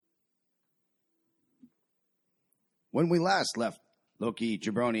When we last left Loki,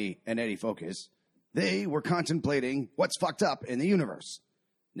 Jabroni, and Eddie Focus, they were contemplating what's fucked up in the universe.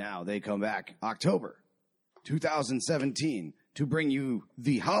 Now they come back October 2017 to bring you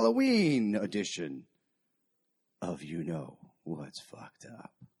the Halloween edition of You Know What's Fucked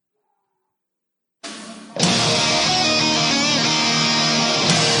Up.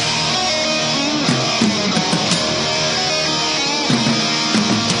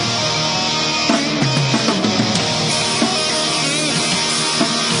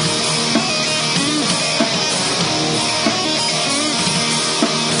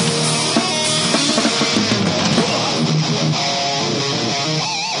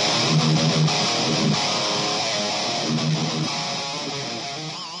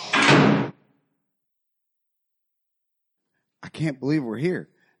 I can't believe we're here.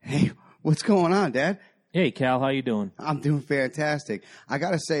 Hey, what's going on, Dad? Hey, Cal, how you doing? I'm doing fantastic. I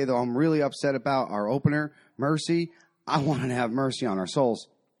got to say, though, I'm really upset about our opener, Mercy. I want to have mercy on our souls.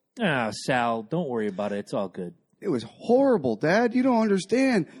 Ah, Sal, don't worry about it. It's all good. It was horrible, Dad. You don't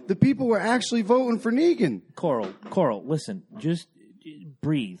understand. The people were actually voting for Negan. Coral, listen. Just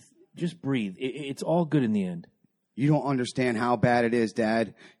breathe. Just breathe. It's all good in the end. You don't understand how bad it is,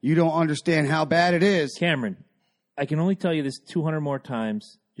 Dad. You don't understand how bad it is. Cameron, I can only tell you this 200 more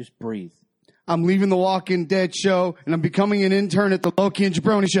times. Just breathe. I'm leaving the Walking Dead show, and I'm becoming an intern at the Loki and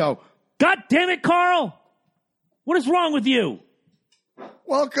Jabroni show. God damn it, Carl! What is wrong with you?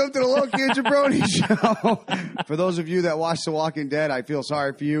 Welcome to the Loki and Jabroni show. For those of you that watch The Walking Dead, I feel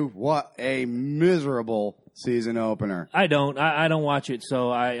sorry for you. What a miserable season opener. I don't watch it,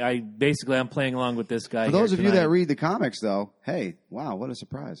 so I'm playing along with this guy. For those of you that read the comics, though, hey, wow, what a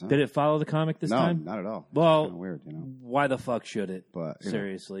surprise! Huh? Did it follow the comic this time? No, not at all. Well, it's weird, you know. Why the fuck should it? But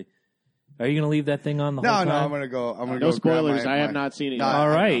seriously. Are you going to leave that thing on the whole time? No, I'm going to go. No spoilers. I have not seen it yet. All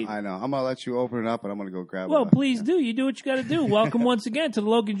right. I know. I'm going to let you open it up, and I'm going to go grab it. Well, please do. You do what you got to do. Welcome once again to the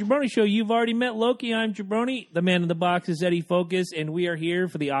Loki and Jabroni Show. You've already met Loki. I'm Jabroni. The man in the box is Eddie Focus, and we are here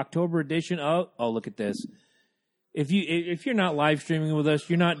for the October edition of... Oh, look at this. If you're not live streaming with us,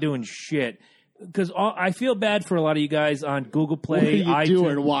 you're not doing shit. Because I feel bad for a lot of you guys on Google Play, what are you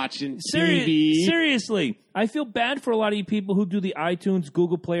doing watching TV? Seriously. I feel bad for a lot of you people who do the iTunes,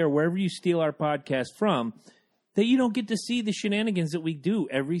 Google Play, or wherever you steal our podcast from, that you don't get to see the shenanigans that we do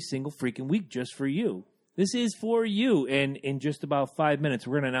every single freaking week just for you. This is for you. And in just about 5 minutes,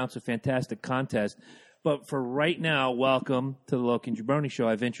 we're going to announce a fantastic contest. But for right now, welcome to the Loki and Jabroni Show.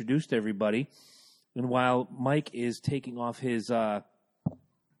 I've introduced everybody. And while Mike is taking off his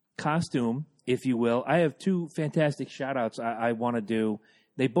costume, if you will, I have two fantastic shout-outs I want to do.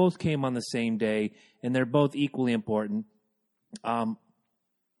 They both came on the same day, and they're both equally important. The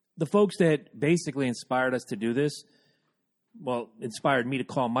folks that basically inspired us to do this, well, inspired me to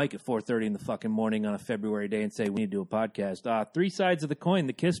call Mike at 4:30 in the fucking morning on a February day and say, we need to do a podcast. Three Sides of the Coin,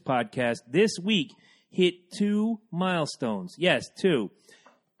 the KISS podcast, this week hit 2 milestones. Yes, 2.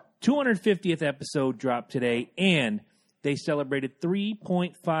 250th episode dropped today, and they celebrated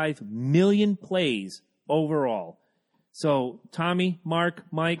 3.5 million plays overall. So Tommy, Mark,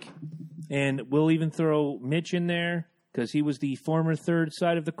 Mike, and we'll even throw Mitch in there because he was the former third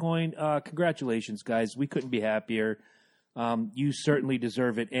side of the coin. Congratulations, guys. We couldn't be happier. You certainly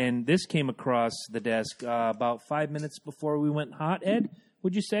deserve it. And this came across the desk about 5 minutes before we went hot, Ed,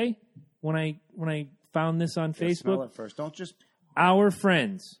 would you say, when I found this on Facebook? Smell it first. Don't just... Our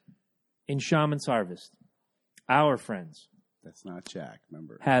friends in Shaman's Harvest, our friends. That's not Jack,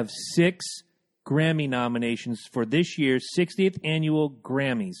 remember. Have 6 Grammy nominations for this year's 60th annual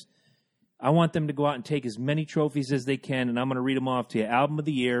Grammys. I want them to go out and take as many trophies as they can, and I'm going to read them off to you. Album of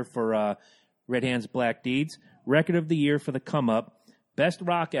the Year for Red Hands, Black Deeds. Record of the Year for The Come Up. Best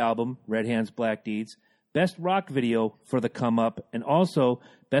Rock Album, Red Hands, Black Deeds. Best Rock Video for The Come Up. And also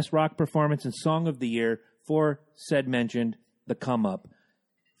Best Rock Performance and Song of the Year for said mentioned The Come Up.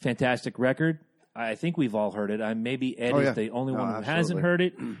 Fantastic record. I think we've all heard it. Maybe Ed is the only one who hasn't heard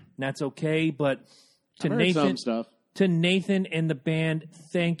it. And that's okay. But to Nathan and the band,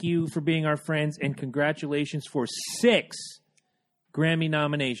 thank you for being our friends and congratulations for 6 Grammy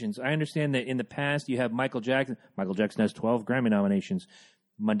nominations. I understand that in the past you have Michael Jackson. Michael Jackson has 12 Grammy nominations.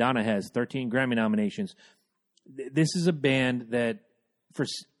 Madonna has 13 Grammy nominations. This is a band that for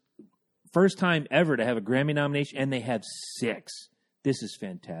first time ever to have a Grammy nomination, and they have 6. This is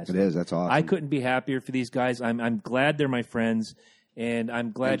fantastic. It is. That's awesome. I couldn't be happier for these guys. I'm glad they're my friends, and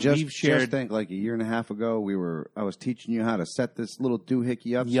I'm glad we've shared. Just think, like a year and a half ago, I was teaching you how to set this little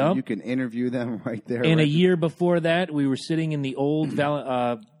doohickey up so you can interview them right there. And a year before that, we were sitting in the old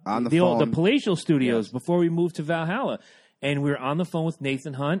on the palatial studios before we moved to Valhalla. And we were on the phone with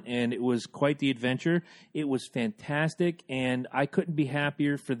Nathan Hunt, and it was quite the adventure. It was fantastic, and I couldn't be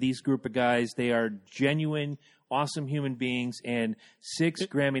happier for these group of guys. They are genuine, awesome human beings, and 6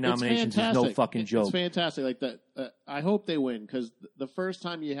 Grammy nominations is no fucking joke. It's fantastic. Like that. I hope they win, because the first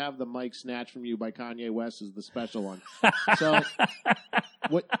time you have the mic snatched from you by Kanye West is the special one. So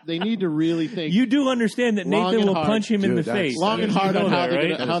what they need to really think. You do understand that Nathan will punch him in the face. Long and hard on how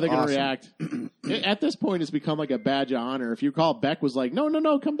they're awesome. going to react. At this point, it's become like a badge of honor. If you call Beck was like,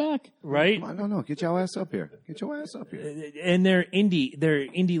 no, come back. Right? No, get your ass up here. Get your ass up here. And they're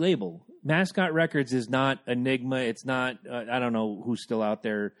indie label. Mascot Records is not Enigma. It's not, I don't know who's still out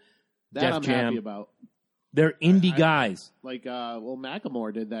there. That Def I'm Jam. happy about. They're indie guys. Like,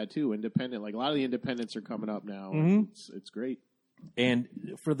 Macklemore did that too, independent. Like, a lot of the independents are coming up now. Mm-hmm. It's great. And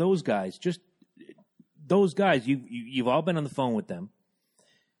for those guys, just those guys, you've all been on the phone with them.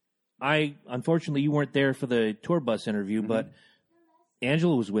 Unfortunately, you weren't there for the tour bus interview, but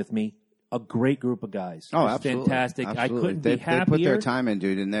Angela was with me. A great group of guys. Oh, absolutely. Fantastic. Absolutely. I couldn't be happier. They put their time in,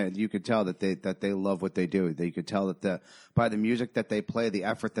 dude, and you could tell that they love what they do. You could tell that by the music that they play, the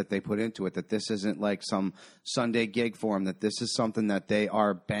effort that they put into it, that this isn't like some Sunday gig for them, that this is something that they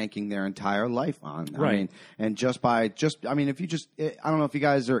are banking their entire life on. Right. I mean, and if you just, I don't know if you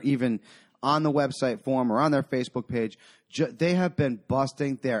guys are even on the website for them or on their Facebook page, they have been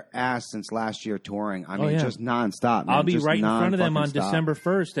busting their ass since last year touring. I mean, just nonstop. Man. I'll be just right in front of them on stop. December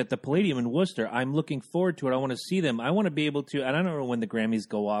 1st at the Palladium in Worcester. I'm looking forward to it. I want to see them. I want to be able to, and I don't know when the Grammys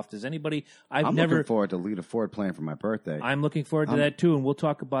go off. Does anybody? I'm looking forward to Lita Ford playing for my birthday. I'm looking forward to that too, and we'll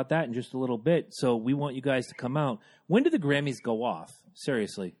talk about that in just a little bit. So we want you guys to come out. When do the Grammys go off?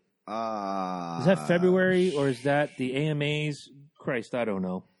 Seriously. Is that February or is that the AMAs? Christ, I don't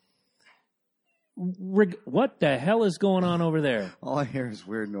know. What the hell is going on over there? All I hear is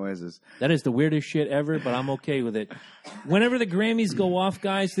weird noises. That is the weirdest shit ever, but I'm okay with it. Whenever the Grammys go off,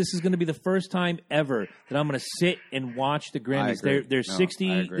 guys, this is going to be the first time ever that I'm going to sit and watch the Grammys. They're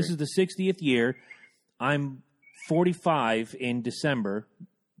 60. This is the 60th year. I'm 45 in December.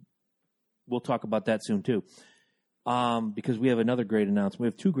 We'll talk about that soon too. Because we have another great announcement. We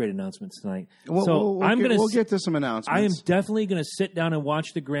have 2 great announcements tonight. We'll get to some announcements. I am definitely going to sit down and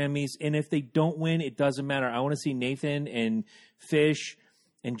watch the Grammys, and if they don't win, it doesn't matter. I want to see Nathan and Fish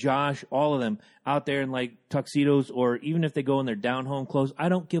and Josh, all of them, out there in like tuxedos, or even if they go in their down-home clothes. I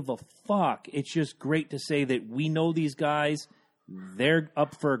don't give a fuck. It's just great to say that we know these guys. They're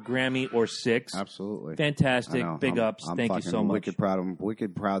up for a Grammy or 6. Absolutely. Fantastic. Big ups. I'm Thank you so much. Wicked proud of them.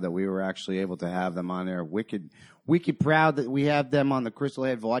 Wicked proud that we were actually able to have them on there. Wicked proud that we have them on the Crystal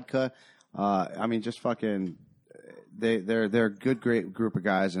Head Vodka. I mean, just fucking, they're a good, great group of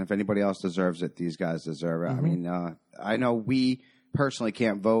guys, and if anybody else deserves it, these guys deserve it. Mm-hmm. I mean, I know we personally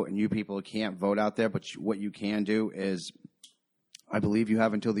can't vote, and you people can't vote out there, but what you can do is, I believe you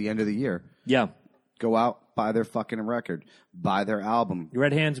have until the end of the year. Yeah. Go out, buy their fucking record, buy their album.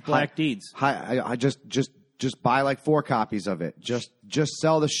 Red Hands, Black Deeds. I just buy like 4 copies of it. Just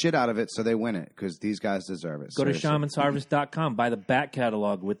sell the shit out of it so they win it, because these guys deserve it. Go to shamansharvest.com. Buy the back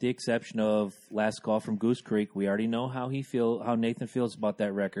catalog, with the exception of Last Call from Goose Creek. We already know how Nathan feels about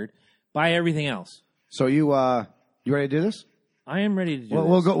that record. Buy everything else. So you ready to do this? I am ready to do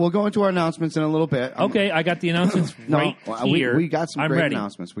this. We'll go into our announcements in a little bit. Okay, I got the announcements right here. We got some great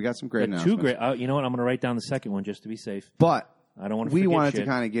announcements. We got some great announcements. 2 great. You know what? I'm going to write down the second one just to be safe. But I don't want to. We wanted to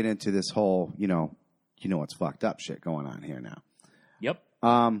kind of get into this whole, you know what's fucked up shit going on here now. Yep.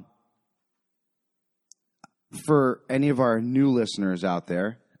 For any of our new listeners out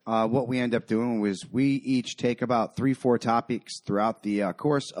there, what we end up doing was we each take about 3-4 topics throughout the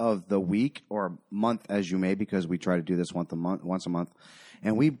course of the week or month, as you may, because we try to do this once a month,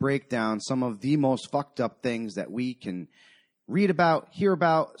 and we break down some of the most fucked up things that we can read about, hear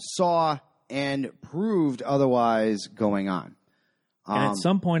about, saw, and proved otherwise going on. And at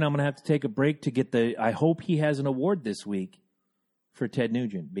some point, I'm going to have to take a break to get I hope he has an award this week for Ted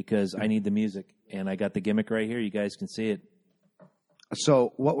Nugent, because I need the music, and I got the gimmick right here. You guys can see it.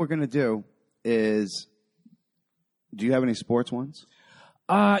 So what we're going to do is, do you have any sports ones?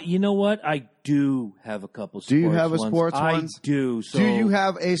 You know what? I do have a couple sports ones. Do you have a sports one? I do. So do you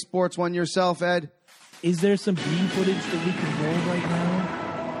have a sports one yourself, Ed? Is there some beam footage that we can roll right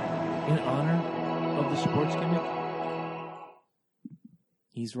now in honor of the sports gimmick?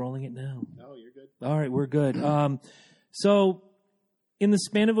 He's rolling it now. No, you're good. All right, we're good. So in the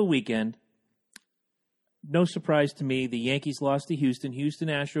span of a weekend, no surprise to me, the Yankees lost to Houston. Houston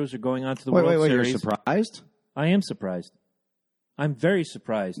Astros are going on to the World Series. You're surprised? I am surprised. I'm very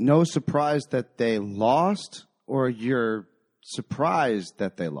surprised. No surprise that they lost, or you're surprised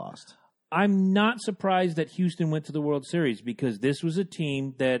that they lost? I'm not surprised that Houston went to the World Series because this was a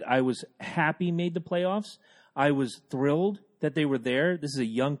team that I was happy made the playoffs. I was thrilled that they were there. This is a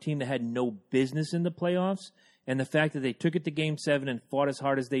young team that had no business in the playoffs. And the fact that they took it to Game 7 and fought as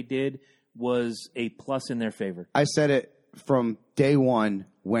hard as they did was a plus in their favor. I said it from day one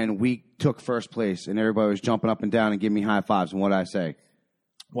when we took first place and everybody was jumping up and down and giving me high fives. And what did I say?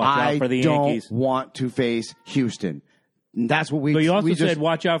 Watch out for the Yankees. I don't want to face Houston. And that's what we. But you also we just said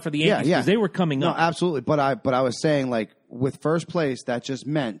watch out for the Yankees because they were coming up. No, absolutely. But I was saying, like, with first place, that just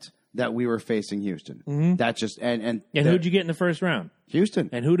meant that we were facing Houston. Mm-hmm. That just and who'd you get in the first round? Houston.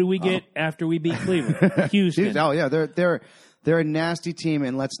 And who do we get after we beat Cleveland? Houston. Oh yeah, they're a nasty team.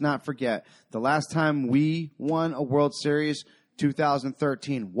 And let's not forget the last time we won a World Series,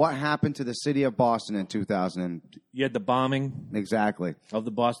 2013. What happened to the city of Boston in 2000? You had the bombing Exactly. of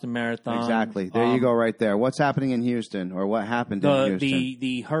the Boston Marathon. Exactly. There you go, right there. What's happening in Houston, or what happened in Houston?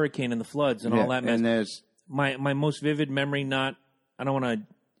 The hurricane and the floods and all that mess. And there's My most vivid memory. I don't want to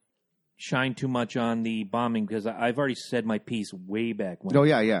shine too much on the bombing because I've already said my piece way back when. Oh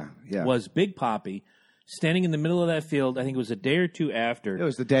yeah. Was Big Papi standing in the middle of that field? I think it was a day or two after. It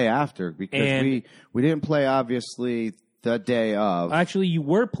was the day after because we didn't play obviously the day of. Actually, you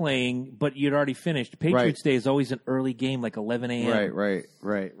were playing, but you'd already finished. Patriots Day is always an early game, like 11 a.m. Right.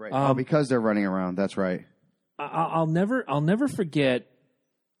 Because they're running around. That's right. I'll never forget.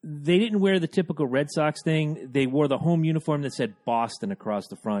 They didn't wear the typical Red Sox thing. They wore the home uniform that said Boston across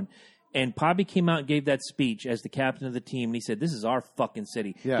the front. And Papi came out and gave that speech as the captain of the team, and he said, "This is our fucking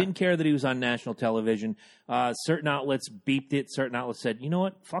city." Yeah. Didn't care that he was on national television. Certain outlets beeped it. Certain outlets said, "You know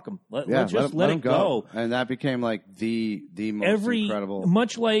what? Fuck him. Let's just let it go." And that became like the most incredible.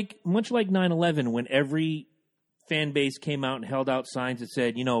 Much like 9/11, when every fan base came out and held out signs that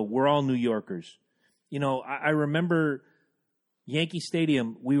said, "We're all New Yorkers." I remember Yankee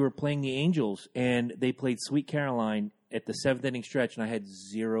Stadium. We were playing the Angels, and they played "Sweet Caroline" at the 7th inning stretch, and I had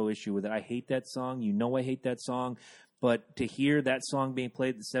zero issue with it. I hate that song. I hate that song. But to hear that song being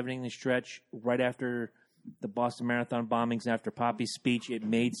played at the 7th inning stretch right after the Boston Marathon bombings, after Papi's speech, it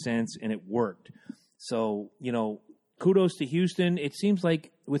made sense, and it worked. So, kudos to Houston. It seems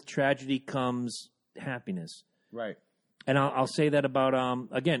like with tragedy comes happiness. Right. And I'll say that about,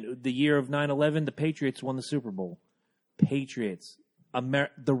 again, the year of 9/11, the Patriots won the Super Bowl. Patriots.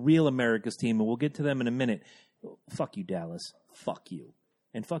 The real America's team, and we'll get to them in a minute. Fuck you, Dallas. Fuck you.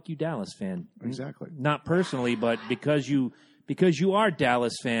 And fuck you, Dallas fan. Exactly. Not personally, but because you are a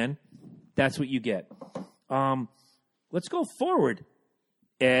Dallas fan, that's what you get. Let's go forward.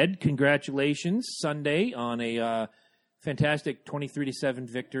 Ed, congratulations Sunday on a fantastic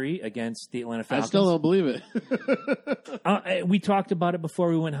 23-7 victory against the Atlanta Falcons. I still don't believe it. We talked about it before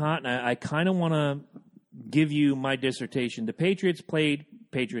we went hot, and I kind of want to give you my dissertation. The Patriots played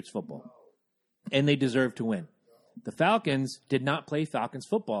Patriots football, and they deserve to win. The Falcons did not play Falcons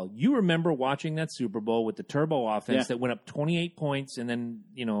football. You remember watching that Super Bowl with the turbo offense that went up 28 points and then,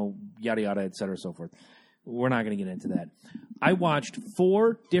 yada, yada, et cetera, so forth. We're not going to get into that. I watched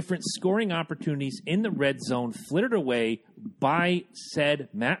 4 different scoring opportunities in the red zone flittered away by said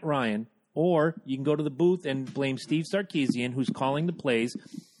Matt Ryan, or you can go to the booth and blame Steve Sarkisian, who's calling the plays.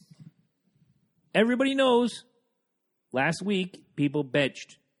 Everybody knows last week people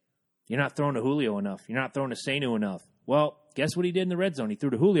bitched. You're not throwing to Julio enough. You're not throwing to Sanu enough. Well, guess what he did in the red zone? He threw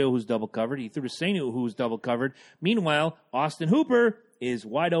to Julio, who's double covered. He threw to Sanu, who's double covered. Meanwhile, Austin Hooper is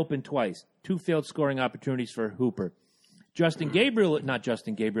wide open twice. 2 failed scoring opportunities for Hooper. Tyler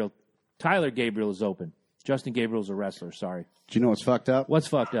Gabriel is open. Justin Gabriel's a wrestler, sorry. Do you know what's fucked up? What's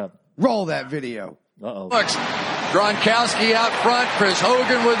fucked up? Roll that video. Uh-oh. Gronkowski out front. Chris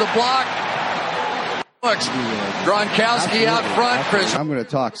Hogan with the block. Gronkowski out front. Chris. I'm going to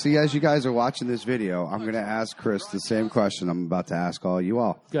talk. See, as you guys are watching this video, I'm going to ask Chris the same question I'm about to ask all you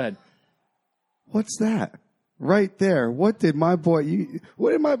all. Go ahead. What's that? Right there. What did my boy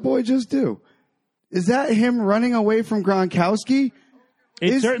just do? Is that him running away from Gronkowski?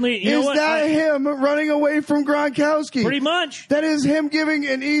 Is that him running away from Gronkowski? Pretty much. That is him giving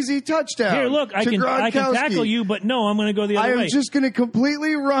an easy touchdown. Here, look, I can tackle you, but no, I'm going to go the other way. I am just going to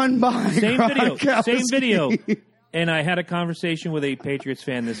completely run by Gronkowski. Same video. And I had a conversation with a Patriots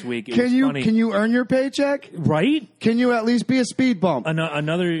fan this week. It was funny. Can you earn your paycheck? Right? Can you at least be a speed bump? All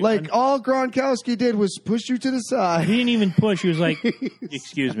Gronkowski did was push you to the side. He didn't even push. He was like,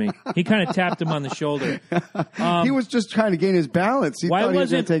 excuse me. He kind of tapped him on the shoulder. He was just trying to gain his balance. He thought he was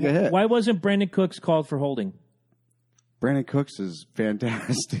going to take a hit. Why wasn't Brandon Cooks called for holding? Brandon Cooks is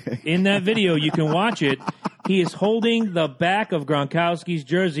fantastic. In that video, you can watch it. He is holding the back of Gronkowski's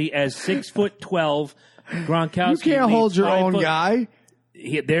jersey as 6'12". Gronkowski. You can't hold your own guy.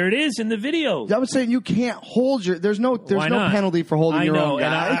 There it is in the videos. I was saying you can't hold your. There's no penalty for holding your own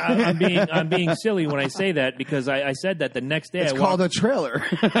guy. And I'm being silly when I say that because I said that the next day. It's called a trailer.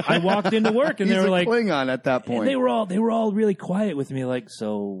 I walked into work and they were like Klingon at that point. They were all really quiet with me. Like,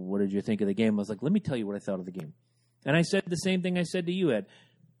 so what did you think of the game? I was like, let me tell you what I thought of the game. And I said the same thing I said to you, Ed.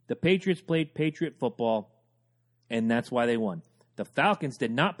 The Patriots played Patriot football, and that's why they won. The Falcons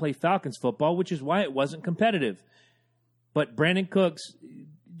did not play Falcons football, which is why it wasn't competitive. But Brandon Cooks,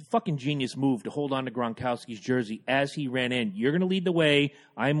 fucking genius move to hold on to Gronkowski's jersey as he ran in. You're going to lead the way.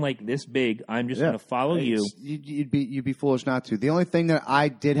 I'm like this big. I'm just going to follow you. You'd be foolish not to. The only thing that I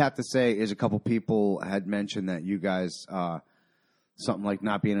did have to say is a couple people had mentioned that you guys something like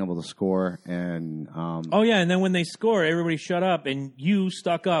not being able to score and oh yeah, and then when they score, everybody shut up and you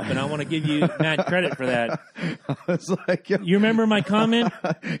stuck up, and I want to give you mad credit for that. I was like, you remember my comment?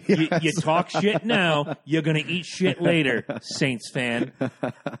 Yes. You talk shit now, you're gonna eat shit later, Saints fan.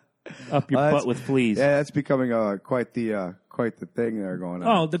 Up your butt with fleas. Yeah, that's becoming quite the thing there going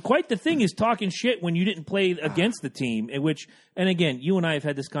on. Oh, quite the thing is talking shit when you didn't play against the team. And again, you and I have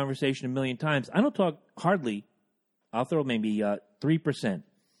had this conversation a million times. I don't talk hardly. I'll throw maybe 3%. 3%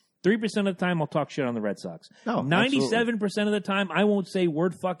 of the time, I'll talk shit on the Red Sox. No, 97% of the time, I won't say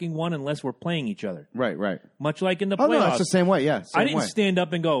word fucking one unless we're playing each other. Right. Much like in the playoffs. Oh, no, that's the same way, yeah. I didn't stand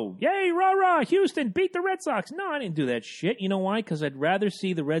up and go, yay, rah-rah, Houston, beat the Red Sox. No, I didn't do that shit. You know why? Because I'd rather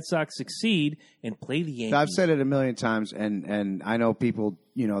see the Red Sox succeed and play the Yankees. I've said it a million times, and I know people,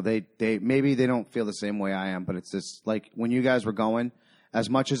 they maybe they don't feel the same way I am, but it's just like when you guys were going, as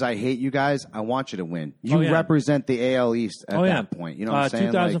much as I hate you guys, I want you to win. You represent the AL East at that point. You know what I'm saying?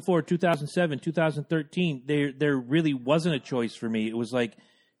 2004, 2007, 2013, there really wasn't a choice for me. It was like,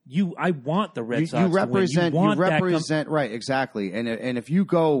 I want the Red Sox to win. You represent, right? Exactly. And if you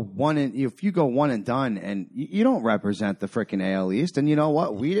go one and done, and you don't represent the freaking AL East, and you know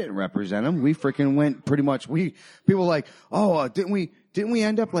what? We didn't represent them. We freaking went pretty much. People were like, oh, didn't we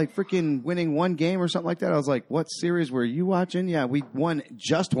end up like freaking winning one game or something like that? I was like, what series were you watching? Yeah, we won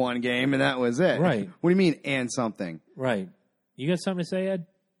just one game, and that was it. Right. What do you mean, and something? Right. You got something to say, Ed?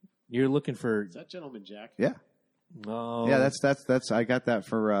 You're looking for... Is that Gentleman Jack? Yeah. Oh. Yeah, that's. I got that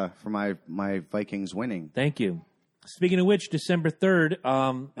for my Vikings winning. Thank you. Speaking of which, December 3rd,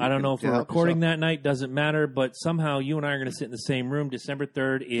 I don't know if we're recording that night, doesn't matter, but somehow you and I are going to sit in the same room. December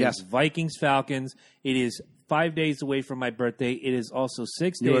 3rd is Vikings-Falcons. It is 5 days away from my birthday. It is also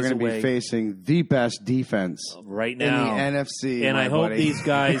 6 days away. You are going to be facing the best defense right now in the NFC, and I hope these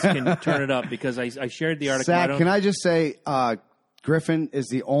guys can turn it up because I shared the article. Zach, can I just say, Griffin is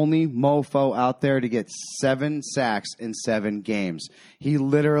the only mofo out there to get 7 sacks in 7 games. He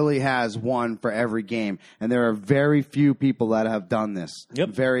literally has one for every game, and there are very few people that have done this. Yep.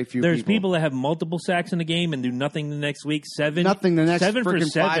 Very few. There's people that have multiple sacks in a game and do nothing the next week. Nothing the next 7 for 7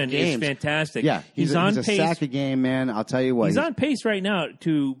 5 games is fantastic. Yeah, he's on a pace. sack a game, man. I'll tell you what. He's on pace right now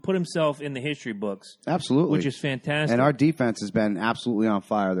to put himself in the history books. Absolutely, which is fantastic. And our defense has been absolutely on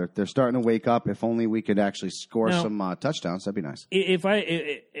fire. They're starting to wake up. If only we could actually score some touchdowns, that'd be nice. If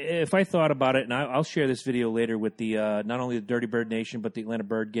I thought about it, and I'll share this video later with the not only the Dirty Bird Nation but the Atlanta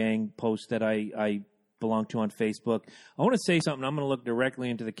Bird Gang post that I belong to on Facebook. I want to say something. I'm going to look directly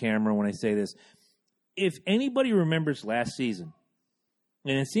into the camera when I say this. If anybody remembers last season,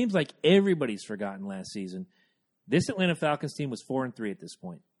 and it seems like everybody's forgotten last season, this Atlanta Falcons team was 4-3 at this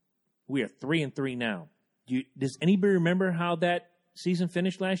point. We are 3-3 now. Does anybody remember how that season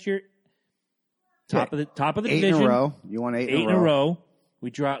finished last year? Top of the division. 8 in a row. You won 8 in a row. We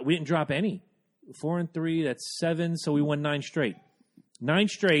didn't drop any. 4-3. That's 7. So we won 9 straight. 9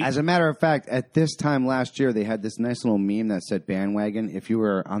 straight. As a matter of fact, at this time last year, they had this nice little meme that said bandwagon. If you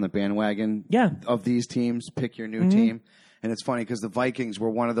were on the bandwagon of these teams, pick your new team. And it's funny because the Vikings were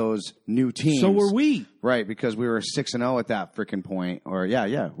one of those new teams. So were we. Right, because we were 6-0 at that freaking point. Or, we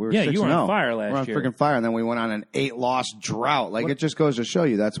were 6-0. You were on fire last year. We were on freaking fire, and then we went on an 8-loss drought. It just goes to show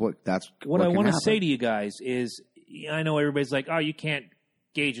you what I want to say to you guys is, I know everybody's like, oh, you can't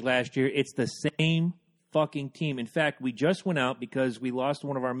gauge last year. It's the same fucking team. In fact, we just went out because we lost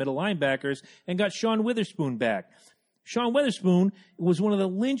one of our middle linebackers and got Sean Witherspoon back. Sean Witherspoon was one of the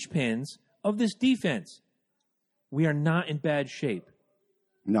linchpins of this defense. We are not in bad shape.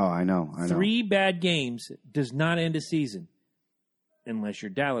 No, I know. 3 bad games does not end a season. Unless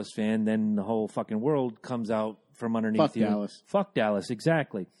you're a Dallas fan, then the whole fucking world comes out from underneath you. Dallas. Fuck Dallas,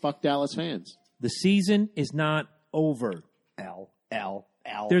 exactly. Fuck Dallas fans. The season is not over.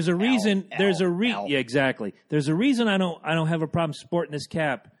 There's a reason. Yeah, exactly. There's a reason I don't have a problem sporting this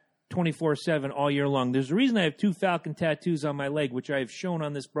cap 24/7 all year long. There's a reason I have 2 Falcon tattoos on my leg, which I have shown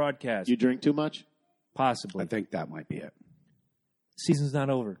on this broadcast. You drink too much? Possibly. I think that might be it. season's not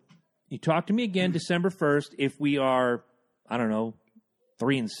over. You talk to me again December 1st. If we are, I don't know,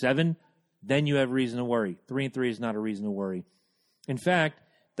 3-7, then you have reason to worry. 3-3 is not a reason to worry. In fact,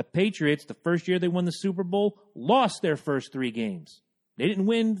 the Patriots, the first year they won the Super Bowl, lost their first 3 games. They didn't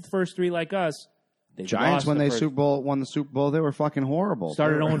win the first 3 like us. They Giants, lost when the they first- won the Super Bowl, they were fucking horrible.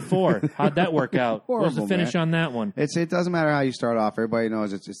 Started 0-4. How'd that work out? What was the Horrible, finish man. on that one? It doesn't matter how you start off. Everybody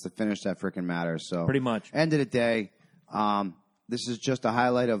knows it's the finish that freaking matters. So Pretty much. End of the day, this is just a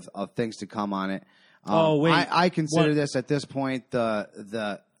highlight of things to come on it. Oh, wait. I consider What? this at this point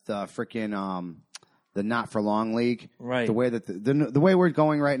the freaking the not for long league. Right. The way that the way we're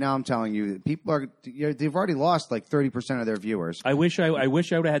going right now, I'm telling you, people they've already lost like 30% of their viewers. I wish I would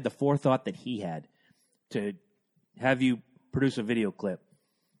have had the forethought that he had to have you produce a video clip.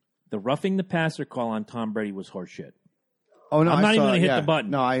 The roughing the passer call on Tom Brady was horseshit. Oh no, I'm not even going gonna to hit the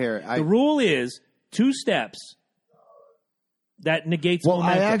button. No, I hear it. The rule is 2 steps. That negates Well,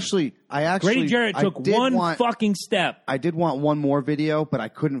 momentum. I actually Grady Jarrett I took did one want- fucking step. I did want one more video, but I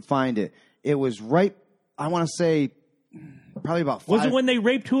couldn't find it. It was right. I want to say probably about 5. Was it when they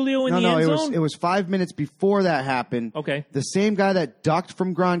raped Julio in the end zone? it was 5 minutes before that happened. Okay. The same guy that ducked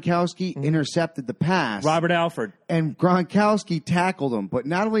from Gronkowski intercepted the pass. Robert Alford. And Gronkowski tackled him. But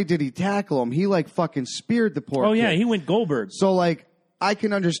not only did he tackle him, he like fucking speared the poor Oh, yeah, kid. he went Goldberg. So like I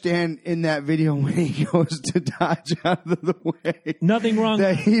can understand in that video when he goes to dodge out of the way. Nothing wrong.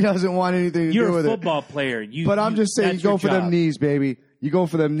 That he doesn't want anything to do You're with a it. football player. But I'm just saying, you that's go your for job. them knees, baby. You go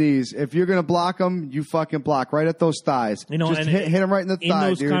for them knees. If you're going to block them, you fucking block right at those thighs. You know, just and hit them right in the in thigh,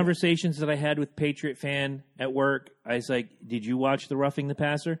 those dude. conversations that I had with Patriot fan at work, I was like, "Did you watch the roughing the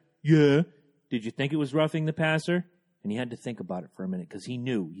passer?" Yeah. Did you think it was roughing the passer? And he had to think about it for a minute because he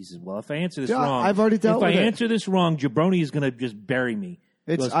knew. He says, "Well, if I answer this Yeah, wrong, I've already dealt if with I it. answer this wrong, Jabroni is going to just bury me."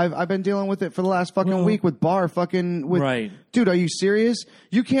 He goes, I've been dealing with it for the last fucking Well, week with Barr fucking with right. Dude, are you serious?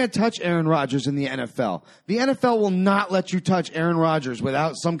 You can't touch Aaron Rodgers in the NFL. The NFL will not let you touch Aaron Rodgers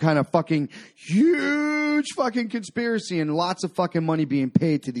without some kind of fucking huge fucking conspiracy and lots of fucking money being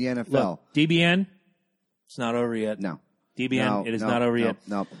paid to the NFL. Look, DBN, it's not over yet. No. DBN, it is not over yet.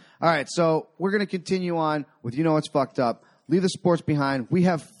 No. All right, so we're going to continue on with You Know What's Fucked Up. Leave the sports behind. We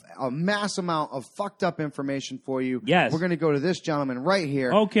have a mass amount of fucked up information for you. Yes. We're going to go to this gentleman right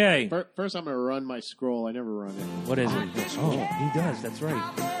here. Okay. First, I'm going to run my scroll. I never run it. What is it? Oh, he does. That's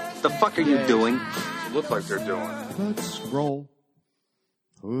right. The fuck are you doing? Look like they're doing. Let's scroll.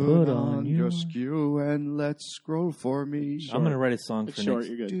 Put on your skew and let's scroll for me. I'm going to write a song It's for short. next.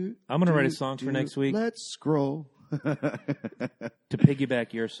 You're good. I'm going to write a song for next week Let's scroll. to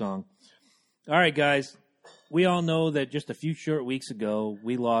piggyback your song. All right, guys. We all know that just a few short weeks ago,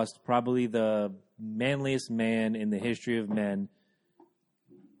 we lost probably the manliest man in the history of men,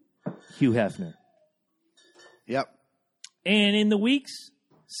 Hugh Hefner. Yep. And in the weeks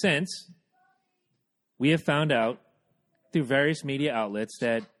since, we have found out through various media outlets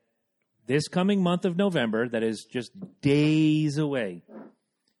that this coming month of November, that is just days away,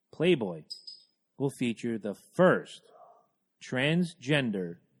 Playboy will feature the first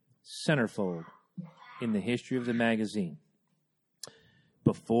transgender centerfold in the history of the magazine.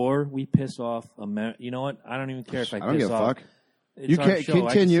 Before we piss off, you know what? I don't even care if I I don't piss give a off. fuck. It's You our can't show. I can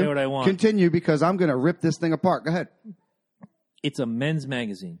continue. say what I want. Continue because I'm going to rip this thing apart. Go ahead. It's a men's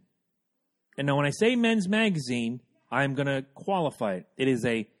magazine. And now when I say men's magazine, I'm going to qualify it. It is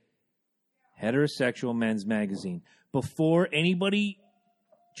a heterosexual men's magazine. Before anybody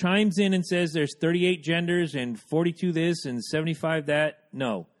chimes in and says there's 38 genders and 42 this and 75 that,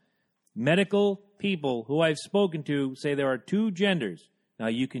 no. Medical people who I've spoken to say there are 2 genders. Now,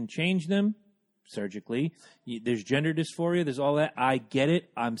 you can change them surgically. There's gender dysphoria. There's all that. I get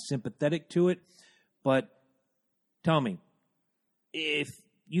it. I'm sympathetic to it. But tell me, if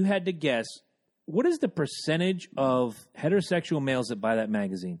you had to guess, what is the percentage of heterosexual males that buy that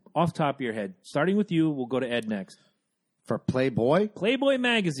magazine? Off the top of your head. Starting with you, we'll go to Ed next. For Playboy? Playboy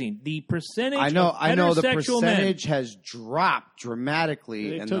magazine, the percentage I know the heterosexual percentage has dropped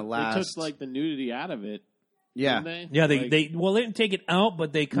dramatically in the last. They took like the nudity out of it. Yeah. Didn't they? Yeah, Like, they didn't take it out,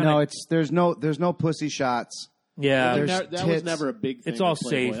 but they kind No, of there's no pussy shots. yeah. there's that was tits. never a big thing. It's all with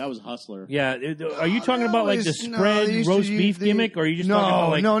Playboy. safe. That was Hustler. Yeah, are you talking about like the No, spread they used roast to- beef gimmick, or are you just no, talking about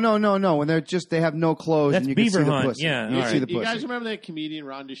like no? When they have no clothes That's and you can Beaver see the Hunt, pussy. yeah, you all can see right. the You pussy. guys remember that comedian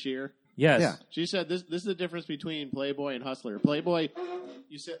Rhonda Shear? yes, Yeah. She said this is the difference between Playboy and Hustler. Playboy,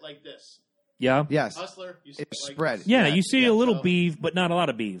 you sit like this. yeah, Yes, Hustler, you sit it's like spread. this. yeah. You see a little so- beef, but not a lot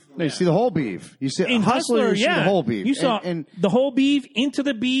of beef. No, you see the whole beef. You see In Hustler, you see yeah, the whole beef. You saw and the whole beef, into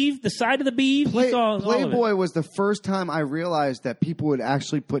the beef, the side of the beef. You saw all of it. Playboy was the first time I realized that people would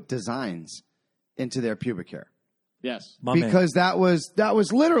actually put designs into their pubic hair. Yes. My man. because that was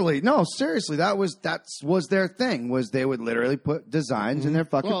literally no, seriously, that was their thing. Was they would literally put designs in their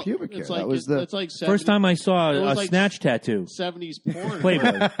fucking Well, pubic hair. it's like That was the it's like 70, First time I saw It a was like snatch tattoo. 70s porn.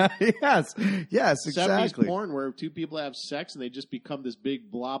 Playboy. yes, 70s exactly. porn where two people have sex and they just become this big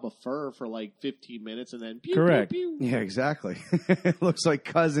blob of fur for like 15 minutes and then pew, Correct. pew, pew. Yeah, exactly. It looks like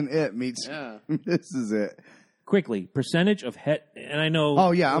Cousin It meets. Yeah. This is it. Quickly, percentage of and I know.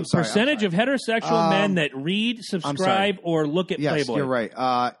 Oh, yeah, I'm sorry, Percentage of heterosexual men that read, subscribe, or look at Yes, Playboy. you're right.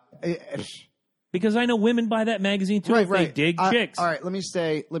 Because I know women buy that magazine too. Right, if right. They dig chicks. All right, let me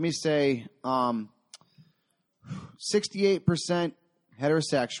say, 68%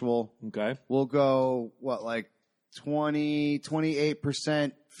 heterosexual. Okay. We'll go like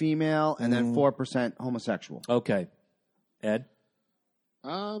 28% female, and then 4% homosexual. Okay. Ed.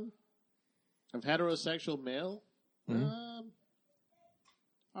 Of heterosexual male,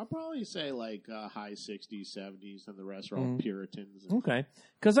 I'll probably say like high 60s, 70s, and the rest are all Puritans. And Okay.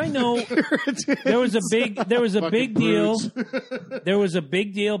 Because I know there was a big deal. There was a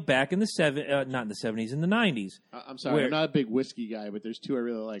big deal back in the not in the 70s, in the 90s. I'm sorry, I'm not a big whiskey guy, but there's two I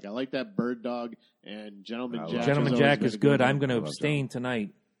really like. I like that Bird Dog and Gentleman Jack. Gentleman has Jack always is been a good. I'm one. going to abstain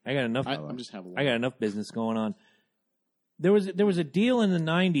tonight. I got enough. I'm just having. I got enough business going on. There was a deal in the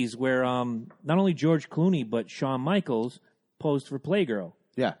 90s where not only George Clooney but Shawn Michaels posed for Playgirl.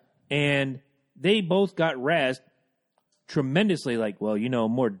 Yeah. And they both got razzed tremendously, like, well,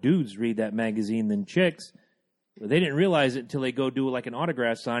 more dudes read that magazine than chicks. Well, they didn't realize it until they go do like an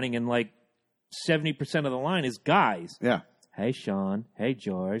autograph signing, and like 70% of the line is guys. Yeah. Hey, Sean. Hey,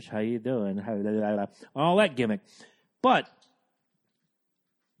 George. How you doing? All that gimmick. But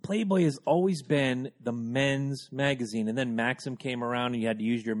Playboy has always been the men's magazine, and then Maxim came around, and you had to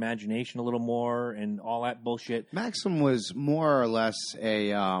use your imagination a little more, and all that bullshit. Maxim was more or less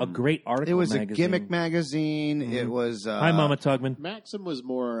a great article. It was magazine. a gimmick magazine. It was Hi, Mama Tugman. Maxim was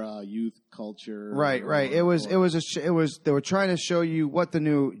more youth culture. Right. It was. They were trying to show you what the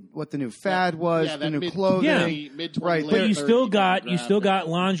new fad was, Yeah, the that new mid- clothing. Yeah. mid Right, But you still got demographic.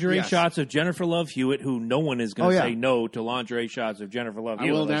 lingerie Yes. shots of Jennifer Love Hewitt, who no one is going to Oh, yeah. say no to lingerie shots of Jennifer Love I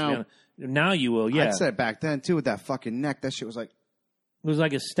Hewitt. will let's be now. honest. Now you will, yeah. I said it back then too with that fucking neck. That shit was like. It was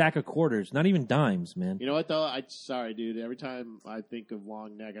like a stack of quarters, not even dimes, man. You know what though? Sorry, dude. Every time I think of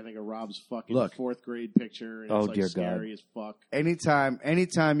long neck, I think of Rob's fucking Look. 4th grade picture. And Oh, it's like dear scary God. as fuck.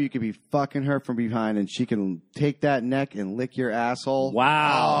 Anytime you could be fucking her from behind and she can take that neck and lick your asshole.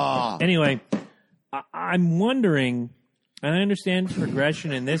 Wow. Oh. Anyway, I'm wondering, and I understand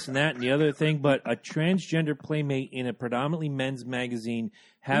progression and this and that and the other thing, but a transgender playmate in a predominantly men's magazine,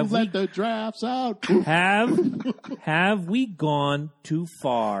 have Let the drafts out. have we gone too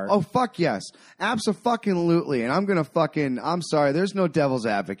far? Oh, fuck yes. Abso-fucking-lutely. And I'm sorry, there's no devil's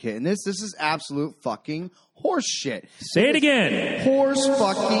advocate in this. This is absolute fucking horse shit. Say it again. Horse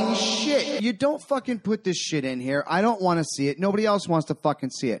fucking shit. You don't fucking put this shit in here. I don't want to see it. Nobody else wants to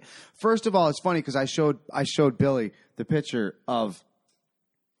fucking see it. First of all, it's funny because I showed Billy the picture of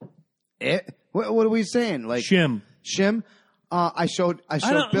it. What are we saying? Like Shim. I showed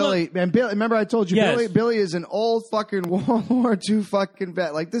don't- Billy, and Billy. Remember, I told you, Yes. Billy is an old fucking World War II fucking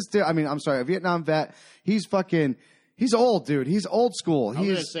vet. Like this dude. I mean, I'm sorry, a Vietnam vet. He's old, dude. He's old school. I'm gonna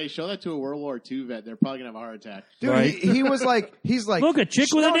He's say, show that to a World War II vet. They're probably gonna have a heart attack. dude. Right. He's like, Look, a chick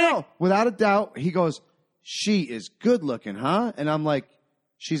with a dick. without a doubt. He goes, she is good looking, huh? And I'm like,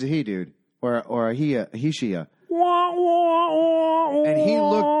 she's a he, dude, or a he, she. And he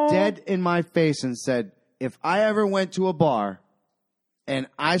looked dead in my face and said, if I ever went to a bar and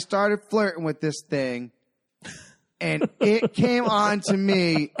I started flirting with this thing and it came on to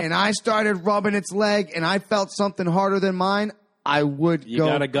me and I started rubbing its leg and I felt something harder than mine, I would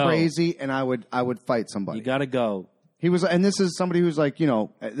gotta go. crazy and I would fight somebody. You got to go. He was, and this is somebody who's like,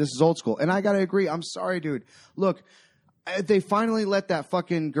 this is old school. And I got to agree. I'm sorry, dude. Look, they finally let that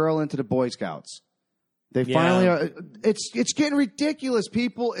fucking girl into the Boy Scouts. They finally are. It's getting ridiculous,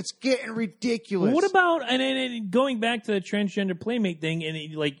 people. It's getting ridiculous. Well, what about and going back to the transgender playmate thing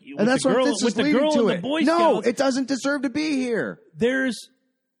and with And that's the girl, what this with is the leading girl to and it. the Boy No, Scouts? it doesn't deserve to be here. There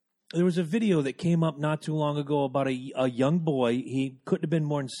was a video that came up not too long ago about a young boy. He couldn't have been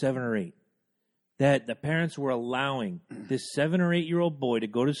more than 7 or 8. That the parents were allowing this 7 or 8 year old boy to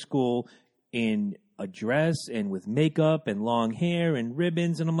go to school in a dress and with makeup and long hair and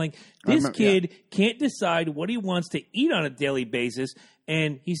ribbons. And I'm like, this kid can't decide what he wants to eat on a daily basis.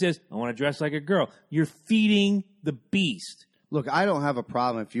 And he says, I want to dress like a girl. You're feeding the beast. Look, I don't have a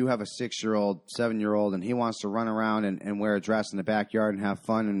problem if you have a 6-year-old, 7-year-old, and he wants to run around and wear a dress in the backyard and have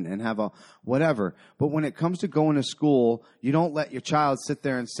fun and have a whatever. But when it comes to going to school, you don't let your child sit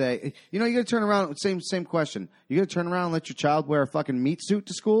there and say, you got to turn around. Same question. You got to turn around and let your child wear a fucking meat suit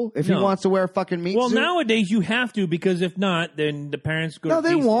to school if he wants to wear a fucking meat suit? Well, nowadays you have to, because if not, then the parents go. No, to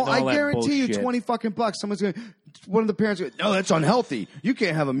they pieces won't. and all I that guarantee you, bullshit. $20 someone's going to. One of the parents goes, no, that's unhealthy. You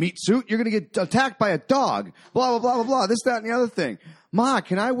can't have a meat suit. You're going to get attacked by a dog. Blah, blah, blah, blah, blah. This, that, and the other thing. Ma,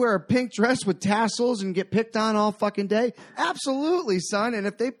 can I wear a pink dress with tassels and get picked on all fucking day? Absolutely, son. And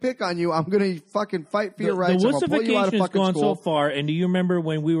if they pick on you, I'm going to fucking fight for your rights. The I'm going to pull you out of wussification has fucking gone school. so far. And do you remember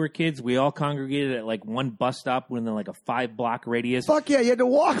when we were kids, we all congregated at like one bus stop within like a 5-block radius? Fuck yeah, you had to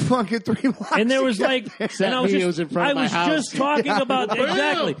walk fucking 3 blocks. And there was to get like, there. and I was me, just, it was in front I of my was house. just talking about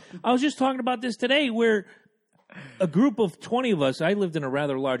exactly. I was just talking about this today, where a group of 20 of us, I lived in a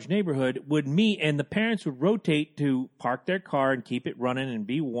rather large neighborhood, would meet, and the parents would rotate to park their car and keep it running and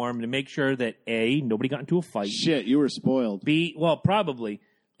be warm to make sure that A, nobody got into a fight. Shit, you were spoiled. B, well, probably.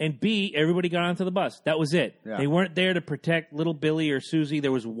 And B, everybody got onto the bus. That was it. Yeah. They weren't there to protect little Billy or Susie.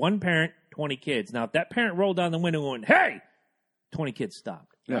 There was one parent, 20 kids. Now, if that parent rolled down the window and went, hey, 20 kids stopped.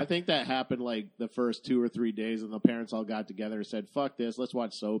 Yeah. I think that happened like the first 2 or 3 days, and the parents all got together and said, "Fuck this, let's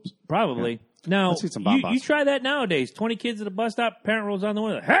watch soaps." Probably. Now, Let's eat some you bonbons. try that nowadays. 20 kids at a bus stop, parent rolls down the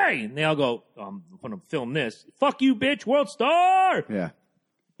window, hey! And they all go, I'm going to film this. Fuck you, bitch, world star! Yeah.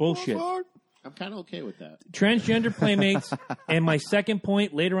 Bullshit. I'm kind of okay with that. Transgender playmates, and my second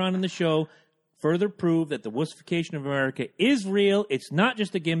point later on in the show, further prove that the wussification of America is real. It's not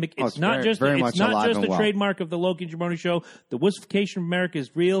just a gimmick. It's, it's not very- just very it's much not alive just and a well. trademark of the Loki and Jabroni show. The wussification of America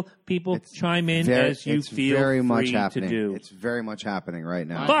is real. People chime in as you it's feel very free much to happening. do. It's very much happening right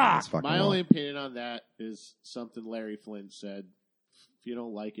now. Fuck! It's fucking My wild. only opinion on that is something Larry Flint said. If you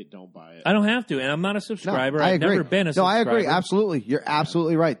don't like it, don't buy it. I don't have to, and I'm not a subscriber. I I've agree. never been a No, subscriber. I agree. Absolutely. You're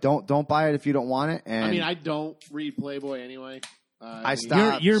absolutely right. Don't buy it if you don't want it. And I mean, I don't read Playboy anyway. I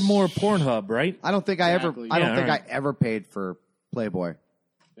stopped. You're more Pornhub, right? I don't think I ever. Exactly. I don't Yeah, think alright. I ever paid for Playboy.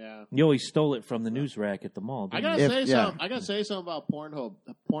 Yeah. You always stole it from the news rack at the mall. I Didn't gotta you? If- say yeah. something. I gotta say something about Pornhub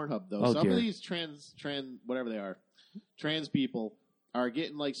though. Oh, Some dear. of these trans whatever they are, trans people are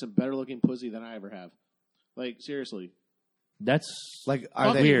getting like some better looking pussy than I ever have. Like seriously, That's Like, are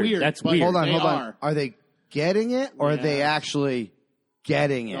Fucking they? weird. That's but weird. Hold on, they hold on. are. Are they getting it, or are they Yeah. actually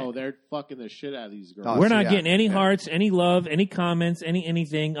getting it? No, they're fucking the shit out of these girls. Oh, We're so not yeah, getting any yeah. hearts, any love, any comments,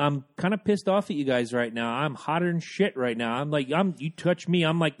 anything. I'm kind of pissed off at you guys right now. I'm hotter than shit right now. I'm like, you touch me,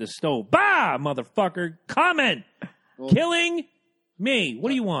 I'm like the stove. Bah, motherfucker. Comment. Well, Killing me. What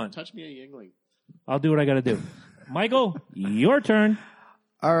do you want? touch me a Yingling. I'll do what I got to do. Michael, your turn.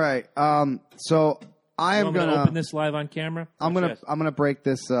 All right. So I You am want me to gonna. open this live on camera. I'm gonna. Yes. I'm gonna break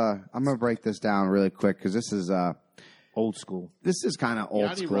this. I'm gonna break this down really quick because this is. Old school. This is kind of old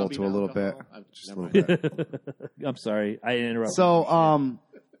Yanni school rubbing to a little bit. alcohol? Just a Never little mind. bit. I'm sorry. I interrupted. So,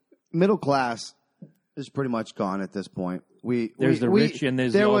 middle class is pretty much gone at this point. There's the rich and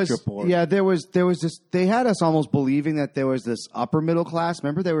there's the ultra poor. Yeah, there was this. They had us almost believing that there was this upper middle class.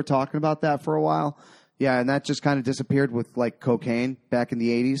 Remember they were talking about that for a while. Yeah, and that just kind of disappeared with like cocaine back in the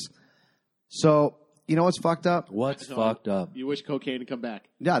 80s. So you know what's fucked up? What's So, fucked up? You wish cocaine to come back.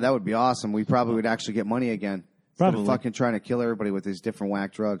 Yeah, that would be awesome. We probably would actually get money again. Instead of Probably. fucking trying to kill everybody with these different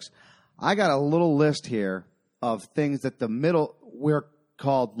whack drugs. I got a little list here of things that the middle, we're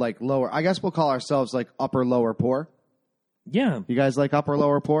called like lower. I guess we'll call ourselves like upper, lower, poor. Yeah. You guys like upper,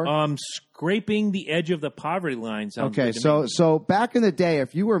 lower, poor? Scraping the edge of the poverty line sounds Okay, good to me. so back in the day,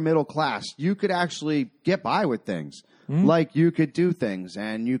 if you were middle class, you could actually get by with things. Like you could do things,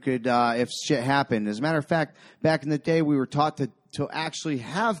 and you could, if shit happened. As a matter of fact, back in the day, we were taught to actually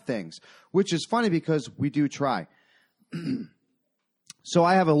have things, which is funny because we do try. So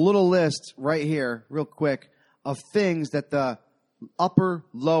I have a little list right here, real quick, of things that the upper,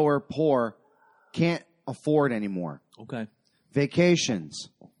 lower, poor can't afford anymore. Okay. Vacations,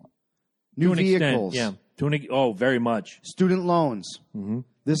 new To an extent, vehicles, yeah. Oh, very much. student loans.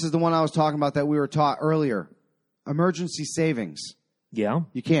 This is the one I was talking about that we were taught earlier. Emergency savings. Yeah.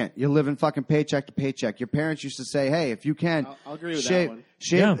 You can't. You're living fucking paycheck to paycheck. Your parents used to say, hey, if you can, I'll agree with shave, that one.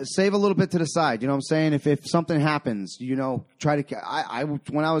 Yeah. save a little bit to the side. You know what I'm saying? If something happens, try to.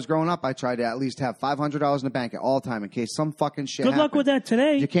 When I was growing up, I tried to at least have $500 in the bank at all time in case some fucking shit Good luck happened. with that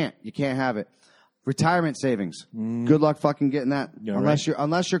today. You can't. You can't have it. Retirement savings. Good luck fucking getting that. Yeah,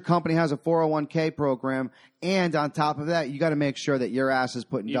 Unless your company has a 401k program, and on top of that, you got to make sure that your ass is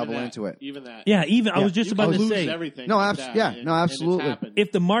putting Even double that, into it. Even that. Yeah, even I was just You about can to lose say, everything. No, like abs- that, yeah, and- no, and it's absolutely. happened. if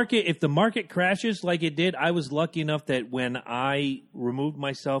the market crashes like it did, I was lucky enough that when I removed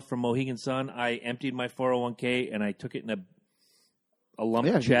myself from Mohegan Sun, I emptied my 401k and I took it in a a lump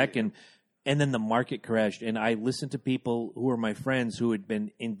Yeah, check, and then the market crashed. And I listened to people who were my friends who had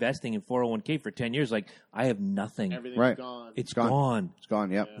been investing in 401k for 10 years. Like, I have nothing. Everything's Right. gone. It's gone. gone. It's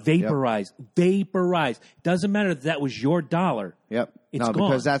gone. Yep. Vaporized. Vaporized. Doesn't matter if that was your dollar. Yep. It's no, gone.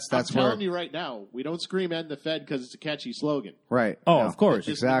 because that's I'm where. telling you right now, we don't scream "End the Fed" because it's a catchy slogan. Right. Oh, No. of course.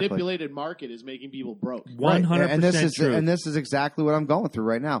 This Exactly. manipulated market is making people broke. 100% And this is true. and this is exactly what I'm going through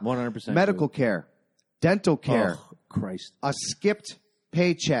right now. 100% Medical care, dental care, Oh, Christ. a skipped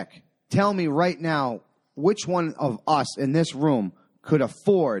paycheck. Tell me right now, which one of us in this room could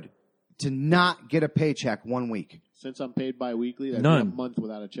afford to not get a paycheck 1 week? Since I'm paid bi-weekly, that'd None. be a month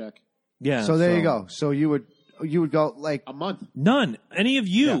without a check. Yeah. So there you go. So you would go like A month. None. Any of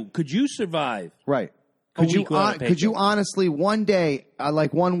you. Yeah. Could you survive? right. A Could you week without a could you paycheck. honestly one day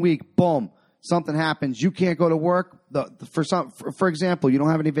like 1 week, boom, something happens, you can't go to work. For example, you don't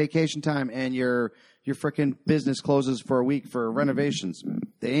have any vacation time and your freaking business closes for a week for renovations.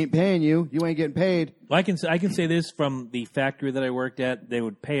 They ain't paying you. You ain't getting paid. Well, I can say this from the factory that I worked at. They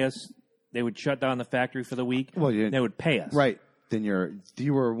would pay us. They would shut down the factory for the week. Well, they would pay us. Right. Then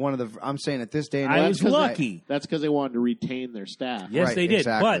you were one of the. I'm saying at this day and I age, was lucky. That's because they wanted to retain their staff. Yes, Right, they did.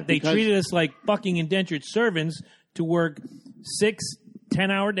 exactly. But they Because- treated us like fucking indentured servants to work 6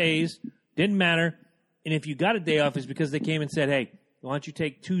 10-hour days. Didn't matter. And if you got a day off, it's because they came and said, "Hey, why don't you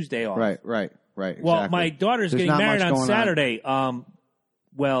take Tuesday off?" Right. Well, Exactly. my daughter's There's getting not married much on going Saturday.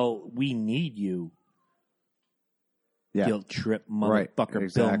 Well, we need you. Yeah. Guilt trip, Right, motherfucker,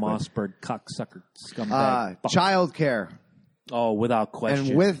 exactly. Bill Mossberg, cocksucker, scumbag. Fuck. Child care. Oh, without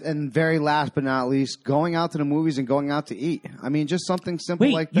question. And very last but not least, going out to the movies and going out to eat. I mean, just something simple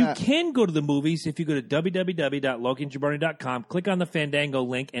Wait, like you that. can go to the movies if you go to www.loganjabroni.com, click on the Fandango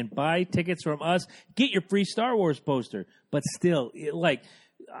link, and buy tickets from us. Get your free Star Wars poster. But still,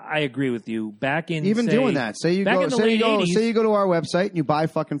 I agree with you. Back in Even doing that, say you back go, in the say you late go, 80s, say you go to our website and you buy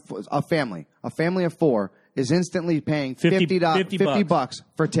fucking a family of 4 is instantly paying $50 bucks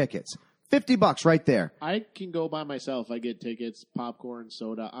for tickets. $50 right there. I can go by myself. I get tickets, popcorn,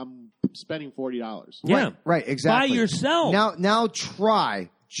 soda. I'm spending $40. Yeah. Right, exactly. Buy yourself. Now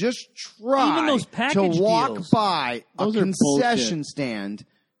just try Even those package to walk deals. by Those a are concession bullshit. stand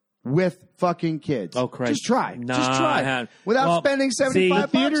with fucking kids. Oh, Christ. Just try. Nah, just I try. have- Without well, spending see, $75 The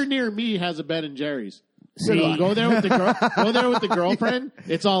theater near me has a Ben and Jerry's. See, Go there with the girlfriend.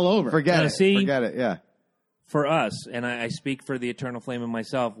 It's all over. Forget it. see? Forget it. Yeah. for us, and I speak for the Eternal Flame and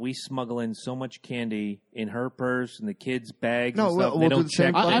myself, we smuggle in so much candy in her purse and the kids' bags No, and stuff. we'll They do don't the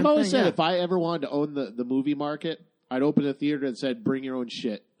same check. thing. I've always said yeah. if I ever wanted to own the movie market, I'd open a theater and said, bring your own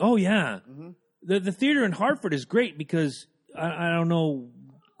shit. Oh yeah, Mm-hmm. the theater in Hartford is great because I don't know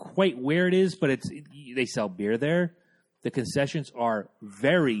quite where it is, but they sell beer there. The concessions are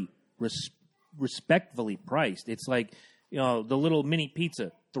very respectfully priced. It's like the little mini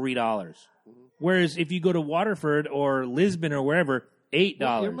pizza, $3. Whereas if you go to Waterford or Lisbon or wherever, $8.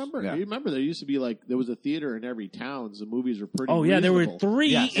 You remember there used to be there was a theater in every town. So the movies were pretty. Oh yeah, there were reasonable. 3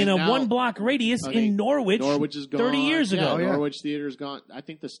 Yes. in And a now- 1-block radius I mean, in Norwich. Norwich is gone. 30 years ago. Yeah, Oh, yeah. Norwich Theater's gone. I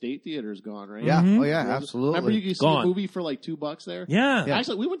think the State Theater's gone, right? Yeah. Mhm. Oh yeah. Remember Absolutely. you could see Gone. a movie for like $2 there? Yeah. Yeah.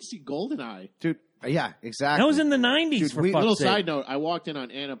 Actually, we went to see Goldeneye. Dude. Yeah. Exactly. That was in the 90s, Dude, for we- fuck's Little sake. side note, I walked in on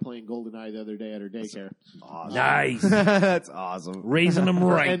Anna playing Goldeneye the other day at her daycare. Nice. That's awesome. Raising them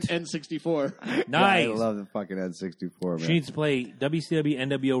right. And N64. Nice. I love the fucking N64, man. She needs to play WCW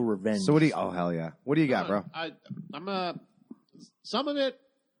NWO Revenge. So what do you? Oh hell yeah! What do you got, bro? Some of it,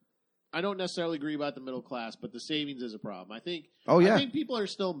 I don't necessarily agree about the middle class, but the savings is a problem. I think. Oh, yeah. I think people are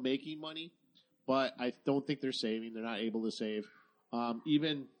still making money, but I don't think they're saving. They're not able to save.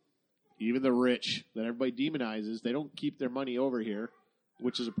 Even the rich that everybody demonizes, they don't keep their money over here,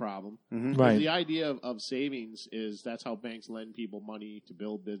 which is a problem. Mm-hmm. Right. The idea of savings is that's how banks lend people money to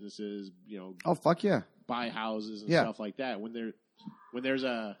build businesses, Oh fuck yeah! buy houses and Yeah. stuff like that. When there's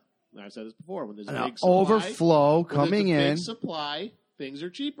a, I've said this before, when there's a An big supply, overflow when there's coming a big in. supply, things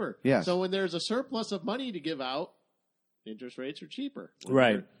are cheaper. Yes. So when there's a surplus of money to give out, interest rates are cheaper.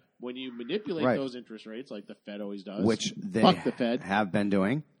 Right. When you manipulate Right. those interest rates, like the Fed always does, Which they fuck the Fed, have been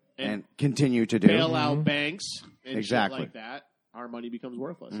doing and And continue to do. bail out banks and Exactly. shit like that, our money becomes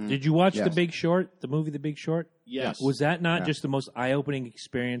worthless. Did you watch Yes. The Big Short, the movie The Big Short? Yes. Was that not Yeah. just the most eye-opening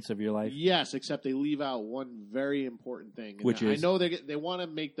experience of your life? Yes, except they leave out one very important thing. And Which is? I know they want to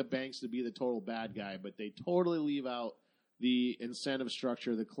make the banks to be the total bad guy, but they totally leave out the incentive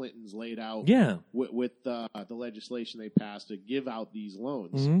structure the Clintons laid out Yeah. with the legislation they passed to give out these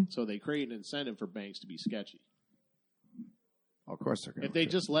loans. Mhm. So they create an incentive for banks to be sketchy. Of course they're going If they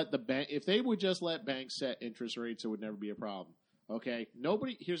just let if they would just let banks set interest rates, it would never be a problem. Okay,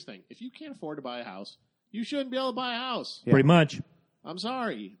 here's the thing: if you can't afford to buy a house, you shouldn't be able to buy a house. Yeah. Pretty much. I'm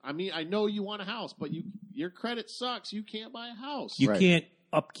sorry. I mean, I know you want a house, but your credit sucks. You can't buy a house. You can't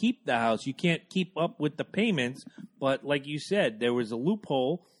upkeep the house. You can't keep up with the payments. But like you said, there was a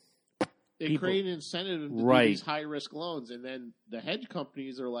loophole. It created an incentive to do these high-risk loans, and then the hedge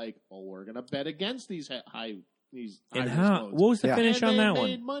companies are like, "Oh, we're going to bet against these high-risk loans." What was the finish on that one?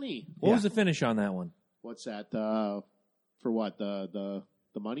 Made money. What was the finish on that one? What's that? For what? The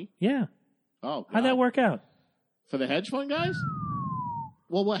money? Yeah. Oh, how'd that work out for the hedge fund guys?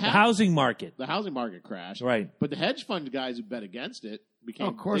 Well, what happened? The housing market. The housing market crashed, right? But the hedge fund guys who bet against it became,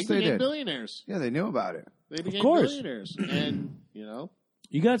 of course they did. Billionaires. Yeah, they knew about it. They became billionaires, and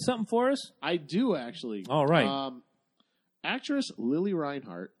You got something for us? I do actually. All right. Actress Lily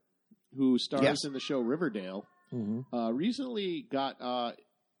Reinhart, who stars in the show Riverdale, recently got a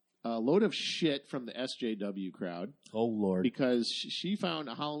load of shit from the SJW crowd. Oh Lord! Because she found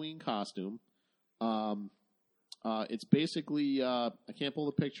a Halloween costume. It's basically I can't pull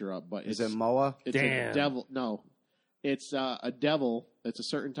the picture up, but is it Moa? It's a devil. No, it's a devil. It's a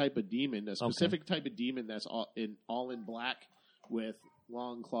certain type of demon, a specific type of demon that's all in black with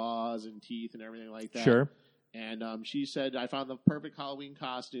long claws and teeth and everything like that. Sure. And she said, "I found the perfect Halloween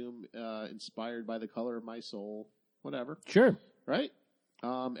costume, inspired by the color of my soul." Whatever. Sure. Right.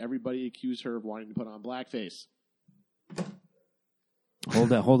 Everybody accused her of wanting to put on blackface. Hold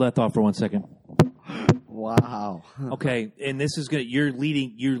that thought for 1 second. Wow. Okay, and this is good. You're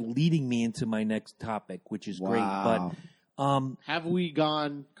leading me into my next topic, which is great. But have we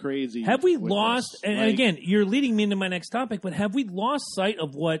gone crazy? Have we lost? This? And again, you're leading me into my next topic. But have we lost sight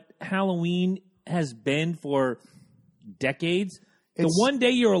of what Halloween has been for decades? The one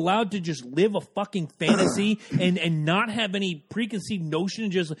day you're allowed to just live a fucking fantasy and not have any preconceived notion.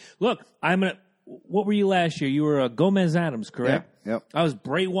 And just look, what were you last year? You were Gomez Adams, correct? Yeah. Yep. I was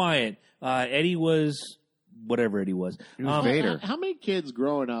Bray Wyatt. Eddie was whatever Eddie was. He was Vader. How many kids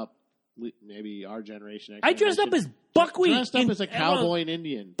growing up, maybe our generation? I dressed up as Buckwheat. Dressed up as a cowboy and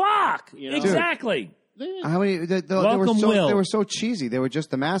Indian. Fuck! Exactly. How many? They were so cheesy. They were just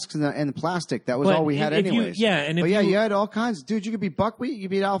the masks and the plastic. That was all we had, anyways. You had all kinds. Dude, you could be buckwheat. You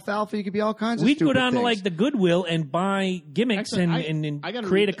could be alfalfa. You could be all kinds of. We'd go down things. to like the Goodwill and buy gimmicks and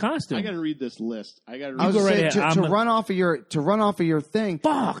create a costume. I got to read this list. To run off of your thing.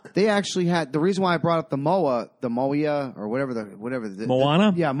 Fuck. They actually had the reason why I brought up the Moa or whatever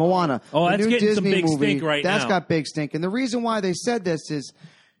Moana. Moana. Oh, the that's new getting Disney some big movie, stink right now. That's got big stink. And the reason why they said this is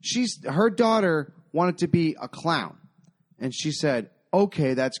her daughter wanted to be a clown. And she said,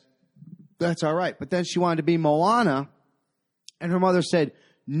 okay, that's all right. But then she wanted to be Moana, and her mother said,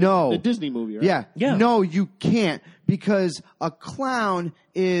 no. The Disney movie, right? Yeah. No, you can't, because a clown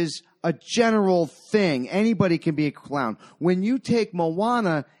is a general thing. Anybody can be a clown. When you take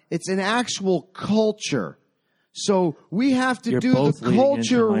Moana, it's an actual culture. So we have to do the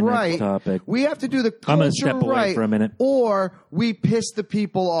culture right. We have to do the culture I'm going to step away right, for a minute. or we piss the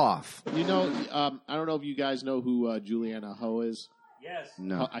people off. I don't know if you guys know who Juliana Ho is. Yes.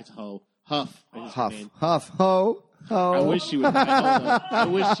 No. Huff. Ho. I wish she was. I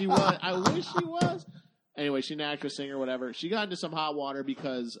wish she was. Anyway, she's an actress, singer, whatever. She got into some hot water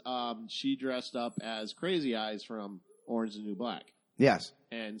because she dressed up as Crazy Eyes from Orange is the New Black. Yes.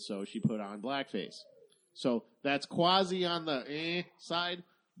 And so she put on blackface. So that's quasi on the side,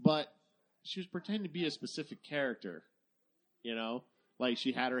 but she was pretending to be a specific character, like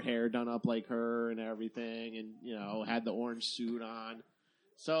she had her hair done up like her and everything, and had the orange suit on.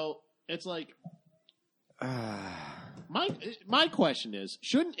 So it's like, my question is,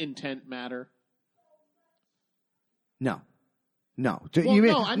 shouldn't intent matter? No.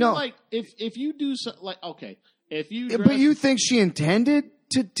 Well, like if you do so, like if you, but you think she intended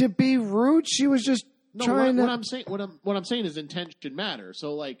to be rude? She was just. No, what I'm saying is intent should matter.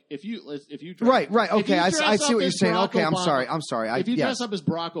 So, like, if you dress, right, okay, I see what you're saying. Okay, I'm sorry. If you dress up as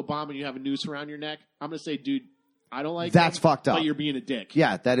Barack Obama and you have a noose around your neck, I'm going to say, dude, I don't like that's fucked up. But you're being a dick.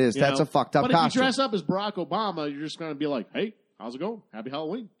 Yeah, that is. That's a fucked up costume. But if you dress up as Barack Obama, you're just going to be like, hey, how's it going? Happy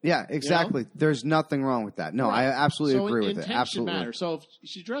Halloween. Yeah, exactly. There's nothing wrong with that. No, right. I absolutely agree with it. Absolutely. Should matter. So if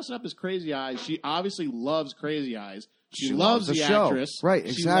she's dressing up as Crazy Eyes, she obviously loves Crazy Eyes. She loves the show. Actress. Right,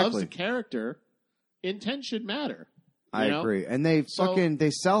 exactly. She loves the character. Intent should matter. I agree. And they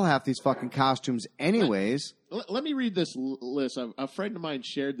sell half these fucking costumes anyways. Let me read this list. A friend of mine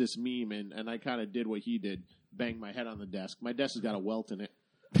shared this meme, and I kind of did what he did, banged my head on the desk. My desk has got a welt in it.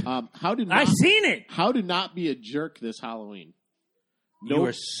 I've seen it. How to not be a jerk this Halloween. You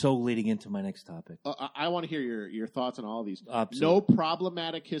are so leading into my next topic. I want to hear your thoughts on all of these. Absolutely. No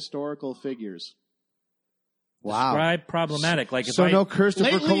problematic historical figures. Wow. Describe problematic. Like if So I, no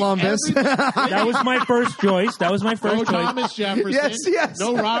Christopher Lately, Columbus. that was my first choice. That was my No first choice. Thomas Jefferson. Yes.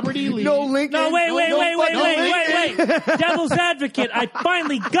 No Robert E. Lee. No Lincoln. No, wait. fucking Devil's advocate. I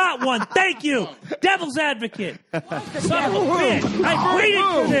finally got one. Thank you. Devil's advocate. Son of a bitch. I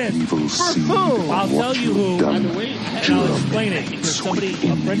waited for this. I'll tell you who. I've been waiting. And I'll explain it because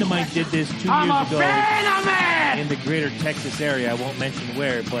a friend of mine did this 2 years ago in the greater Texas area. I won't mention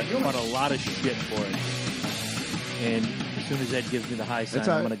where, but caught a lot of shit for it. And as soon as Ed gives me the high sign,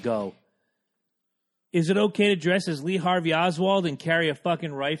 I'm going to go. Is it okay to dress as Lee Harvey Oswald and carry a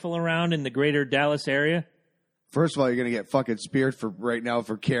fucking rifle around in the greater Dallas area? First of all, you're going to get fucking speared for right now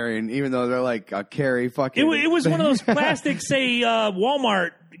for carrying, even though they're like carry fucking. It was one of those plastic, say,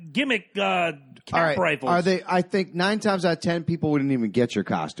 Walmart gimmick cap rifles. Are they? I think 9 times out of 10 people wouldn't even get your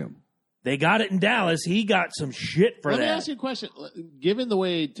costume. They got it in Dallas. He got some shit for Let that. me ask you a question. Given the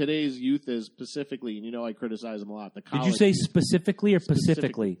way today's youth is specifically, and you know I criticize them a lot, the college Did you say youth, specifically or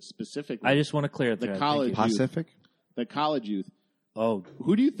Pacifically? Specifically. I just want to clear the that. college youth. Pacific? The college youth. Oh,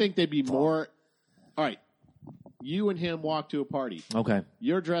 Who do you think they'd be more... All right. You and him walk to a party. okay.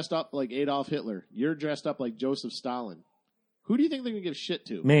 You're dressed up like Adolf Hitler. You're dressed up like Joseph Stalin. Who do you think they're going to give shit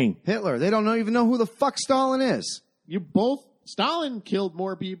to? Me. Hitler. They don't even know who the fuck Stalin is. You both... Stalin killed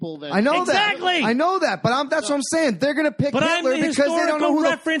more people than... I know Exactly. that. I know that, but that's what I'm saying. They're going to pick But I'm Hitler the because they don't know historical who the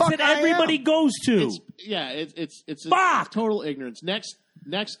reference fuck that I everybody am. goes to. It's Fuck! total ignorance. Next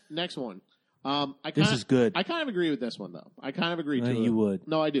one. This is good. I kind of agree with this one, though. I kind of agree to it. You would.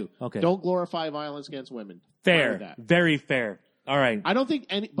 No, I do. Okay. Don't glorify violence against women. Fine with Fair. that. Very fair. All right. I don't think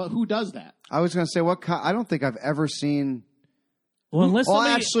any... But who does that? I was going to say, I don't think I've ever seen... Well, unless Well,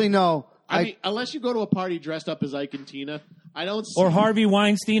 somebody... actually, no. I mean, unless you go to a party dressed up as Ike and Tina, I don't see... Or Harvey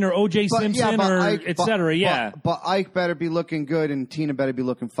Weinstein or O.J. But, Simpson but or Ike- et cetera, yeah. But Ike better be looking good and Tina better be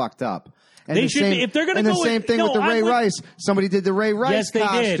looking fucked up. And They the should same, be- if they're gonna and the go same with- thing no, with the I'm Ray with- Rice. Somebody did the Ray Rice Yes, they did.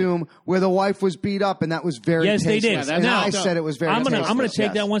 costume where the wife was beat up, and that was very Yes, they did. tasteless. Yeah, and that's I fucked up. said it was very I'm gonna tasteless, take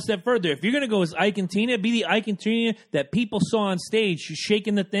yes. that one step further. If you're gonna go as Ike and Tina, be the Ike and Tina that people saw on stage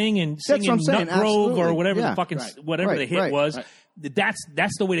shaking the thing and That's what singing I'm saying, Nut Grove absolutely. or whatever Yeah. the fucking Right. whatever Right, the hit right, was. right.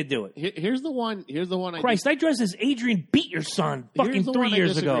 That's the way to do it. Here's the one. Christ, I dressed as Adrian Beat Your Son fucking Here's the 3 one I years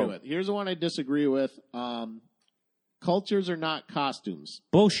disagree ago. with. Here's the one I disagree with. Cultures are not costumes,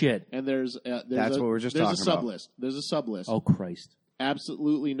 Bullshit. and there's That's what we're just talking There's a sub about. list. There's a sub list. Oh Christ.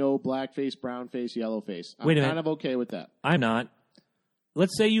 Absolutely no blackface, brownface, yellowface. I'm Wait a minute. kind of okay with that. I'm not.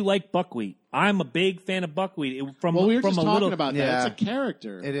 Let's say you like buckwheat. I'm a big fan of buckwheat. From Well, we were from just a talking little, about Yeah. that. It's a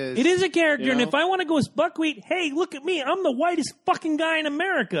character. It is. It is a character, You and know? if I want to go as buckwheat, hey, look at me. I'm the whitest fucking guy in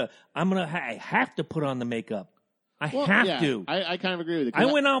America. I have to put on the makeup. I Well, have yeah, to. I kind of agree with you. I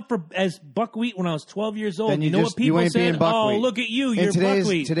went out as buckwheat when I was 12 years old. Then You you know just- what you people ain't being said? buckwheat. Oh, look at you. In You're today's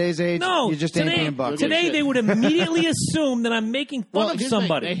buckwheat. age, no, you just today, ain't being buckwheat. Today Shit. they would immediately assume that I'm making fun of here's the thing.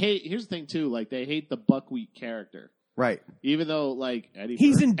 somebody. Here's the thing too. Like they hate the buckwheat character, Right. even though like Eddie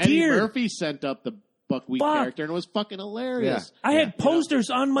He's Eddie endeared. Murphy sent up the buckwheat Fuck. character, and it was fucking hilarious. I had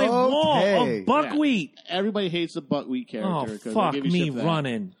posters on my wall Okay. of buckwheat. Everybody hates the buckwheat Oh, character. 'cause fuck they give you me shit for that.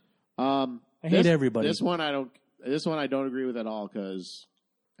 running. I hate everybody. This one I don't agree with at all because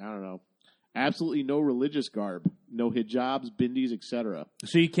I don't know. Absolutely no religious garb, no hijabs, bindis, etc.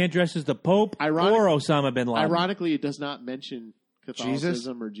 So you can't dress as the Pope or Osama bin Laden. Ironically, it does not mention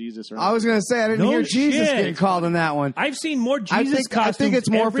Catholicism or Jesus. Or I was going to say, I didn't No hear Jesus shit. getting called in that one. I've seen more Jesus I think costumes it's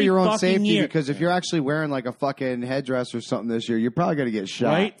more for every your own fucking safety year. because if you're actually wearing like a fucking headdress or something this year, you're probably going to get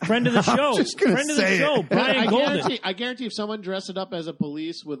shot. Right? Friend of the show. just gonna Friend of the say show, it. Brian Golden. I guarantee if someone dressed it up as a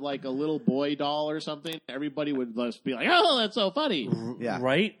police with like a little boy doll or something, everybody would just be like, "Oh, that's so funny." Yeah.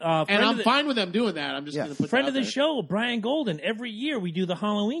 Right? And friend I'm of the, fine with them doing that. I'm just Yeah. going to put friend that of the out there. show, Brian Golden. Every year we do the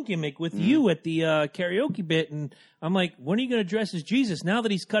Halloween gimmick with Mm-hmm. you at the karaoke bit, and I'm like, when are you going to dress as Jesus? Now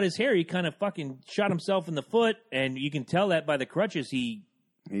that he's cut his hair, he kind of fucking shot himself in the foot, and you can tell that by the crutches he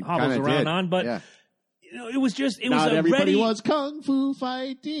hobbles kinda around did. on. But Yeah. you know, it was Not a everybody ready. was kung fu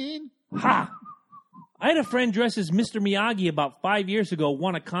fighting. Ha! I had a friend dressed as Mr. Miyagi about 5 years ago,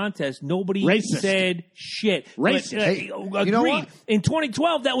 won a contest. Nobody Racist. said shit. Racist. But, Hey, agreed. you know what? In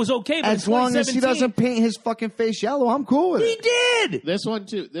 2012, that was okay. But As in long as he 2017, doesn't paint his fucking face yellow, I'm cool with he it. did. This one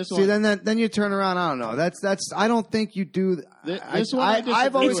too. This See, one. then you turn around. I don't know. That's. I don't think you do. This one I disagree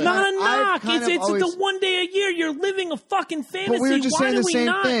I've always with. It's not a I've knock. kind It's of always- the one day a year. You're living a fucking fantasy. But we were just Why saying do the we same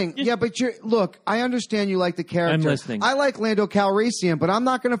not? thing. Just- Yeah, but look, I understand you like the character. I'm listening. I like Lando Calrissian, but I'm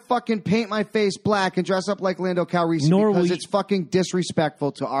not going to fucking paint my face black and dress up like Lando Calrissian Nor will because you- it's fucking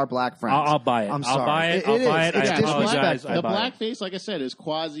disrespectful to our black friends. I'll buy it. I'm I'll sorry. buy it. It I'll is. buy it. It's I apologize. disrespectful. I The buy it. blackface, like I said, is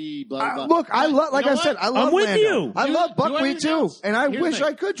quasi blah blah. Look, I love, like You know I said, what? I love I'm with Lando. you. I Do- love do Buckwheat anything too, else. and I Here's the wish thing.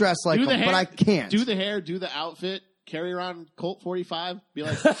 I could dress like Do him, the hair, but I can't. Do the hair, do the outfit, carry around Colt 45. Be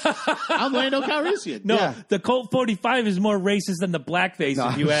like, I'm Lando Calrissian. No, Yeah. the Colt 45 is more racist than the blackface, No.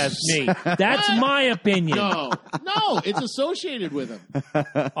 if you ask me. That's my opinion. No, it's associated with him.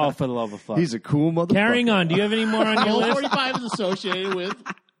 Oh, for the love of fuck. He's a cool motherfucker. Carrying on. Do you have any more on your Colt list? 45 is associated with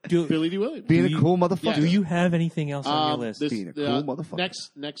Do, Billy D. Williams. Being Do a you- cool motherfucker. do you have anything else on your list? Being a cool motherfucker.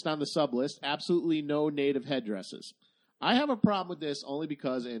 Next on the sub list, absolutely no native headdresses. I have a problem with this only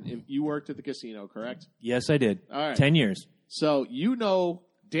because, and if you worked at the casino, correct? Yes, I did. All right. 10 years. So you know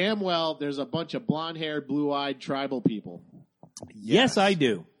damn well there's a bunch of blonde-haired, blue-eyed tribal people. Yes, I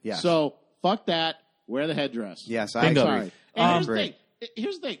do. Yes. So fuck that. Wear the headdress. Yes, I Bingo. agree. Sorry. And here's the Great. thing.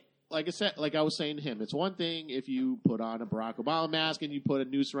 Here's the thing. Like I said, like I was saying to him, it's one thing if you put on a Barack Obama mask and you put a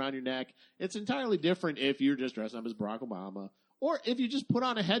noose around your neck. It's entirely different if you're just dressing up as Barack Obama, or if you just put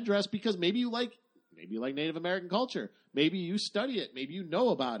on a headdress because maybe you like Native American culture. Maybe you study it. Maybe you know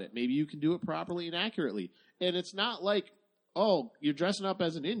about it. Maybe you can do it properly and accurately. And it's not like, oh, you're dressing up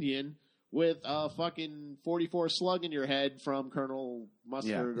as an Indian with a fucking 44 slug in your head from Colonel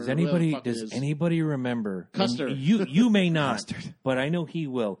Mustard. Yeah. or Does whatever the anybody fuck it is. remember? Custer. And you may not, Custard. but I know he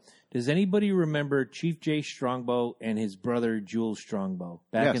will. Does anybody remember Chief Jay Strongbow and his brother Jules Strongbow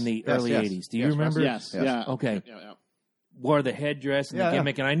back Yes, in the yes, early yes. 80s? Do you Yes, remember? Yes. Yes. Yeah. Okay. Yeah. Wore the headdress and Yeah, the yeah.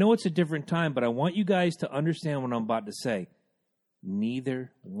 gimmick. And I know it's a different time, but I want you guys to understand what I'm about to say.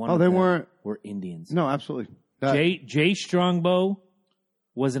 Neither one Oh, of they them weren't- were Indians. No, absolutely. Jay Strongbow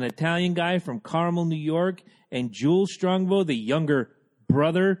was an Italian guy from Carmel, New York, and Jules Strongbow, the younger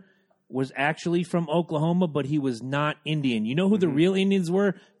brother, was actually from Oklahoma, but he was not Indian. You know who the real Indians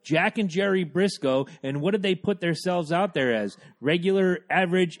were? Jack and Jerry Briscoe. And what did they put themselves out there as? Regular,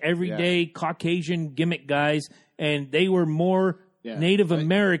 average, everyday Caucasian gimmick guys, and they were more Yeah. Native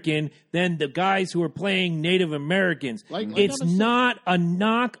American than the guys who were playing Native Americans. Like It's I was saying- not a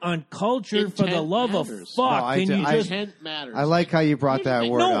knock on culture for the Intent love matters. of fuck. No, I Can do- you I- just Intent matters. I like how you brought that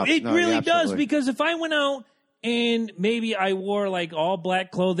word no, up. it No, really yeah, does, absolutely. because if I went out and maybe I wore like all black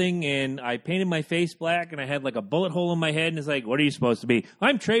clothing and I painted my face black and I had like a bullet hole in my head and it's like, what are you supposed to be?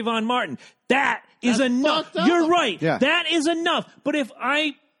 I'm Trayvon Martin. That is That's enough. fucked up. You're right. Yeah. That is enough. But if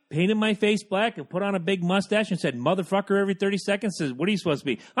I painted my face black and put on a big mustache and said motherfucker every 30 seconds, says, what are you supposed to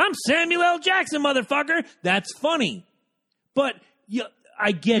be? I'm Samuel L. Jackson, motherfucker. That's funny. But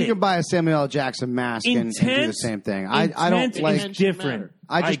I get You it. can buy a Samuel L. Jackson mask and do the Intent- same thing. I don't intent like. is different.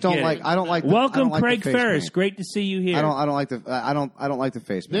 I just don't get like. it. I don't like. Welcome, I don't like Craig the face Ferris. paint. Great to see you here. I don't like the. I don't like the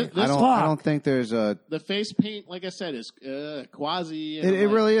face paint. This I don't. fuck. I don't think there's a. The face paint, like I said, is quasi. and It I'm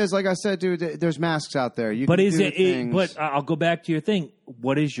like, really is. Like I said, dude. There's masks out there. You But can is do it? things. But I'll go back to your thing.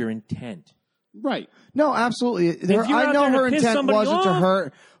 What is your intent? right. No, absolutely. you're I out know there to her piss intent somebody wasn't to off-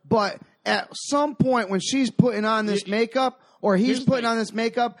 hurt, but at some point when she's putting on this makeup or he's Here's the putting thing. on this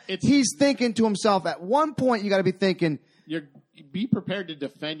makeup, It's- he's thinking to himself. At one point, you got to be thinking. Be prepared to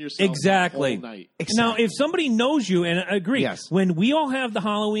defend yourself Exactly. the whole night. Now, if somebody knows you, and I agree, Yes. when we all have the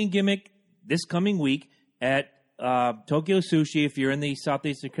Halloween gimmick this coming week at Tokyo Sushi, if you're in the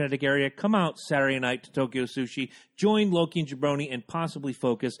Southeastern Connecticut area, come out Saturday night to Tokyo Sushi, join Loki and Jabroni, and possibly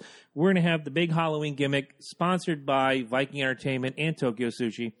Focus. We're going to have the big Halloween gimmick sponsored by Viking Entertainment and Tokyo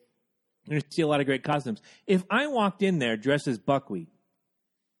Sushi. You're going to see a lot of great costumes. If I walked in there dressed as Buckwheat,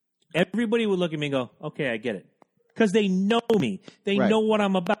 everybody would look at me and go, okay, I get it. Because they know me. They Right. know what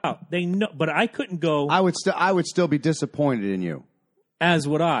I'm about. They know, but I couldn't go, I would still be disappointed in you. as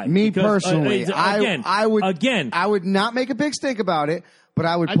would I. Me Because, personally, again, I would not make a big stink about it, but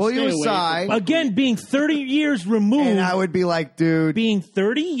I would I'd pull you stay away from aside again, being 30 years removed, and I would be like, dude, being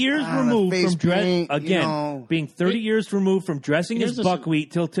 30 years the removed face from dress paint, you again, know. being 30 years removed from dressing Here's as the-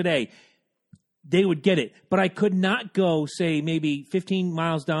 Buckwheat till today, they would get it. But I could not go, say, maybe 15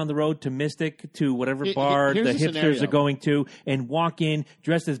 miles down the road to Mystic, to whatever bar here's the the hipsters scenario. are going to, and walk in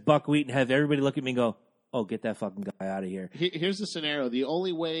dressed as Buckwheat and have everybody look at me and go, oh, get that fucking guy out of here. Here's the scenario. The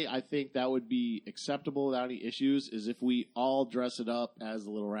only way I think that would be acceptable without any issues is if we all dress it up as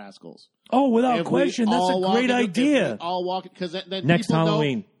the Little Rascals. Oh, without If we question, that's all a walk great in- if idea. we all walk because then Next people know-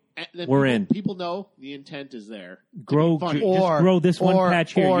 Halloween, then we're people, in. People know the intent is there. to Grow, be funny. just grow this one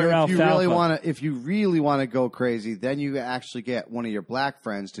patch here. Or You're if you alfalfa. if you really want to go crazy, then you actually get one of your black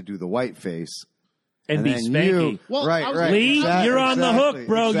friends to do the white face. And be then spanky. Well, right, I was- right. Lee, Exactly, you're on the hook,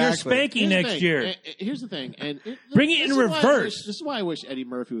 bro. exactly. You're spanky next year. Here's the thing. And Bring it in this is why I reverse. wish- this is why I wish Eddie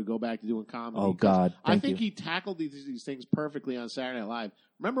Murphy would go back to doing comedy. Oh, because God. I Thank think you. he tackled these things perfectly on Saturday Night Live.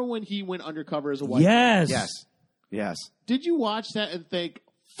 Remember when he went undercover as a white? Yes. Yes. Did you watch that and think,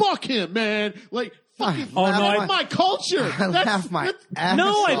 "Fuck him, man"? Like fucking. Oh, no, that's I- my culture. I That's- laughed my that's- ass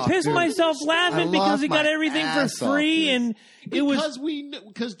No, I off, pissed dude. myself laughing I because laughed he got my everything for ass off, free, dude. and it was.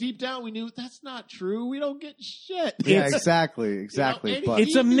 because deep down we knew that's not true. We don't get shit. Yeah, exactly. Exactly. and but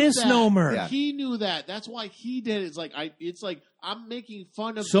It's a he knew that. misnomer. Yeah. He knew that. That's why he did it. It's like I'm making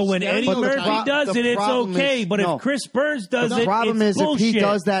fun of. So the when Eddie stereotype. Murphy does the it, it's problem okay. is- But no. if Chris Burns does the it, problem it's is bullshit. if he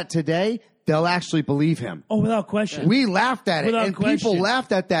does that today, they'll actually believe him. Oh, without question. We laughed at it, Without and question. people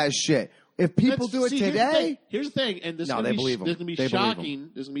laughed at that shit. If people do it See, today, here's the thing, and this No, is they gonna believe be, him. this is gonna be They believe him. shocking.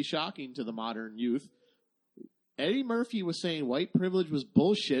 This is gonna be shocking to the modern youth. Eddie Murphy was saying white privilege was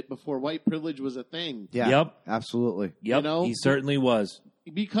bullshit before white privilege was a thing. yeah, Yep. absolutely. Yep, you know? he certainly was.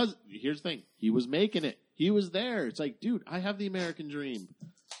 Because here's the thing, he was making it. He was there. It's like, dude, I have the American dream.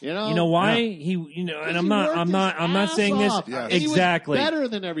 You know. You know why Yeah. he? You know, and He I'm not. worked I'm not. his I'm not ass saying this off. Yeah. And he was exactly. better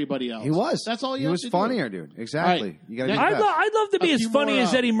than everybody else. He was. That's all you He have was to do. funnier, dude. Exactly. Right. You got to be Now- the best. I'd love to be A as few funny more,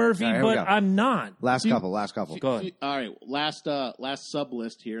 as Eddie Murphy, yeah, here we but go. I'm not. Last couple. Go ahead. All right, last sub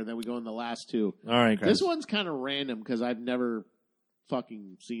list here, and then we go in the last two. All right, guys. This one's kind of random because I've never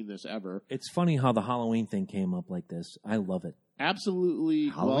fucking seen this ever. It's funny how the Halloween thing came up like this. I love it. Absolutely.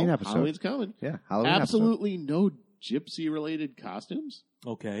 Halloween well, episode. Halloween's coming. Yeah, Halloween episode. Absolutely no gypsy related costumes.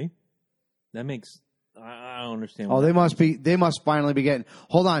 Okay, that makes. I don't understand. Oh, they must be. They must finally be getting.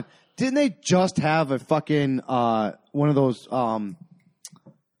 Hold on. Didn't they just have a fucking one of those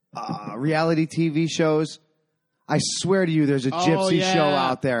reality TV shows? I swear to you, there's a gypsy yeah. show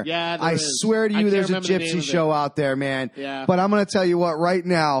out there. Yeah, there I is. swear to I you, can't there's a remember the name gypsy of it. show out there, man. Yeah. But I'm going to tell you what, right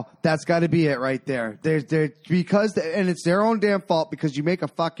now, that's got to be it right there. And it's their own damn fault because you make a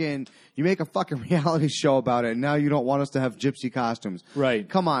fucking reality show about it, and now you don't want us to have gypsy costumes. Right.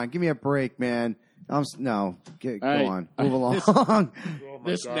 Come on, give me a break, man. Go right. on, move along.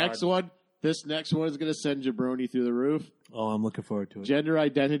 This next one is going to send Jabroni through the roof. Oh, I'm looking forward to it. Gender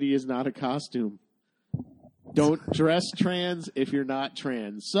identity is not a costume. Don't dress trans if you're not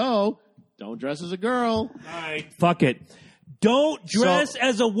trans. So, don't dress as a girl. All right, fuck it. Don't dress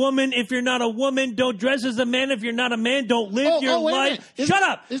as a woman if you're not a woman. Don't dress as a man if you're not a man. Don't live your wait a life. minute. Isn't- Shut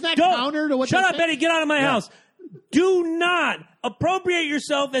up. isn't that Don't. counter to what Shut they're up, saying? Eddie. Get out of my house. Do not appropriate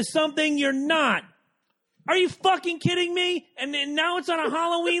yourself as something you're not. Are you fucking kidding me? And then now it's on a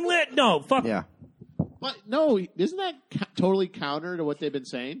Halloween lit? No, fuck. Yeah, But no, isn't that totally counter to what they've been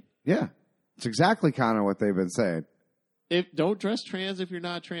saying? yeah. It's exactly kind of what they've been saying. If don't dress trans if you're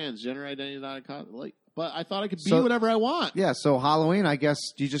not trans. Gender identity is not a costume. But I thought I could be So- whatever I want. Yeah, so Halloween, I guess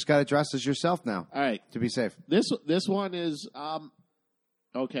you just got to dress as yourself now All right. to be safe. This one is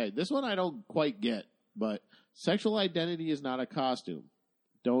okay. This one I don't quite get, but sexual identity is not a costume.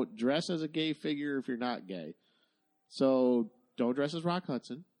 Don't dress as a gay figure if you're not gay. So don't dress as Rock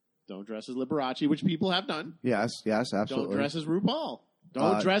Hudson. Don't dress as Liberace, which people have done. Yes, absolutely. Don't dress as RuPaul.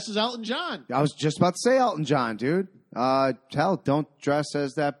 Don't dress as Elton John. I was just about to say Elton John, dude. Hell, don't dress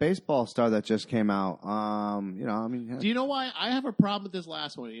as that baseball star that just came out. Do you know why I have a problem with this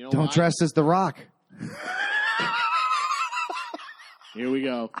last one? You know don't why? dress as The Rock. Here we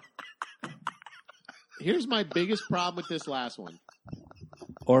go. Here's my biggest problem with this last one.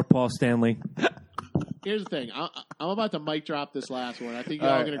 Or Paul Stanley. Here's the thing. I'm about to mic drop this last one. I think y'all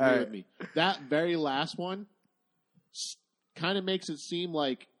All are right, going to agree all right. with me. That very last one kind of makes it seem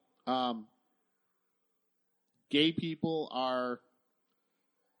like gay people are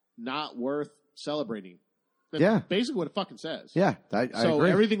not worth celebrating. That's Yeah. basically what it fucking says. Yeah, I So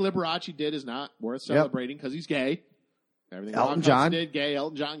agree. everything Liberace did is not worth celebrating because he's gay. Everything Elton Rock Hudson John. did gay.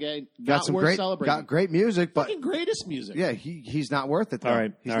 Elton John gay. got Not some worth great, celebrating. got great music, but Fucking greatest music. yeah, he's not worth it. Though. All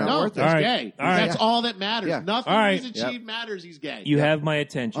right, he's all right. not No, worth he's it. All right. gay. All right. That's all that matters. Yeah. Nothing All right. he's achieved matters. He's gay. You have my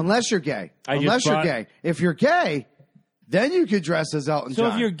attention. Unless you're gay. I just Unless you're brought- gay. If you're gay, then you could dress as Elton So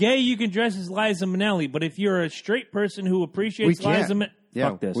John. if you're gay, you can dress as Liza Minnelli. But if you're a straight person who we appreciates can't. Liza Minnelli, Yeah,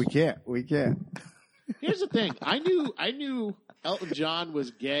 fuck this. we can't. We can't. Here's the thing. I knew Elton John was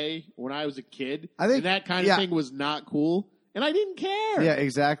gay when I was a kid. I think- and that kind of yeah. thing was not cool. And I didn't care. Yeah,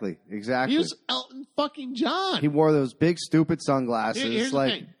 exactly. He was Elton fucking John. He wore those big stupid sunglasses. Here's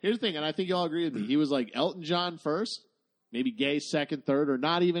like the thing. Here's the thing, and I think y'all agree with me. He was like Elton John first, maybe gay second, third, or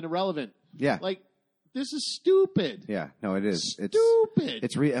not even irrelevant. yeah, Like, this is stupid. yeah. No, it is. Stupid.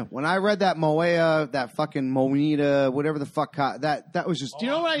 It's when I read that Moea, that fucking Monita, whatever the fuck that was just. Do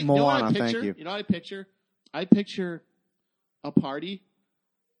you know what I Moana, picture? thank you. You know what I picture? I picture a party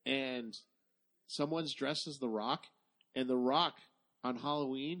and someone's dressed as The Rock, and The Rock on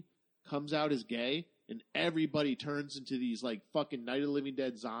Halloween comes out as gay, and everybody turns into these like fucking Night of the Living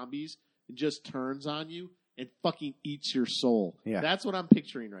Dead zombies and just turns on you and fucking eats your soul. Yeah. That's what I'm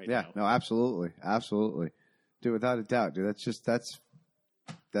picturing right Yeah, now. no, absolutely. Absolutely. Dude, without a doubt, dude.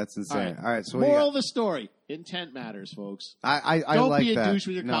 That's insane. All right, so what do you moral got? of the story: intent matters, folks. I Don't like be a that. douche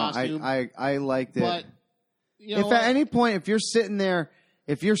with your no, costume. I liked it. But you know if at any point, if you're sitting there,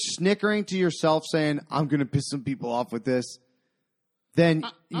 if you're snickering to yourself saying, I'm going to piss some people off with this, then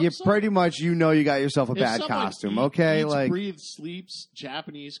I'm you sorry. pretty much, you know you got yourself a if bad someone costume, okay? Eats, Like, breathes, sleeps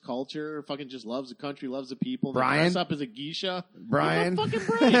Japanese culture, fucking just loves the country, loves the people. Brian? Dress up as a geisha. Brian, Give a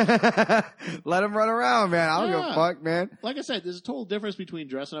fucking break. let him run around, man. I don't give a Yeah. fuck, man. Like I said, there's a total difference between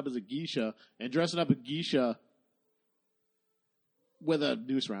dressing up as a geisha and dressing up a geisha with a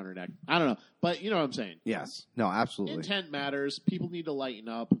noose around her neck. I don't know. But you know what I'm saying. Yes. No, absolutely. Intent matters. People need to lighten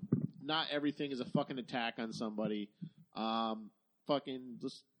up. Not everything is a fucking attack on somebody. Fucking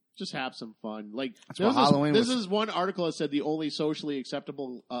just have some fun. Like what Halloween this was. is one article that said the only socially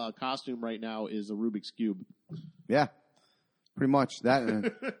acceptable costume right now is a Rubik's Cube. Yeah. Pretty much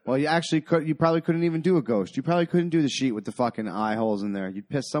that. Well, you actually could. You probably couldn't even do a ghost. You probably couldn't do the sheet with the fucking eye holes in there. You'd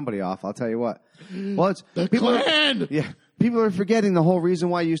piss somebody off. I'll tell you what. Well, it's The people. Klan! Yeah, people are forgetting the whole reason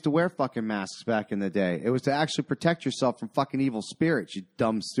why you used to wear fucking masks back in the day. It was to actually protect yourself from fucking evil spirits. You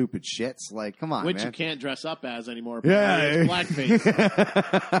dumb, stupid shits. Like, come on, Which man. you can't dress up as anymore. Yeah. It's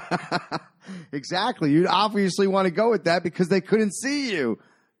blackface. Exactly. You'd obviously want to go with that because they couldn't see you.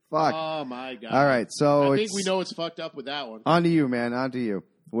 Fuck. Oh my god! All right, so I think it's we know what's fucked up with that one. on to you, man. On to you.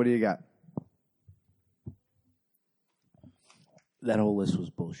 What do you got? That whole list was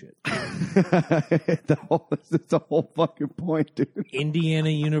bullshit. That's the whole fucking point, dude. Indiana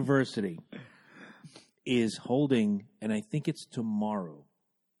University is holding, and I think it's tomorrow,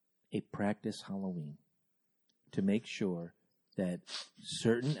 a practice Halloween to make sure that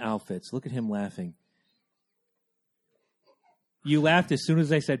certain outfits, look at him laughing. You laughed as soon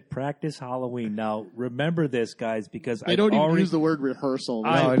as I said practice Halloween. Now, remember this, guys, because They don't even use the word rehearsal.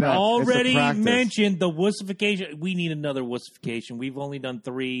 I've no, it's a already practice. mentioned the wussification. We need another wussification. We've only done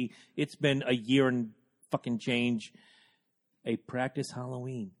 3. It's been a year and fucking change. A practice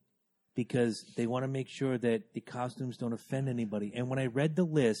Halloween. Because they want to make sure that the costumes don't offend anybody. And when I read the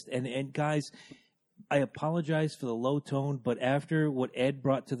list, and guys, I apologize for the low tone, but after what Ed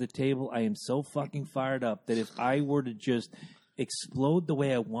brought to the table, I am so fucking fired up that if I were to just explode the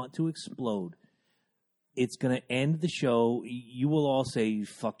way I want to explode, it's going to end the show. You will all say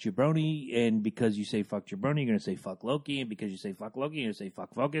fuck Jabroni, and because you say fuck Jabroni, you're going to say fuck Loki, and because you say fuck Loki, you're going to say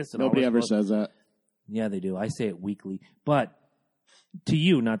fuck Focus. And Nobody all ever this says that. Yeah, they do. I say it weekly, but to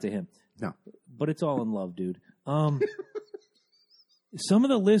you, not to him. No. But it's all in love, dude. Some of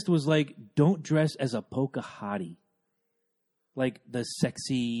the list was like, don't dress as a Pocahontas. Like the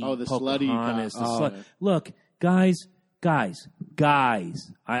sexy Oh, the slutty Pocahontas. costume. Oh, yeah. Look, guys.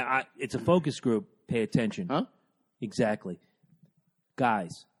 It's a focus group. Pay attention. Huh? Exactly.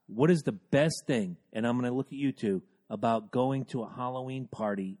 Guys, what is the best thing, and I'm going to look at you two, about going to a Halloween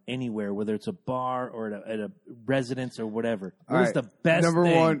party anywhere, whether it's a bar or at a residence or whatever? What is the best number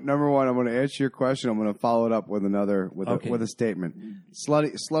thing? Number one, I'm going to answer your question. I'm going to follow it up with Okay. with a statement.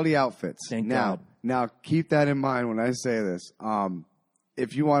 Slutty outfits. Thank God. Now keep that in mind when I say this.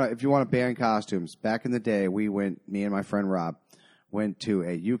 If you want to ban costumes, back in the day, me and my friend Rob went to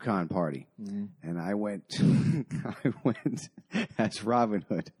a Yukon party, and I went as Robin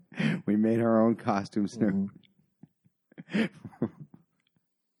Hood. We made our own costumes.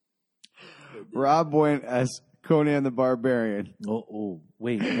 Rob went as Conan the Barbarian.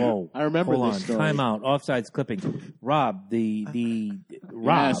 Wait, whoa. I remember Hold this on. story. Time out. Offsides clipping. Rob,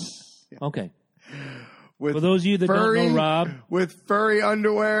 Rob. Yes. Okay. With For those of you that don't know Rob, with furry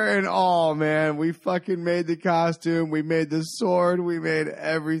underwear and all, man. We fucking made the costume. We made the sword. We made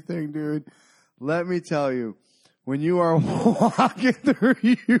everything, dude. Let me tell you, when you are walking through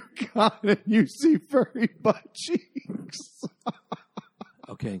Yukon and you see furry butt cheeks.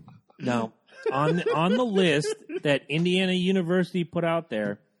 okay. Now, on the list that Indiana University put out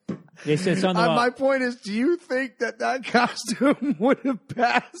there, they said something about... My point is, do you think that costume would have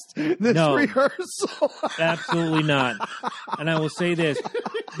passed this No. rehearsal? Absolutely not. And I will say this.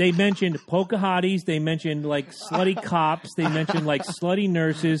 They mentioned Pocahontas. They mentioned, like, slutty cops. They mentioned, like, slutty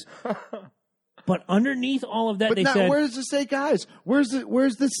nurses. But underneath all of that, But they now, said... where does it say guys? Where's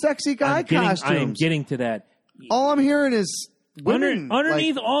the sexy guy costumes? I am getting to that. All I'm hearing is women.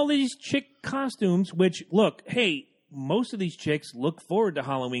 Underneath like, all these chick costumes, which, look, hey, most of these chicks look forward to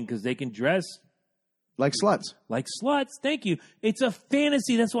Halloween because they can dress Like sluts. Like sluts. Thank you. It's a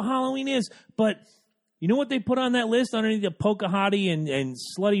fantasy. That's what Halloween is. But you know what they put on that list underneath the Pocahontas and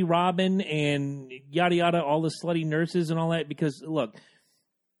Slutty Robin and yada yada, all the slutty nurses and all that? Because, look,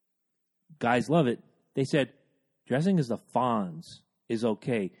 guys love it. They said dressing as the Fonz is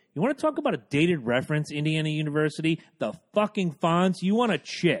okay. You want to talk about a dated reference, Indiana University? The fucking Fonz. You want a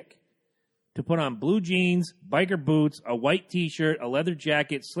chick to put on blue jeans, biker boots, a white T-shirt, a leather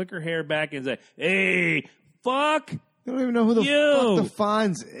jacket, slick her hair back, and say, hey, fuck You don't even know who the you. fuck the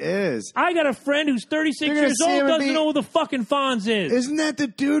Fonz is. I got a friend who's 36 You're gonna years see old, him and doesn't be- know who the fucking Fonz is. Isn't that the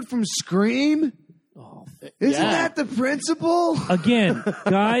dude from Scream? Oh, Isn't Yeah. that the principal? again,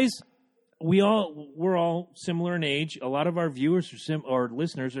 guys, we're all similar in age. A lot of our viewers or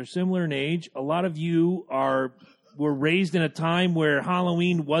listeners are similar in age. A lot of you were raised in a time where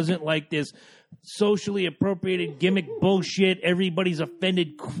Halloween wasn't like this socially appropriated gimmick bullshit. Everybody's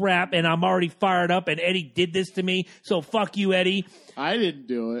offended crap, and I'm already fired up. And Eddie did this to me, so fuck you, Eddie. I didn't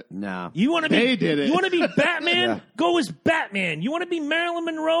do it. No. You want to be? They did it. You want to be Batman? Yeah. Go as Batman. You want to be Marilyn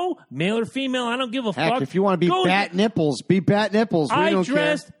Monroe? Male or female? I don't give a Heck, fuck. if you want to be Go as- Bat Nipples, be Bat Nipples. We I don't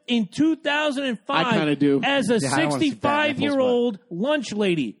dressed in 2005 I kinda do. as a Yeah, I don't wanna see Bat 65-year-old lunch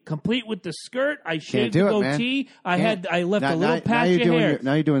lady, complete with the skirt. I shaved do the it, man. goatee. I left a little now patch you're of doing hair.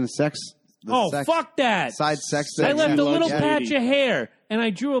 now you're doing the sex. The Oh, sex, fuck that. Side sex I thing. left a little lunch patch lady. of hair, and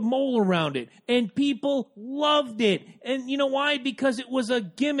I drew a mole around it, and people loved it. And you know why? Because it was a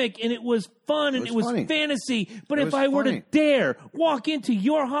gimmick, and it was fun, and it was funny. fantasy. But It if was I were to funny. dare walk into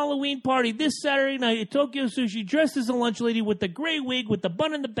your Halloween party this Saturday night at Tokyo Sushi, dressed as a lunch lady with the gray wig, with the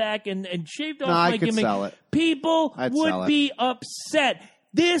bun in the back, and shaved off No, I my could gimmick, sell it. people I'd sell would it. be upset.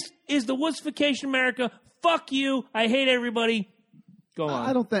 This is the wussification America. Fuck you. I hate everybody. Go on.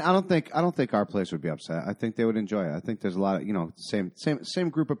 I don't think our place would be upset. I think they would enjoy it. I think there's a lot of same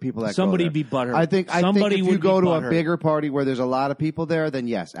group of people that Somebody go there. be butthurt. I think Somebody if you would go be to a butthurt. bigger party where there's a lot of people there, then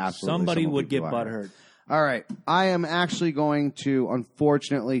yes, absolutely. Somebody someone would get be butthurt. All right, I am actually going to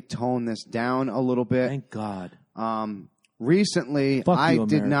unfortunately tone this down a little bit. Thank God. Recently, Fuck I you,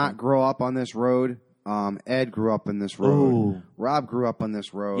 did America. not grow up on this road. Ed grew up on this road. Ooh. Rob grew up on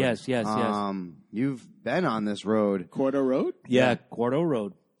this road. Yes. You've been on this road. Quarter Road? Yeah, Quarto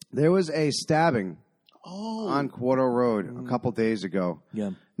Road. There was a stabbing Oh. on Quarto Road a couple days ago.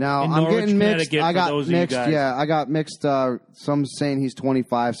 Yeah. Now In I'm Norwich, getting mixed. Connecticut, I for got those of you mixed. guys. Yeah, I got mixed. Some saying he's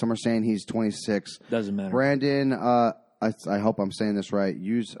 25. Some are saying he's 26. Doesn't matter. Brandon. I hope I'm saying this right.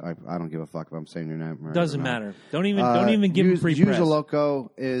 I don't give a fuck if I'm saying your name right. Doesn't or not. matter. Don't even give him free press.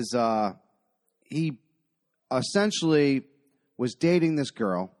 Loco is he essentially was dating this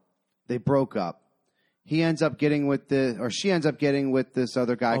girl. They broke up. He ends up getting with she ends up getting with this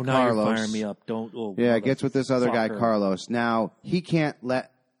other guy, Oh, now Carlos. you're firing me up. Don't. Oh, Yeah, gets with this other guy, motherfucker. Carlos. Now, he can't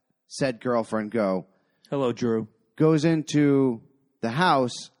let said girlfriend go. Hello, Drew. Goes into the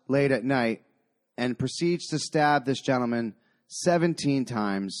house late at night and proceeds to stab this gentleman 17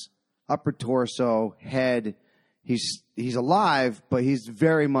 times, upper torso, head. He's alive, but he's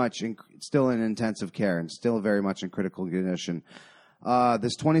very much still in intensive care and still very much in critical condition.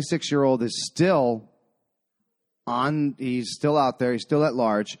 This 26-year-old is still he's still out there. He's still at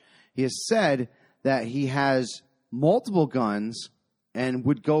large. He has said that he has multiple guns and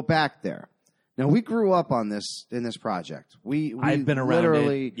would go back there. Now, we grew up on this in this project. We I've been around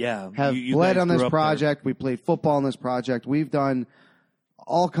literally it. Yeah. have You bled guys on grew this up there. project. We played football on this project. We've done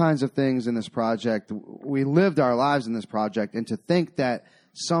all kinds of things in this project. We lived our lives in this project. And to think that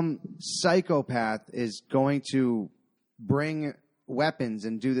some psychopath is going to bring weapons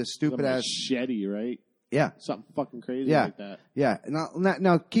and do this Some stupid ass... machete, right? Yeah. Something fucking crazy Yeah. like that. Yeah.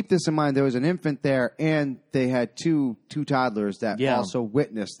 Now, keep this in mind. There was an infant there, and they had two toddlers that Yeah. also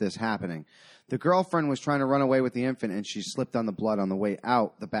witnessed this happening. The girlfriend was trying to run away with the infant, and she slipped on the blood on the way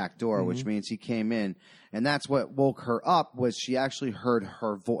out the back door, which means he came in. And that's what woke her up, was she actually heard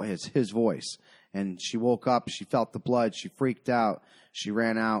his voice. And she woke up, she felt the blood, she freaked out, she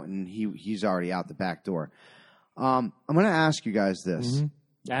ran out, and he's already out the back door. I'm going to ask you guys this.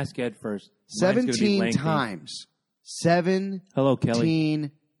 Ask Ed first. Mine's gonna be 17 lengthy. times. 17 Hello,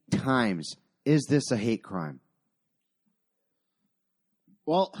 Kelly. times. Is this a hate crime?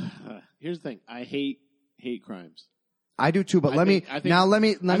 Well, here's the thing. I hate crimes. I do too, but I let think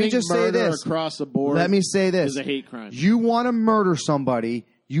me just say murder this. across the board. Let me say this. is a hate crime. You want to murder somebody,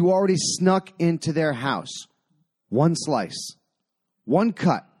 you already snuck into their house. One slice. One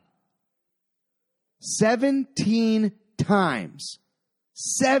cut. 17 times.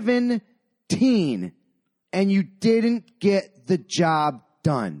 17. And you didn't get the job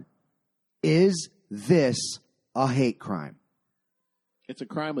done. Is this a hate crime? It's a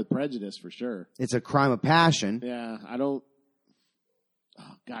crime with prejudice for sure. It's a crime of passion. Yeah, I don't.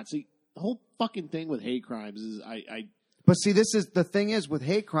 Oh God, see the whole fucking thing with hate crimes is But see, this is the thing is with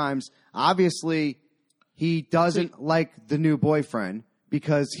hate crimes. Obviously, he doesn't like the new boyfriend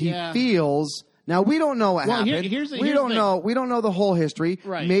because he feels. Now we don't know what happened. We don't know the whole history.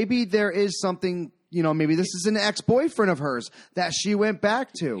 Right. Maybe there is something. Maybe this is an ex-boyfriend of hers that she went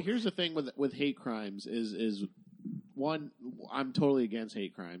back to. Here's the thing with hate crimes is one, I'm totally against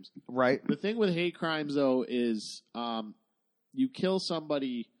hate crimes. Right. The thing with hate crimes though is you kill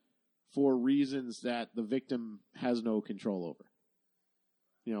somebody for reasons that the victim has no control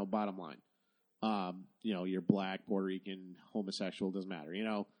over. Bottom line. You're black, Puerto Rican, homosexual, doesn't matter.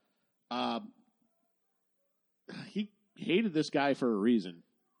 He hated this guy for a reason.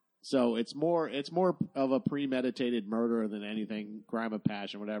 So it's more of a premeditated murder than anything, crime of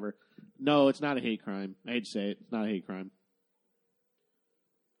passion, whatever. No, it's not a hate crime. I hate to say it. It's not a hate crime.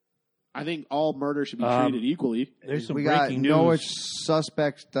 I think all murder should be treated equally. There's some We got breaking news. Norwich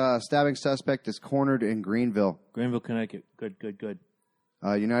stabbing suspect is cornered in Greenville. Greenville, Connecticut. Good.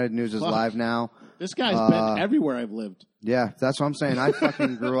 United News is live now. This guy's been everywhere I've lived. Yeah, that's what I'm saying. I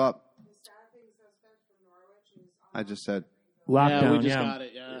fucking grew up. I just said. Lockdown, Yeah, we just got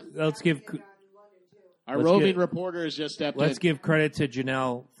it, yeah. Let's give Our roving reporter has just stepped in. let's give credit to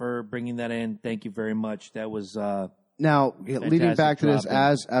Janelle for bringing that in. Thank you very much. That was Now, leading back to this,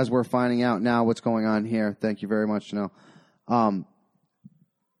 drop-in. as we're finding out now what's going on here. Thank you very much, Janelle.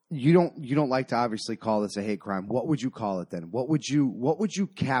 You don't like to obviously call this a hate crime. What would you call it then? What would you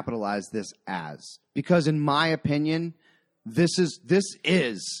capitalize this as? Because in my opinion, this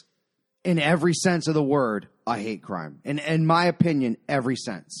is in every sense of the word a hate crime. In my opinion, every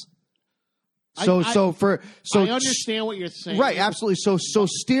sense. I understand what you're saying. Right, absolutely. So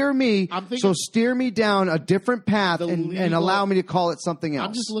steer me. Steer me down a different path and allow me to call it something else.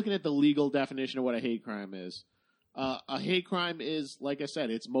 I'm just looking at the legal definition of what a hate crime is. A hate crime is, like I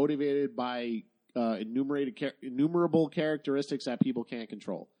said, it's motivated by innumerable characteristics that people can't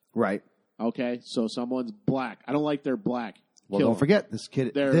control. Right. Okay, so someone's black. I don't like they're black. Well, Kill don't them. forget this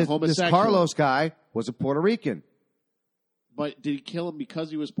kid. They're This homosexual. Carlos guy was a Puerto Rican. But did he kill him because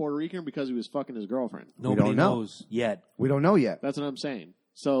he was Puerto Rican or because he was fucking his girlfriend? nobody don't know. knows yet. We don't know yet. That's what I'm saying.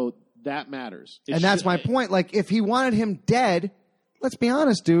 So that matters. And that's my point. Like, if he wanted him dead, let's be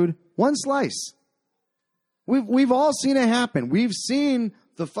honest, dude. One slice. We've all seen it happen. We've seen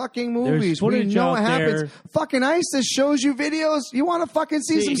the fucking movies. We footage know out what happens. there. Fucking ISIS shows you videos. You want to fucking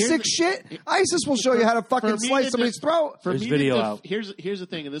see some here's sick the- shit? ISIS will show you how to fucking for me slice to somebody's throat. For There's me video to out. Here's the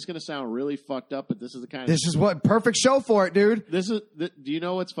thing, and this is going to sound really fucked up, but this is the kind of This is what perfect show for it, dude. do you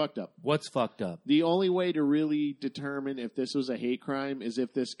know what's fucked up? What's fucked up? The only way to really determine if this was a hate crime is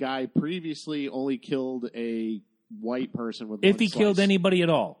if this guy previously only killed a white person with If one he slice. killed anybody at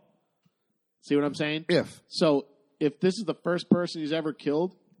all. See what I'm saying? If So if this is the first person he's ever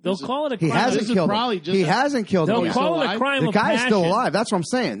killed, They'll this is- call it a he crime. hasn't This is killed probably him. just He a- hasn't killed him They'll yet. call it a alive? crime The of guy's passion. still alive. That's what I'm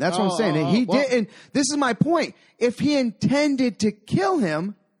saying. That's what I'm saying. He well- didn't. This is my point. If he intended to kill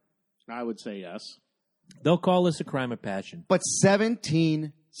him, I would say yes. They'll call this a crime of passion. but 17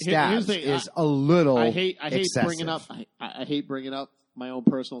 Here's stabs the thing. is a little. I hate excessive. bringing up. I hate bringing up my own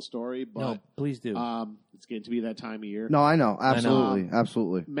personal story, No, but please do. it's getting to be that time of year. No, I know. Absolutely.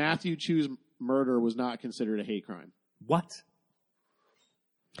 Absolutely. Matthew Chu's murder was not considered a hate crime. What?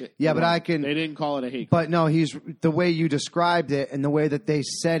 Yeah, but I can. They didn't call it a hate crime. But no, he's the way you described it and the way that they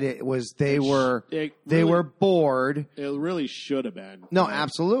said it was they were bored. It really should have been. No,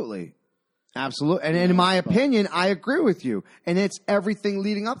 absolutely. Absolutely. And in my opinion, I agree with you. And it's everything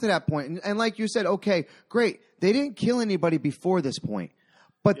leading up to that point. And like you said, okay, great. They didn't kill anybody before this point,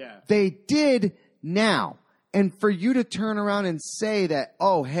 but they did now. And for you to turn around and say that,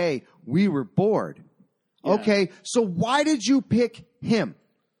 oh, hey, we were bored. Yeah. Okay. So why did you pick him?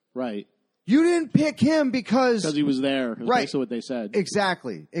 Right. You didn't pick him because Because he was there. That's Right. basically what they said.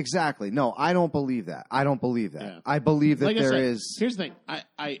 Exactly. No, I don't believe that. I don't believe that. Yeah. I believe that Like I there said, is. Here's the thing.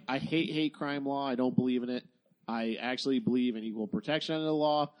 I hate crime law. I don't believe in it. I actually believe in equal protection under the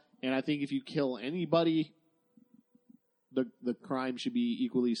law. And I think if you kill anybody, the crime should be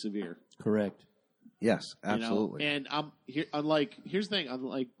equally severe. Correct. Yes, you know? absolutely. And here's the thing.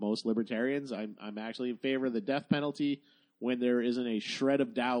 Unlike most libertarians, I'm actually in favor of the death penalty when there isn't a shred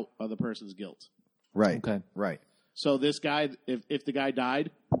of doubt of the person's guilt. Right. Okay. Right. So this guy, if the guy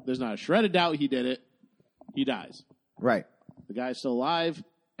died, there's not a shred of doubt he did it. He dies. Right. The guy's still alive.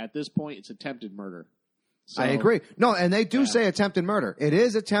 At this point, it's attempted murder. So, I agree. No, and they do say attempted murder. It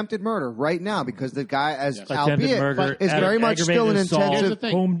is attempted murder right now because the guy, Attempted albeit, murder, is very much still an aggravated assault, Here's the intensive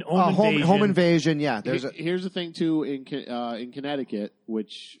thing. home invasion. home invasion. Yeah, Here's the thing too in Connecticut,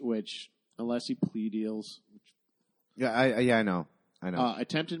 which unless he plea deals, I know.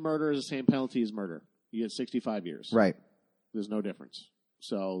 attempted murder is the same penalty as murder. You get 65 years. Right. There's no difference.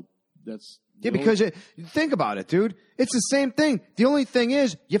 So that's Because think about it, dude. It's the same thing. The only thing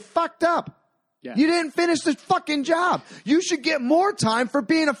is you fucked up. Yeah. You didn't finish the fucking job. You should get more time for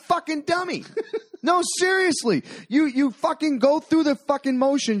being a fucking dummy. No, seriously. You fucking go through the fucking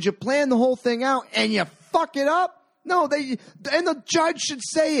motions. You plan the whole thing out and you fuck it up. No, and the judge should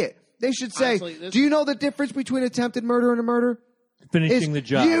say it. They should say, Honestly, do you know the difference between attempted murder and a murder? Finishing the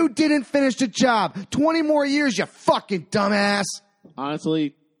job. You didn't finish the job. 20 more years, you fucking dumbass.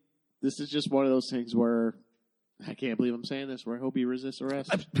 honestly, this is just one of those things where I can't believe I'm saying this. Where I hope he resists arrest.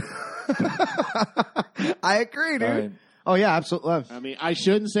 I agree, dude. All right. Oh, yeah, absolutely. I mean, I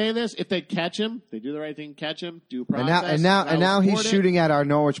shouldn't say this. If they catch him, they do the right thing, catch him, do And process. now he's report it. shooting at our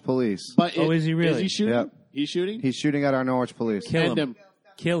Norwich police. But Oh, is he really? Is he shooting? Yep. He's shooting. He's shooting at our Norwich police. Kill End him. him.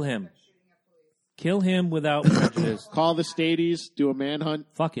 Kill him. Kill him without prejudice. Call the Stadies. Do a manhunt.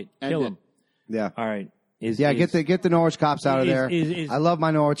 Fuck it. End Kill it. him. Yeah. All right. Get the Norwich cops out of is- there. is- I love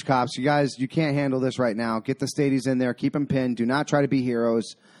my Norwich cops. You guys, you can't handle this right now. Get the Stadies in there. Keep them pinned. Do not try to be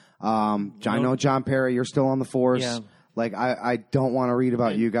heroes. I know John Perry, you're still on the force. Yeah. Like I don't want to read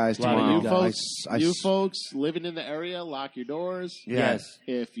about you guys lot of tomorrow. You folks living in the area, lock your doors. Yes.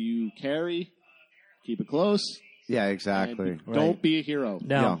 If you carry, keep it close. Yeah, and exactly. Don't be a hero.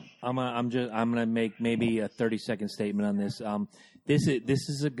 Now, I'm gonna make maybe a 30-second statement on this. This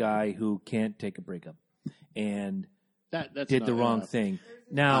is a guy who can't take a breakup and That's did the not wrong enough. thing.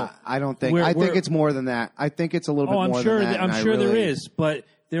 Now, I don't think. we're- I think we're- it's more than that. I think it's a little bit I'm more sure. than that. and I'm I sure there really- is, but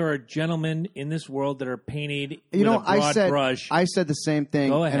there are gentlemen in this world that are painted You with know, a broad brush. I said the same thing,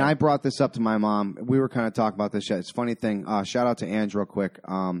 Go ahead. and I brought this up to my mom. We were kind of talking about this. It's a funny thing. Shout out to Ange real quick.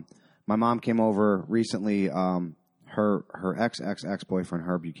 My mom came over recently. Her ex boyfriend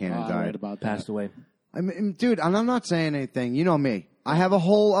Herb Buchanan I died. read about that. passed away. I mean, dude, and I'm not saying anything. You know me. I have a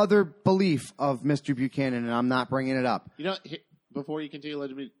whole other belief of Mr. Buchanan, and I'm not bringing it up. You know, before you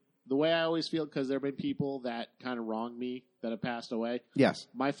continue, the way I always feel, because there have been people that kind of wronged me that have passed away. Yes.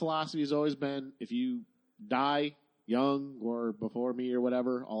 My philosophy has always been, if you die young or before me or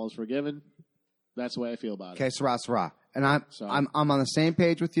whatever, all is forgiven. That's the way I feel about it. Okay, Sarah. And I'm So- I'm on the same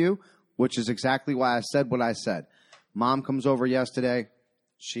page with you, which is exactly why I said what I said. Mom comes over yesterday.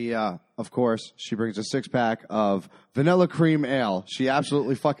 She, of course, she brings a 6-pack of vanilla cream ale. She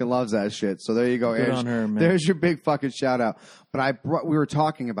absolutely fucking loves that shit. So there you go, Good Ange. on her, man. There's your big fucking shout out. But we were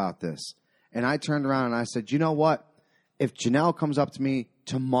talking about this, and I turned around and I said, you know what? If Janelle comes up to me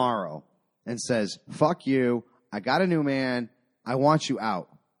tomorrow and says, fuck you, I got a new man, I want you out.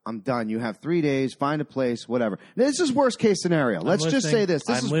 I'm done. You have 3 days, find a place, whatever. This is worst case scenario. Let's just say this.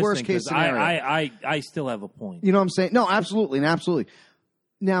 This is worst case scenario. I still have a point. You know what I'm saying? No, absolutely, and absolutely.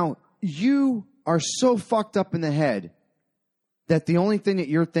 Now, you are so fucked up in the head that the only thing that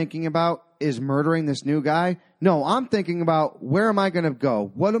you're thinking about is murdering this new guy. No, I'm thinking about where am I going to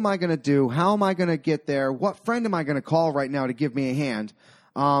go? What am I going to do? How am I going to get there? What friend am I going to call right now to give me a hand?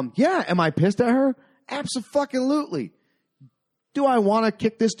 Yeah, am I pissed at her? Abso-fucking-lutely. Do I want to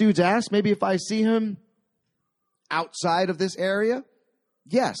kick this dude's ass? Maybe if I see him outside of this area?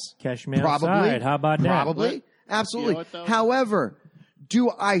 Yes. Catch me Probably. outside. How about that? Probably. Absolutely. You know what, though? However, do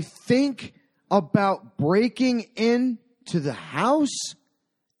I think about breaking into the house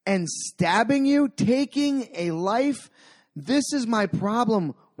and stabbing you, taking a life? This is my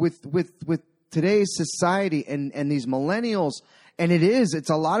problem with today's society and these millennials. And it's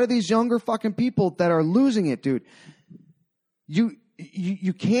a lot of these younger fucking people that are losing it, dude.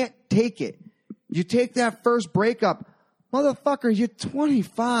 You can't take it. You take that first breakup. Motherfucker, you're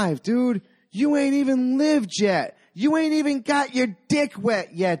 25, dude. You ain't even lived yet. You ain't even got your dick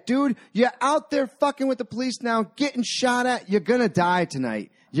wet yet, dude. You're out there fucking with the police now, getting shot at. You're gonna die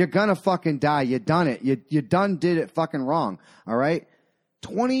tonight. You're gonna fucking die. You done it. You done did it fucking wrong. All right?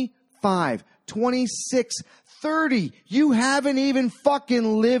 25, 26, 30. You haven't even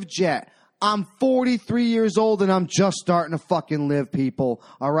fucking lived yet. I'm 43 years old and I'm just starting to fucking live, people.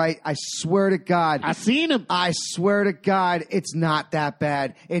 All right? I swear to God. I seen him. I swear to God, it's not that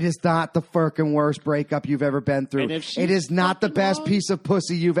bad. It is not the fucking worst breakup you've ever been through. And if she's It is not the fucking best wrong- piece of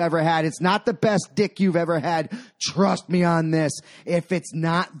pussy you've ever had. It's not the best dick you've ever had. Trust me on this. If it's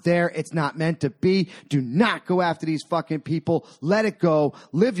not there, it's not meant to be. Do not go after these fucking people. Let it go.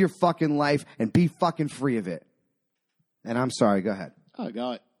 Live your fucking life and be fucking free of it. And I'm sorry. Go ahead. Oh,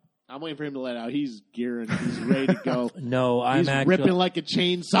 God. I'm waiting for him to let out. He's gearing. He's ready to go. No, He's ripping like a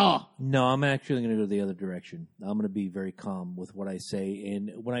chainsaw. No, I'm actually going to go the other direction. I'm going to be very calm with what I say.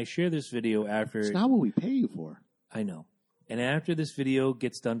 And when I share this video after... It's not what we pay you for. I know. And after this video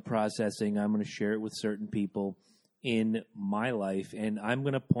gets done processing, I'm going to share it with certain people in my life. And I'm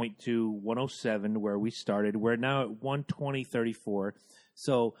going to point to 107 where we started. We're now at 120.34.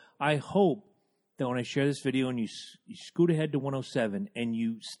 So I hope that when I share this video and you scoot ahead to 107 and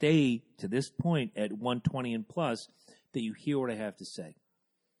you stay to this point at 120 and plus, that you hear what I have to say.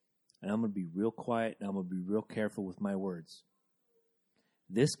 And I'm going to be real quiet and I'm going to be real careful with my words.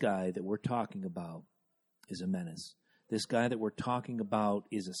 This guy that we're talking about is a menace. This guy that we're talking about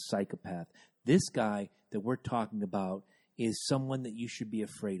is a psychopath. This guy that we're talking about is someone that you should be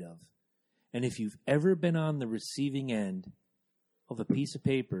afraid of. And if you've ever been on the receiving end of a piece of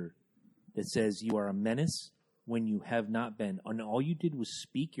paper that says you are a menace when you have not been, and all you did was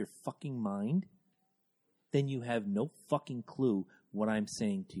speak your fucking mind, then you have no fucking clue what I'm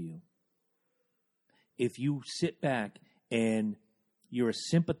saying to you. If you sit back and you're a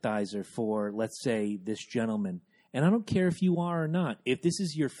sympathizer for, let's say, this gentleman, and I don't care if you are or not, if this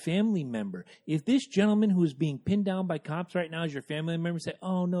is your family member, if this gentleman who is being pinned down by cops right now is your family member, say,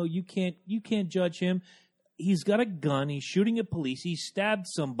 oh no, you can't judge him. He's got a gun. He's shooting at police. He stabbed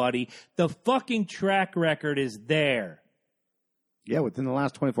somebody. The fucking track record is there. Yeah, within the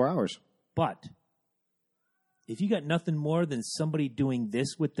last 24 hours. But if you got nothing more than somebody doing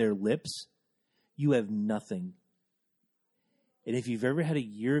this with their lips, you have nothing. And if you've ever had a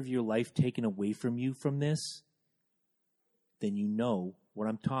year of your life taken away from you from this, then you know what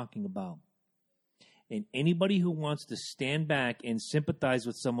I'm talking about. And anybody who wants to stand back and sympathize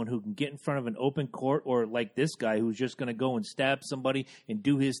with someone who can get in front of an open court, or like this guy who's just going to go and stab somebody and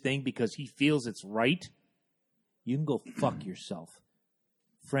do his thing because he feels it's right, you can go fuck yourself.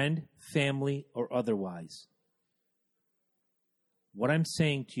 Friend, family, or otherwise. What I'm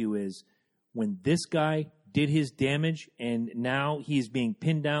saying to you is, when this guy did his damage and now he's being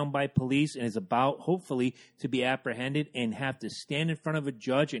pinned down by police and is about, hopefully, to be apprehended and have to stand in front of a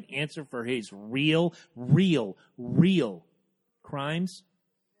judge and answer for his real crimes,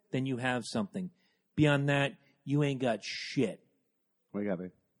 then you have something. Beyond that, you ain't got shit. What do you got,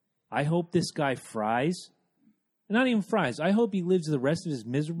 babe? I hope this guy fries. Not even fries. I hope he lives the rest of his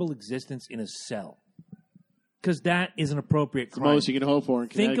miserable existence in a cell. Because that is an appropriate crime. It's the most you can hope for in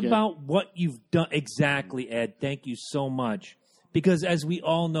Connecticut. Think about what you've done. Exactly, Ed. Thank you so much. Because as we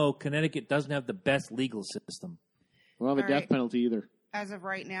all know, Connecticut doesn't have the best legal system. We don't have a death penalty either. As of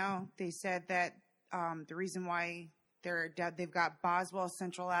right now, they said that the reason why they've got Boswell,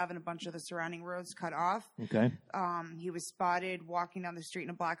 Central Ave, and a bunch of the surrounding roads cut off. Okay. He was spotted walking down the street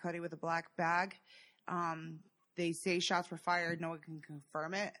in a black hoodie with a black bag. They say shots were fired. No one can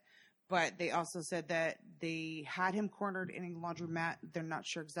confirm it. But they also said that they had him cornered in a laundromat. They're not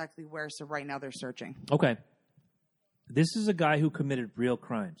sure exactly where, so right now they're searching. Okay. This is a guy who committed real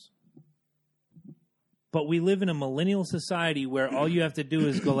crimes. But we live in a millennial society where all you have to do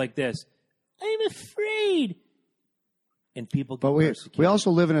is go like this. I'm afraid. And people get persecuted. We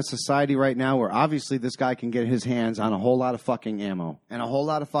also live in a society right now where obviously this guy can get his hands on a whole lot of fucking ammo and a whole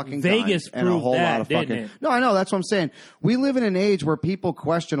lot of fucking Vegas guns and a whole lot of fucking. Didn't it? No, I know, that's what I'm saying. We live in an age where people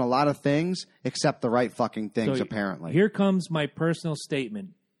question a lot of things except the right fucking things. So apparently. Here comes my personal statement,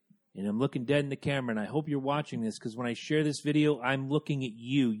 and I'm looking dead in the camera, and I hope you're watching this because when I share this video, I'm looking at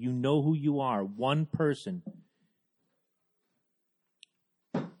you. You know who you are. One person.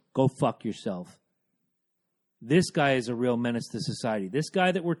 Go fuck yourself. This guy is a real menace to society. This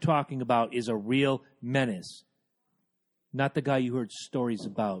guy that we're talking about is a real menace. Not the guy you heard stories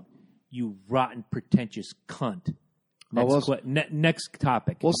about, you rotten, pretentious cunt. Next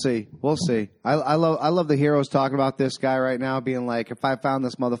topic. We'll see. I love the heroes talking about this guy right now, being like, if I found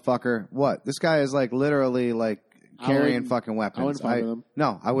this motherfucker, what? This guy is like literally like carrying fucking weapons. I wouldn't fuck with him.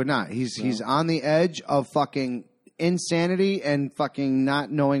 No, I would not. He's on the edge of fucking insanity and fucking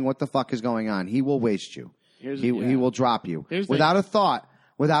not knowing what the fuck is going on. He will waste you. He will drop you without a thought.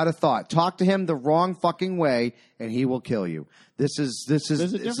 Without a thought. Talk to him the wrong fucking way, and he will kill you. This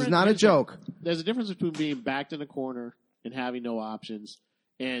is not a joke. There's a difference between being backed in a corner and having no options,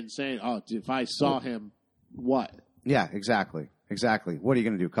 and saying, "Oh, if I saw him, what?" Yeah, exactly. What are you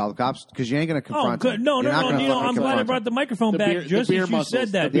going to do? Call the cops? Because you ain't going to confront him. No. I'm glad I brought the microphone back just as you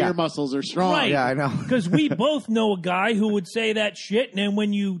said that. The beer muscles are strong. Right. Yeah, I know. Because we both know a guy who would say that shit, and then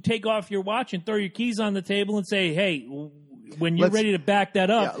when you take off your watch and throw your keys on the table and say, hey, when you're ready to back that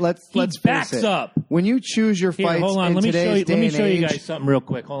up, he backs up. When you choose your fights hold on. in Let me show you age, guys something real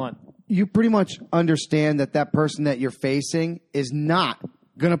quick. Hold on. You pretty much understand that person that you're facing is not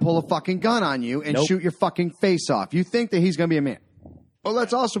going to pull a fucking gun on you and Nope. shoot your fucking face off. You think that he's going to be a man. Well,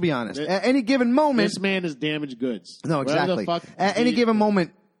 let's also be honest. At any given moment, This man is damaged goods. no, Whatever the exactly. fuck At any he- given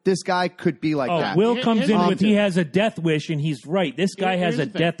moment, this guy could be like Oh, that. Will comes in with Here- he has a death wish, and he's right. This guy Here's has a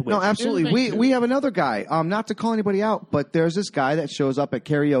the thing. death wish. No, absolutely. Here's the thing, We too. have another guy. Not to call anybody out, but there's this guy that shows up at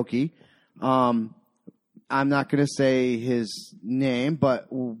karaoke. I'm not going to say his name, but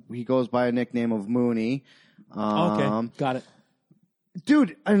he goes by a nickname of Mooney. Okay, got it.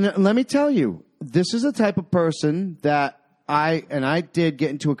 Dude, and let me tell you, this is the type of person that I did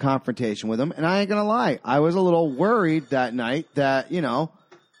get into a confrontation with him, and I ain't gonna lie, I was a little worried that night that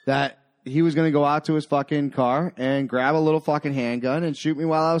that he was gonna go out to his fucking car and grab a little fucking handgun and shoot me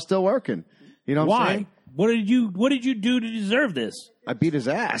while I was still working. You know what I'm Why? saying? What did you do to deserve this? I beat his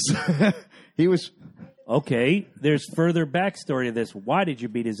ass. He was. Okay, there's further backstory to this. Why did you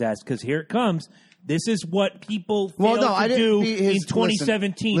beat his ass? Because here it comes. This is what people failed I to didn't do beat his, in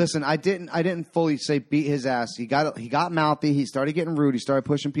 2017. Listen, I didn't fully say beat his ass. He got mouthy. He started getting rude. He started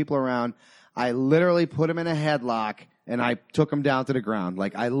pushing people around. I literally put him in a headlock and I took him down to the ground.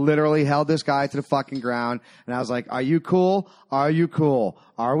 Like I literally held this guy to the fucking ground and I was like, "Are you cool? Are you cool?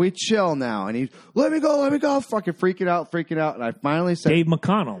 Are we chill now?" And he's, "Let me go," fucking freaking out. And I finally said, Dave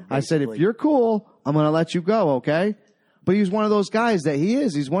McConnell. I said, basically. "If you're cool, I'm going to let you go, okay?" But he's one of those guys that he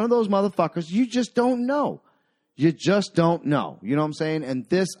is. He's one of those motherfuckers you just don't know. You just don't know. You know what I'm saying? And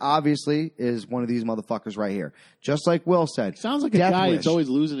this obviously is one of these motherfuckers right here. Just like Will said. Sounds like a Death guy wish. that's always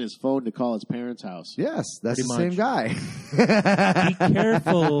losing his phone to call his parents' house. Yes, that's Pretty the same much. guy. Be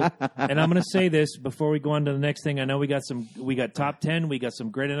careful. And I'm going to say this before we go on to the next thing. I know we got top 10. We got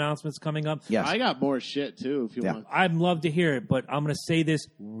some great announcements coming up. Yes. I got more shit too. If you Yeah. want, I'd love to hear it, but I'm going to say this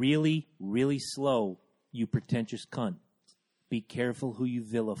really, really slow, you pretentious cunt. Be careful who you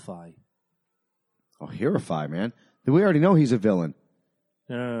vilify. Oh, Herify, man. We already know he's a villain.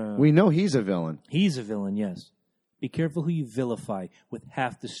 No. We know he's a villain. He's a villain, yes. Be careful who you vilify with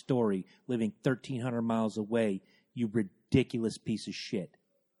half the story living 1,300 miles away, you ridiculous piece of shit.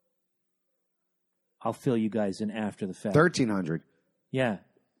 I'll fill you guys in after the fact. 1,300. Yeah.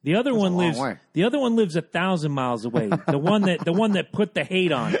 The other one a long lives. way. The other one lives 1,000 miles away. The one that put the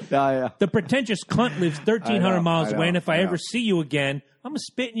hate on. Yeah. The pretentious cunt lives 1,300 I know, miles I know, away, and if I I know. ever see you again, I'm gonna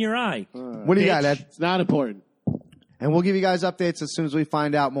spit in your eye. What do you got, Ed? it's not important. And we'll give you guys updates as soon as we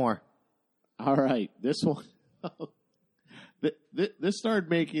find out more. All right, this one. This started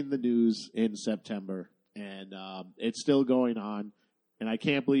making the news in September, and it's still going on, and I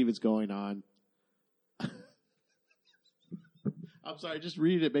can't believe it's going on. I'm sorry, just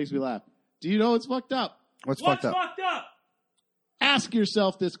reading it makes me laugh. Do you know what's fucked up? What's What's fucked up? fucked up? Ask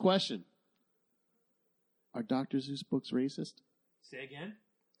yourself this question. Are Dr. Seuss books racist? Say again.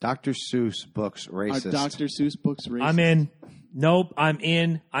 Dr. Seuss books racist. Are Dr. Seuss books racist? I'm in. Nope. I'm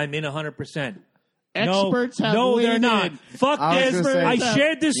in 100%. Experts have no, they're weighed not. in. Fuck I was this. gonna say- I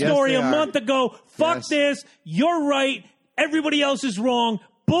shared this Yes, story they a are. month ago. Fuck Yes. this. You're right. Everybody else is wrong.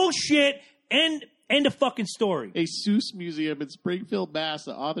 Bullshit. End of fucking story. A Seuss museum in Springfield, Mass.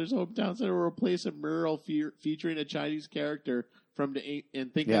 The author's hometown center will replace a mural featuring a Chinese character from the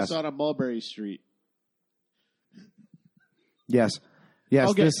and think I Yes. saw it on Mulberry Street. Yes. Yes,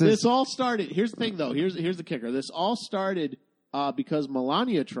 Okay, this is... this all started. Here's the thing, though. Here's the kicker. This all started because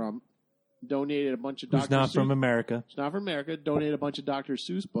Melania Trump donated a bunch of Who's Dr. not Seuss. from America? She's not from America. Donated a bunch of Dr.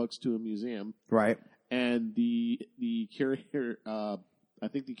 Seuss books to a museum, Right. and the curator, I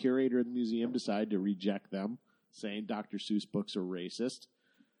think the curator of the museum decided to reject them, saying Dr. Seuss books are racist.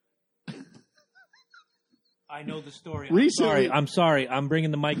 I know the story. Recently- I'm sorry. I'm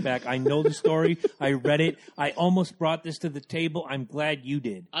bringing the mic back. I know the story. I read it. I almost brought this to the table. I'm glad you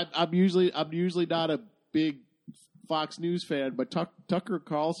did. I'm usually not a big Fox News fan, but Tucker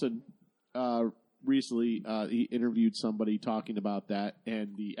Carlson recently he interviewed somebody talking about that,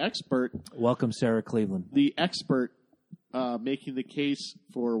 and the expert Welcome, Sarah Cleveland. making the case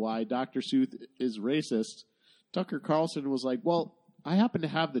for why Dr. Seuss is racist, Tucker Carlson was like, "Well, I happen to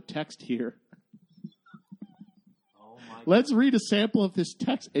have the text here. Let's read a sample of this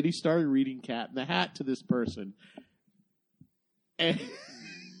text." And he started reading Cat in the Hat to this person. And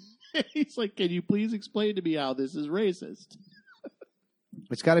he's like, "Can you please explain to me how this is racist?"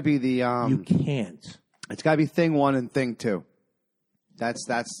 It's got to be the You can't. it's got to be thing 1 and thing 2. That's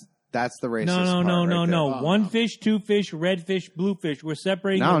the racist. No. part right there. One fish, two fish, red fish, blue fish. We're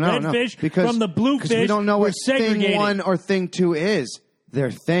separating No, the no, red no. fish Because, from the blue because fish. we don't know We're what thing segregating. 1 or thing 2 is.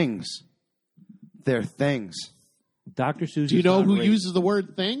 They're things. They're things. Dr. Seuss. Do you is know not who racist. uses the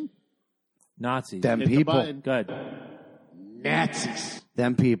word "thing"? Nazis? Them Hit the people. button. Good. Nazis.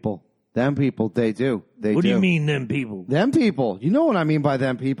 Them people. Them people, they do. What do you mean, them people? Them people. You know what I mean by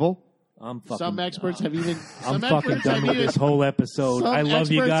them people. I'm fucking. Some experts have even. I'm some fucking experts done have with even- this whole episode. some I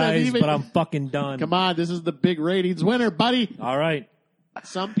love you experts have guys, even- but I'm fucking done. Come on, this is the big ratings winner, buddy. All right.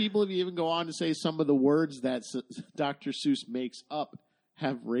 Some people have even go on to say some of the words that Dr. Seuss makes up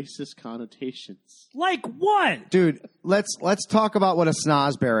have racist connotations. Like what? Dude, let's talk about what a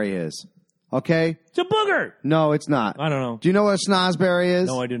snozberry is. Okay? It's a booger. No, it's not. I don't know. Do you know what a snozberry is?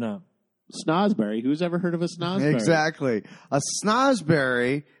 No, I do not. Snozberry. Who's ever heard of a snozberry? Exactly. A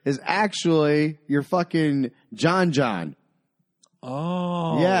snozberry is actually your fucking John.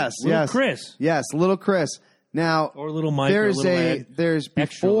 Oh. Yes, Little yes. Chris. Yes, little Chris. Now, Or little Mike. there's or little Ed. there's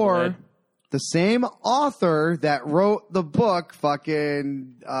Extra little before Ed. the same author that wrote the book,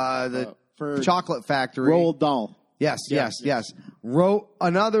 fucking the for Chocolate Factory. Roald Dahl. Yes. Wrote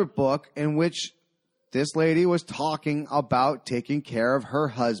another book in which this lady was talking about taking care of her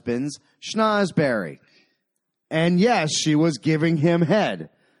husband's schnozberry. And yes, she was giving him head.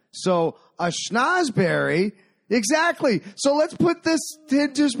 So a schnozberry, exactly. So let's put this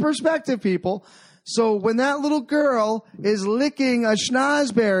into perspective, people. So when that little girl is licking a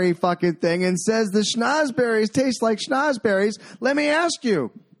schnozberry fucking thing and says the schnozberries taste like schnozberries, let me ask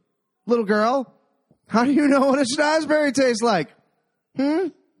you, little girl, how do you know what a schnozberry tastes like?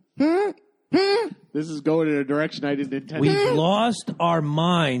 This is going in a direction I didn't intend. We've lost our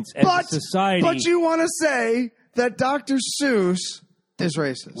minds as a society. But you want to say that Dr. Seuss is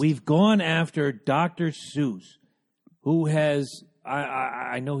racist. We've gone after Dr. Seuss, who has,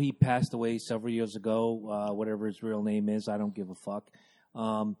 I know he passed away several years ago, whatever his real name is, I don't give a fuck,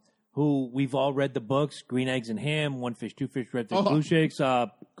 who we've all read the books, Green Eggs and Ham, One Fish, Two Fish, Red Fish, Blue Shakes,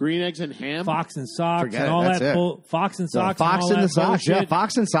 Green Eggs and Ham. Fox and Socks, Forget and it, all that's that. it. Fox and No, Socks, Fox and all in the that socks. bullshit. Yeah,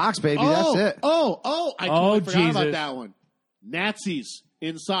 Fox and Socks, baby. Oh, That's it. I totally forgot Jesus. about that one. Nazis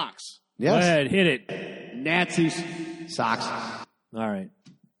in socks. Go Yes. ahead, hit it. Nazis. Socks. All right.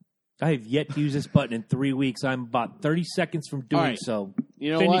 I have yet to use this button in 3 weeks. I'm about 30 seconds from doing All right. so.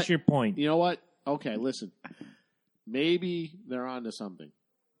 You know Finish what? your point. You know what? Okay, listen. Maybe they're onto something.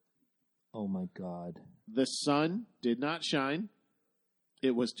 Oh, my God. The sun did not shine.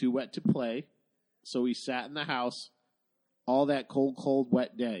 It was too wet to play. So he sat in the house all that cold,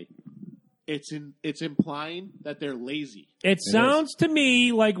 wet day. It's implying that they're lazy. It sounds to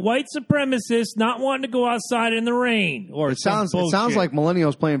me like white supremacists not wanting to go outside in the rain. Or It sounds like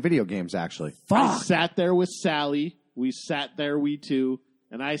millennials playing video games, actually. I sat there with Sally. We sat there, we two,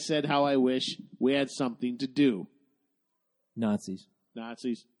 and I said how I wish we had something to do. Nazis.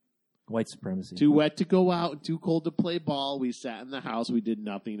 Nazis. White supremacy. Too wet to go out and too cold to play ball. We sat in the house. We did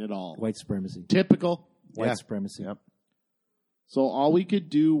nothing at all. White supremacy. Typical. White Yeah. supremacy. Yep. So all we could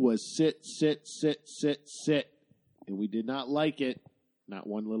do was sit. And we did not like it. Not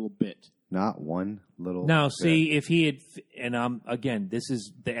one little bit. Not one little. Now, bit. see, if he had, and again, this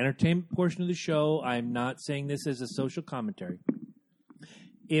is the entertainment portion of the show. I'm not saying this as a social commentary.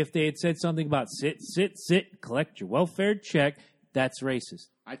 If they had said something about sit, collect your welfare check, that's racist.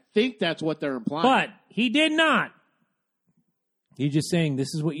 I think that's what they're implying. But he did not. He's just saying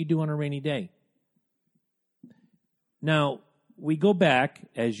this is what you do on a rainy day. Now, we go back,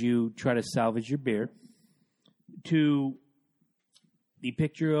 as you try to salvage your beer, to the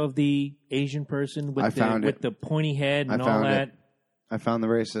picture of the Asian person with, with the pointy head and I all found that. it. I found the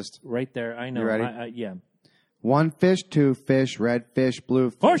racist. Right there. I know. You ready? Yeah. One fish, two fish, red fish,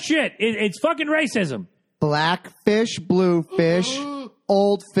 blue fish. Oh, shit. It's fucking racism. Black fish, blue fish,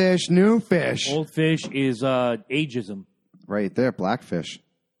 old fish, new fish. Old fish is ageism. Right there, blackfish.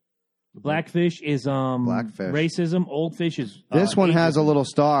 Blackfish is Blackfish. racism. Old fish is This one has a ageism. little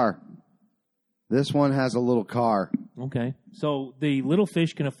star. This one has a little car. Okay, so the little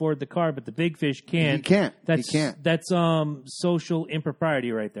fish can afford the car, but the big fish can't. He can't. That's He can't. That's social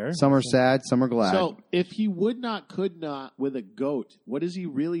impropriety right there. Some are sad, some are glad. So if he would not, could not with a goat, what is he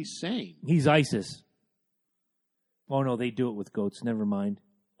really saying? He's ISIS. Oh no, they do it with goats. Never mind.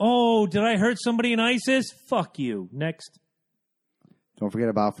 Oh, did I hurt somebody in ISIS? Fuck you. Next. Don't forget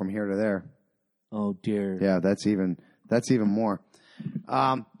about from here to there. Oh dear. Yeah, that's even more.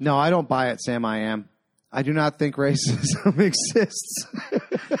 No, I don't buy it, Sam. I am. I do not think racism exists.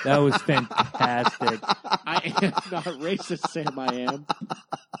 That was fantastic. I am not racist, Sam. I am.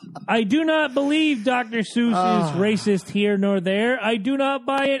 I do not believe Dr. Seuss is racist here nor there. I do not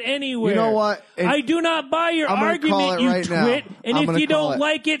buy it anywhere. You know what? I do not buy your I'm gonna call argument, it you right now. twit. And I'm if gonna you call don't it.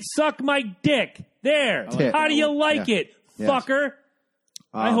 like it, suck my dick. There. Tit. How do you like Yeah. it, Yes. fucker?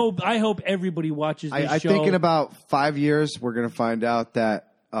 I hope everybody watches this I show. think in about 5 years we're going to find out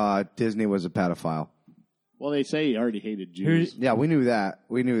that Disney was a pedophile. Well, they say he already hated Jews. Yeah, we knew that.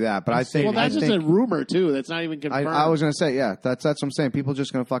 But I think Well, that's just a rumor too. That's not even confirmed. I was going to say, yeah, that's what I'm saying. People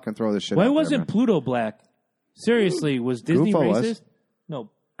just going to fucking throw this shit. Why out wasn't there, man. Pluto black? Seriously, was Disney Goofo racist? was. No,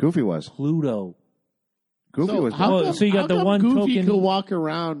 Goofy was. Pluto. Goofy was. So you got the come one Goofy token- could walk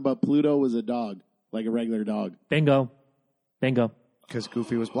around, but Pluto was a dog, like a regular dog. Bingo. Because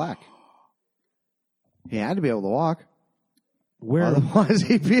Goofy was black. He had to be able to walk. Where Otherwise,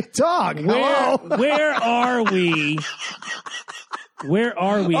 he'd be a dog. Hello? where are we? Where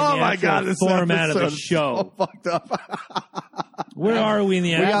are we in Oh the my actual God, this format of the episode is show? so fucked up. Where are we in the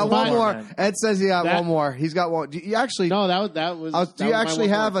We actual got one more. format? Ed says he got That- one more. He's got one. Do you actually? No, that was. Do you actually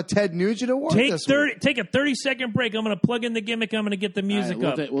have a Ted Nugent award? Take this week? Take a 30-second break. I'm going to plug in the gimmick. I'm going to get the music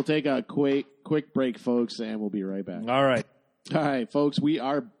up. We'll take a quick break, folks, and we'll be right back. All right. All right, folks, we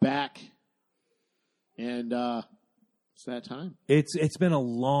are back, and it's that time. It's been a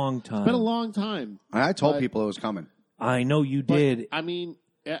long time. It's been a long time. I told But- people it was coming. I know you But, did. I mean,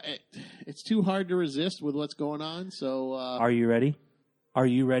 it's too hard to resist with what's going on. So, Are you ready? Are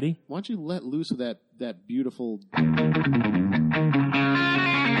you ready? why don't you let loose of that beautiful?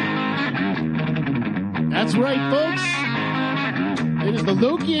 That's right, folks. It is the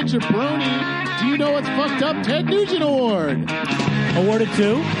Loki and Jabroni. Do you know what's fucked up? Ted Nugent Award. Awarded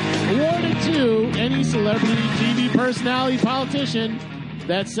to? Awarded to any celebrity, TV personality, politician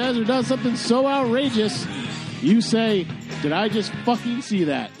that says or does something so outrageous, you say, "Did I just fucking see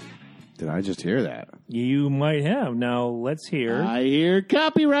that?" Did I just hear that? You might have. Now let's hear. I hear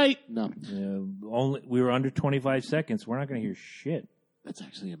copyright. No, Only we were under 25 seconds. We're not going to hear shit. that's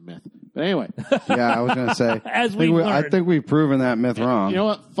actually a myth. But anyway, Yeah, I was going to say. As I we think I learned. think we've proven that myth wrong. you know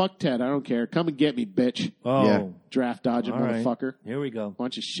what? Fuck Ted. I don't care. Come and get me, bitch. Oh, Yeah. Draft dodging all right. motherfucker. Here we go. Why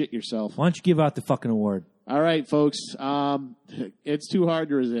don't you shit yourself? Why don't you give out the fucking award? All right, folks. It's too hard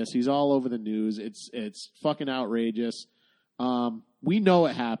to resist. He's all over the news. It's fucking outrageous. We know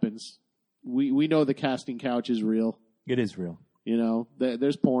it happens. We know the casting couch is real. It is real. You know,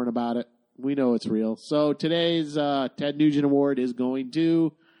 there's porn about it. We know it's real. So today's Ted Nugent Award is going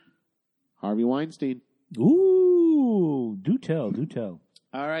to Harvey Weinstein. Ooh, do tell.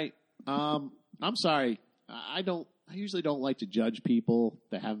 All right. I'm sorry. I usually don't like to judge people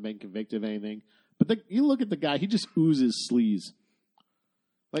that haven't been convicted of anything. But you look at the guy; he just oozes sleaze.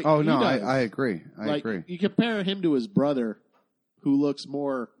 Like, Oh he no, does. I agree. I agree. You compare him to his brother, who looks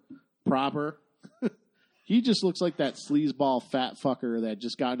more proper. He just looks like that sleazeball fat fucker that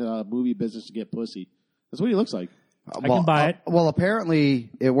just got into the movie business to get pussy. That's what he looks like. I can buy it. Well, apparently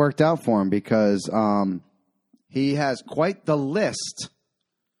it worked out for him because he has quite the list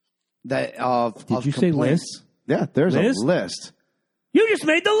of. Did you say complaints. list? Yeah, there's List? a list. You just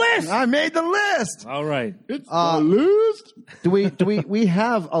made the list. I made the list. All right. It's the list. Do we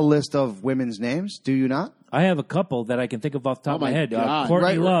have a list of women's names? Do you not? I have a couple that I can think of off the top Oh of my my head. God. Courtney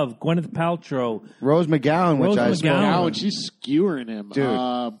Right. Love, Gwyneth Paltrow. Rose McGowan, Rose which I McGowan. spoke Now, of. and she's skewering him.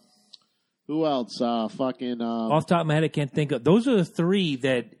 Dude. Who else? Fucking. Off the top of my head, I can't think of. Those are the three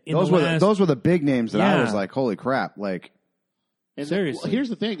that in Those the were last. those were the big names that I Yeah. was like, holy crap! Like and seriously. here's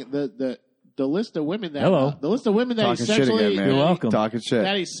the thing: the list of women that Hello. the list of women that he talking shit sexually again, man. You're welcome. Talking shit.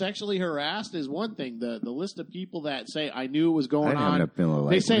 that he sexually harassed is one thing. The list of people that say I knew it was I going didn't have on. enough Miller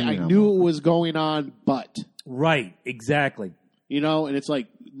They Lite. say What do I you mean knew I'm- it was going on, but Right. Exactly. you know, and it's like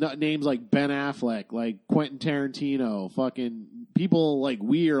names like Ben Affleck, like Quentin Tarantino, fucking people like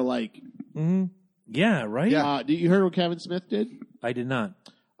we are like. Mm-hmm. Yeah. Right. Yeah. Did you hear what Kevin Smith did? I did not.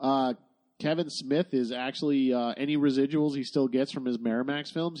 Kevin Smith is actually any residuals he still gets from his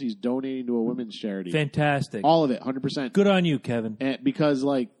Miramax films, he's donating to a women's charity. Fantastic. All of it, 100%. Good on you, Kevin. And because,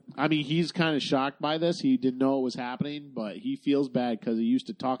 like, I mean, he's kind of shocked by this. He didn't know it was happening, but he feels bad because he used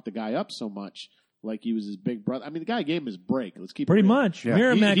to talk the guy up so much, like he was his big brother. I mean, the guy gave him his break. Let's keep it Pretty real. much. Yeah.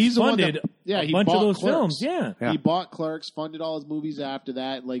 Miramax He's the one funded that- yeah, a he bunch of bought those Clerks. films. Yeah. Yeah. He bought Clerks, funded all his movies after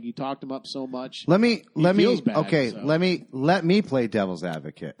that. Like, he talked him up so much. let me feels bad, okay. so. Let me play devil's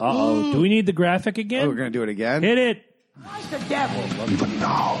advocate. Uh-oh. Do we need the graphic again? Oh, we're gonna do it again. Hit it. Even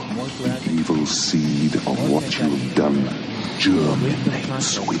now, the evil seed of what you've done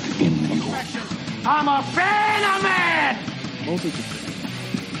germinates within you.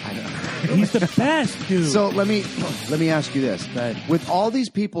 He's the best, dude. So let me ask you this: Go ahead. with all these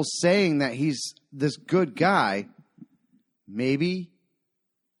people saying that he's this good guy, maybe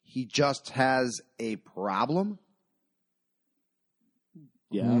he just has a problem,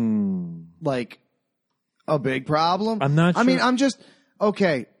 Yeah. like a big problem. I'm not I mean, sure- I'm just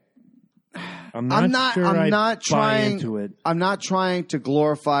okay. I'm not sure I'm I not buy trying into it. I'm not trying to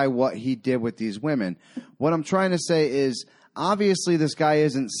glorify what he did with these women. What I'm trying to say is, obviously, this guy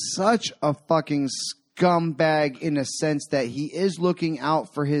isn't such a fucking scumbag in a sense that he is looking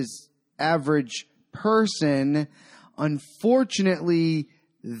out for his average person. Unfortunately,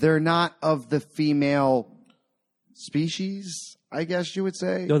 they're not of the female species, I guess you would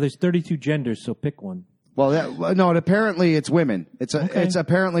say. No, there's 32 genders, so pick one. Well, no, apparently it's women. It's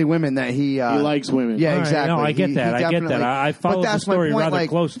apparently women that he likes women. Yeah, All right, exactly. no, I get that. I get that. I followed the story rather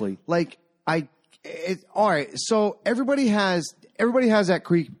closely. All right. So everybody has that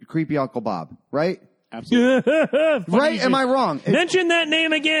creepy Uncle Bob, right? Absolutely. Right? Am I wrong? Mention that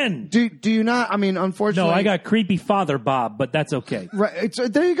name again. Do you not? I mean, unfortunately, No, I got creepy father Bob, but that's okay. Right.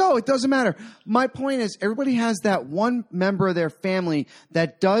 There you go. It doesn't matter. My point is, everybody has that one member of their family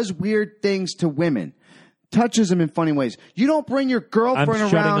that does weird things to women. Touches them in funny ways. You don't bring your girlfriend I'm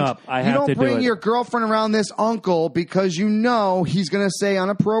shutting around. up. I you have don't to do bring it. your girlfriend around this uncle because you know he's going to say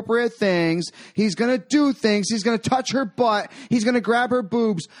inappropriate things. He's going to do things. He's going to touch her butt. He's going to grab her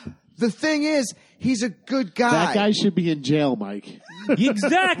boobs. The thing is, he's a good guy. That guy should be in jail, Mike.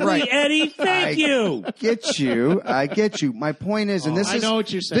 Exactly, Right. Eddie. Thank you. I get you. My point is, and I know what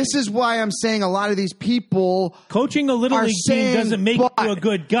you're saying. This is why I'm saying a lot of these people Coaching a little are league team saying, doesn't make but- you a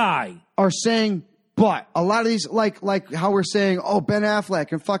good guy. are saying, but a lot of these, like how we're saying, oh, Ben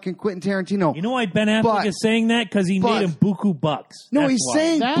Affleck and fucking Quentin Tarantino. You know why Ben Affleck But- is saying that? Because he but- made him buku bucks. No, That's he's why.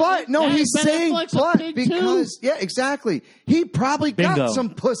 saying but. No, he's Ben saying Affleck's a but pig because too. yeah, exactly. He probably Bingo. got some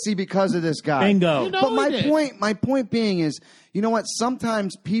pussy because of this guy. Bingo. You know But he did. my point being is, you know what?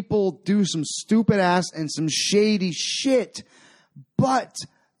 Sometimes people do some stupid ass and some shady shit, but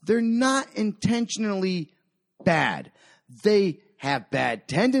they're not intentionally bad. They have bad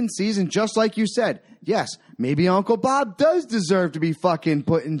tendencies, and just like you said, yes, maybe Uncle Bob does deserve to be fucking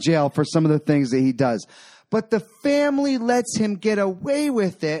put in jail for some of the things that he does. But the family lets him get away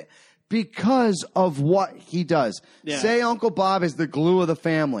with it because of what he does. Yeah. Say Uncle Bob is the glue of the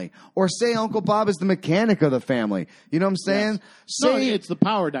family, or say Uncle Bob is the mechanic of the family. You know what I'm saying? No, Say it's the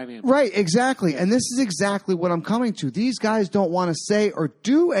power dynamic. Right, exactly. And this is exactly what I'm coming to. These guys don't want to say or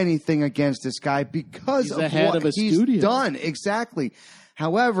do anything against this guy because He's of the head what of a he's studio. done. Exactly.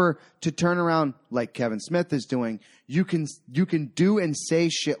 However, to turn around like Kevin Smith is doing, you can do and say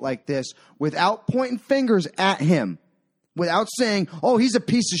shit like this without pointing fingers at him, without saying, "Oh, he's a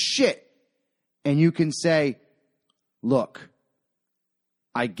piece of shit." And you can say, "Look,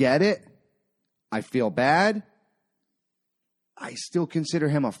 I get it. I feel bad. I still consider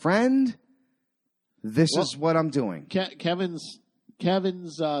him a friend. This is what I'm doing." Kevin's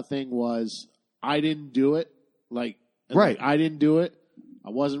thing was, I didn't do it. Like, Right. I didn't do it. I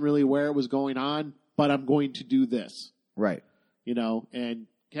wasn't really aware it was going on, but I'm going to do this. Right. You know, and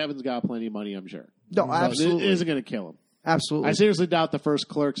Kevin's got plenty of money, I'm sure. No, So absolutely. it isn't going to kill him. Absolutely. I seriously doubt the first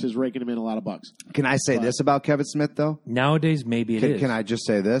Clerks is raking him in a lot of bucks. Can I say this about Kevin Smith, though? Nowadays, maybe it is. Can I just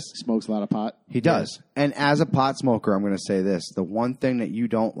say this? He smokes a lot of pot. He does. And as a pot smoker, I'm going to say this. The one thing that you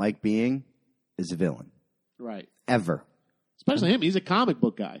don't like being is a villain. Right. Ever. Especially him. He's a comic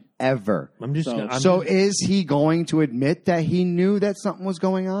book guy. Ever. I'm just. So is he going to admit that he knew that something was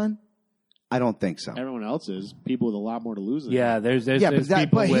going on? I don't think so. Everyone else is. People with a lot more to lose than yeah, him. there's Yeah, there's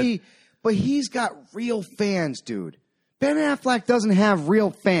but people with. he's got real fans, dude. Ben Affleck doesn't have real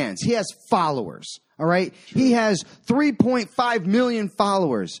fans. He has followers. All right? He has 3.5 million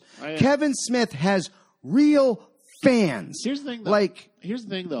followers. Kevin Smith has real fans. Here's the thing, though. Here's the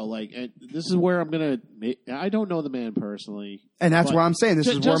thing, though. Like, and this is where I'm gonna. I don't know the man personally, And that's but where I'm saying this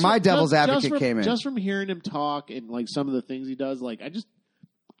is where my devil's advocate from, came in. Just from hearing him talk and like some of the things he does, like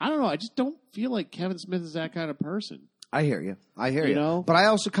I don't know. I just don't feel like Kevin Smith is that kind of person. I hear you. You know? But I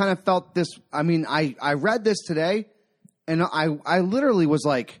also kind of felt this. I mean, I read this today, and I literally was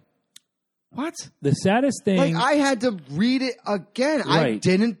like, what? The saddest thing. Like, I had to read it again. I Right.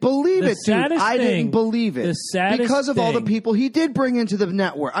 didn't believe The it, dude. saddest I thing- didn't believe it. the saddest because of all the thing- people he did bring into the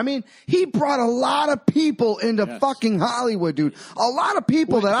network. I mean, he brought a lot of people into Yes. fucking Hollywood, dude. A lot of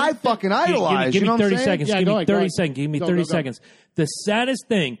people that I fucking idolize. Give you know me what I'm 30 saying? seconds. Yeah, Give go me ahead, go 30 ahead. seconds. Give me Go, 30 go, go. seconds. The saddest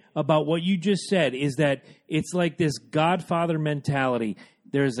thing about what you just said is that it's like this Godfather mentality.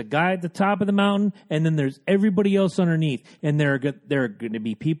 There's a guy at the top of the mountain, and then there's everybody else underneath. And there are going to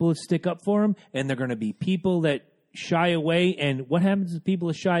be people that stick up for him, and there are going to be people that shy away. And what happens to people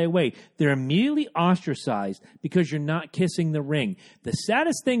that shy away? They're immediately ostracized because you're not kissing the ring. The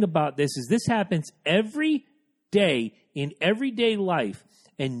saddest thing about this is this happens every day in everyday life,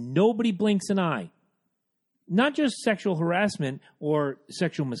 and nobody blinks an eye. Not just sexual harassment or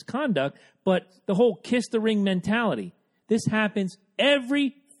sexual misconduct, but the whole kiss the ring mentality. This happens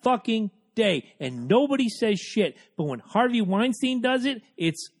every fucking day, and nobody says shit. But when Harvey Weinstein does it,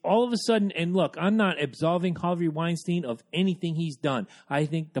 it's all of a sudden. And look, I'm not absolving Harvey Weinstein of anything he's done. I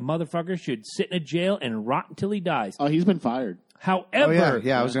think the motherfucker should sit in a jail and rot until he dies. Oh, he's been fired. However,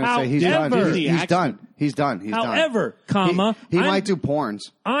 I was going to say he's done. He's done. However, comma, he might do porns.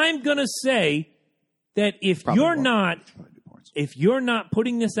 I'm going to say that if you're not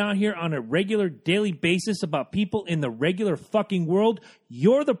putting this out here on a regular daily basis about people in the regular fucking world,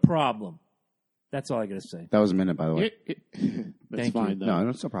 you're the problem. That's all I got to say. That was a minute, by the way. That's Thank fine, you. though. No,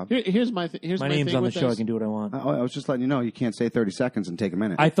 it's no problem. Here's my My name's thing on the with show. this. I can do what I want. I was just letting you know you can't say 30 seconds and take a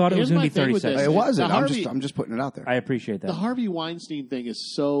minute. I thought it was Here's going to my be 30 thing with this. seconds. It wasn't. The Harvey- I'm just putting it out there. I appreciate that. The Harvey Weinstein thing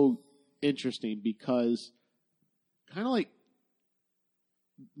is so interesting because kind of like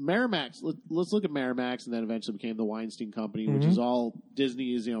Miramax. Let's look at Miramax, and then eventually became the Weinstein Company, which is all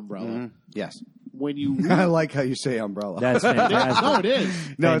Disney is the umbrella. Yes. When you I like how you say umbrella. That's fantastic. no, it is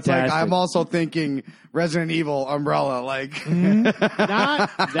no, it's like fantastic. I'm also thinking Resident Evil umbrella. Like not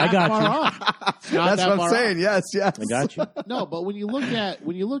that I got far you. off. It's not that's that what far I'm saying. off. Yes. I got you. No, but when you look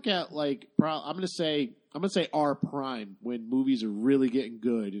at like, I'm gonna say our prime when movies are really getting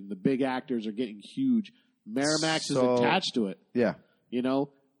good and the big actors are getting huge. Miramax is attached to it. Yeah. You know,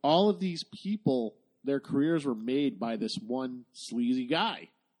 all of these people, their careers were made by this one sleazy guy.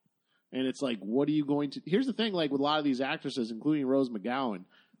 And it's like, what are you going to... Here's the thing, like, with a lot of these actresses, including Rose McGowan,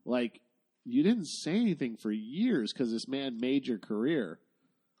 like, you didn't say anything for years because this man made your career.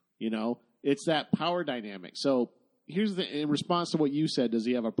 You know? It's that power dynamic. So, here's in response to what you said, does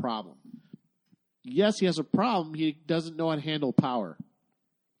he have a problem? Yes, he has a problem. He doesn't know how to handle power.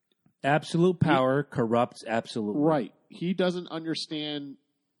 Absolute power corrupts absolutely. Right. He doesn't understand,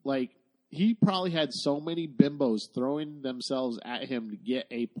 like, he probably had so many bimbos throwing themselves at him to get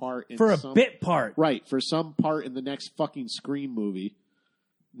a part in For a bit part. Right, for some part in the next fucking Scream movie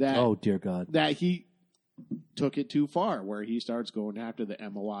that Oh, dear God. that he took it too far, where he starts going after the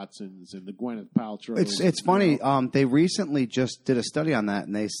Emma Watsons and the Gwyneth Paltrows. It's funny. They recently just did a study on that,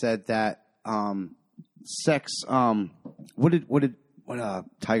 and they said that sex. What did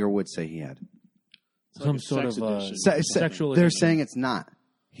Tiger Woods say he had? Some like a sort sex of addiction. sexual They're addiction. saying it's not.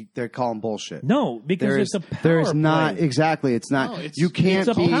 They're calling bullshit. No, because There it's is- a power there is not play. exactly. It's not. No, it's- you can't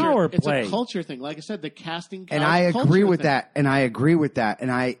it's a be. power It's play. a culture thing. Like I said, the casting couch And I agree culture with thing. that. And I agree with that. And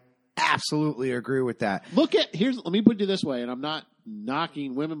I absolutely agree with that. Look at let me put it this way, and I'm not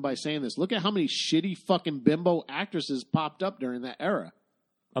knocking women by saying this. Look at how many shitty fucking bimbo actresses popped up during that era.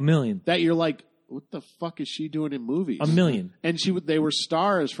 A million. That you're like, what the fuck is she doing in movies? A million. And they were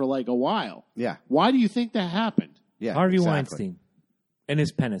stars for like a while. Yeah. Why do you think that happened? Yeah. Harvey exactly. Weinstein. And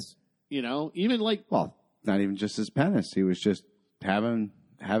his penis. You know, even like Well, not even just his penis. He was just having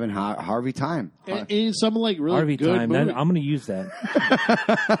Harvey time. in some like really Harvey good time. movie. I'm going to use that.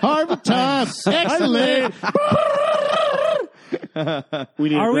 Harvey time, excellent. we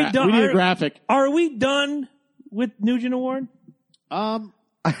need Are we done? We need a graphic. Are we done with Nugent Award?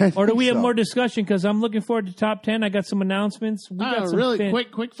 Or do we have more discussion? Because I'm looking forward to top 10. I got some announcements. We got some Really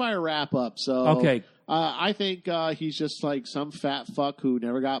quick fire wrap up. So Okay. I think he's just like some fat fuck who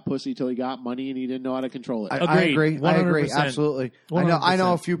never got pussy till he got money and he didn't know how to control it. I Agreed. agree. I agree. 100%. Absolutely. I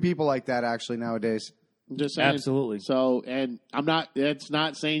know a few people like that actually nowadays. I'm just saying. Absolutely. So, and I'm not. It's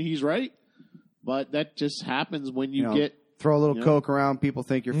not saying he's right, but that just happens when you You know, get. throw a little Yeah. coke around, people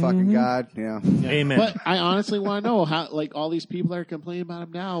think you're fucking God. Yeah. Amen. But I honestly want to know how, like, all these people that are complaining about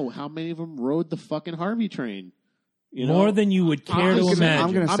him now, how many of them rode the fucking Harvey train? You know? More than you would care to Honestly, imagine.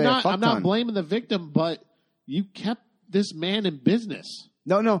 I'm gonna say a fuck I'm not ton. blaming the victim, but you kept this man in business.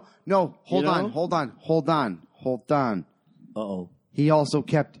 No. Hold You know? on. Uh-oh. He also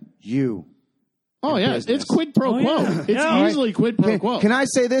kept you. Oh yeah, business. it's quid pro Oh, quo. yeah. It's Yeah. easily quid pro quo. Can I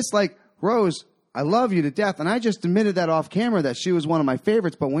say this? Like, Rose, I love you to death, and I just admitted that off camera that she was one of my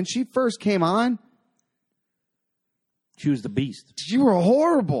favorites, but when she first came on, She was the beast. you were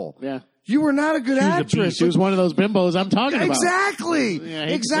horrible. Yeah, You were not a good She was a actress. beast. she was one of those bimbos I'm talking about. Exactly. Yeah, I hate to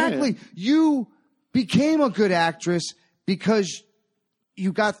say Exactly. it. You became a good actress because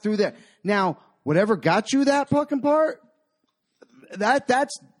you got through that. Now, whatever got you that fucking part,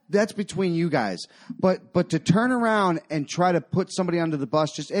 that's between you guys. But to turn around and try to put somebody under the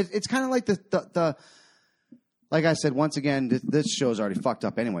bus, it's kind of like the like I said, once again, this show's already fucked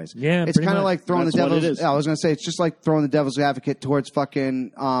up anyways. Yeah, it's pretty kind of much. like throwing That's the what devil's. it is. Yeah, I was going to say it's just like throwing the devil's advocate towards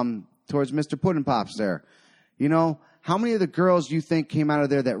fucking towards Mr. Puddin' Pops there. You know, how many of the girls you think came out of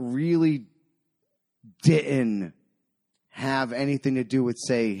there that really didn't have anything to do with,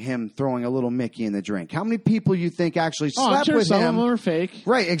 say, him throwing a little Mickey in the drink? How many people you think actually slept I'm sure with some him? of them are fake.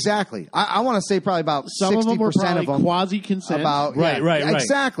 Right, exactly. I want to say probably about Some 60% of them were probably of them quasi-consent. Right.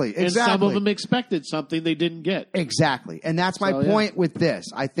 Exactly. And some of them expected something they didn't get. Exactly. And that's my So, yeah. point with this.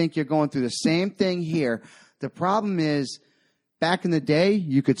 I think you're going through the same thing here. The problem is, back in the day,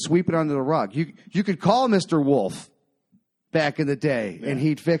 you could sweep it under the rug. You could call Mr. Wolf back in the day, and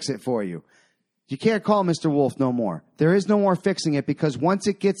he'd fix it for you. You can't call Mr. Wolf no more. There is no more fixing it, because once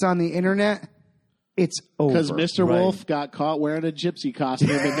it gets on the internet, it's over. Because Mr. Wolf got caught wearing a gypsy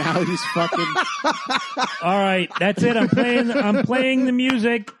costume, and now he's fucking... All right, that's it. I'm playing the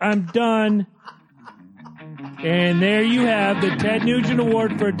music. I'm done. And there you have the Ted Nugent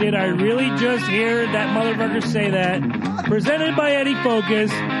Award for Did I Really Just Hear That Motherfucker Say That? Presented by Eddie Focus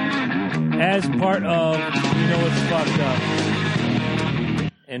as part of You Know It's Fucked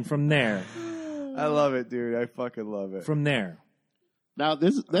Up. And from there. I love it, dude. I fucking love it. From there. Now,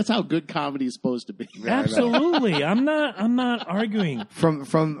 that's how good comedy is supposed to be. Absolutely. I'm not arguing. From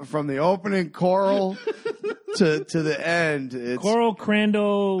the opening choral to the end, it's Coral,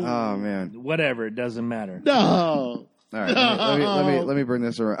 Crandall, oh man, whatever, it doesn't matter. No. All right, let me bring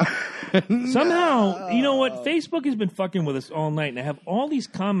this around. Somehow, you know what? Facebook has been fucking with us all night, and I have all these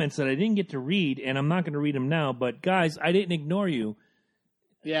comments that I didn't get to read, and I'm not going to read them now. But guys, I didn't ignore you.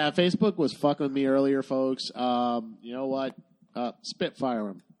 Yeah, Facebook was fucking with me earlier, folks. You know what? Spitfire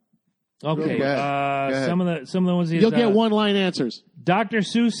them. Okay, Go ahead. some of the ones You'll get one-line answers. Dr.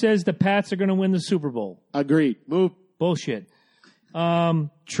 Seuss says the Pats are going to win the Super Bowl. Agreed. Move. Bullshit.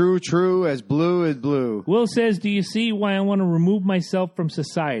 True, as blue as blue. Will says, do you see why I want to remove myself from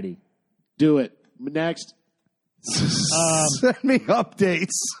society? Do it. Next. Send me updates.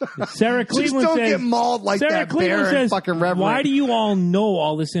 Sarah Just Cleveland don't says, get mauled like Sarah that Cleveland bear and says, fucking Reverend. why do you all know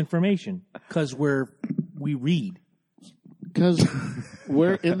all this information? Because we read. Because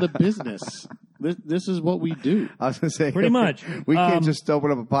we're in the business. This is what we do. I was going to say, Pretty much. we can't just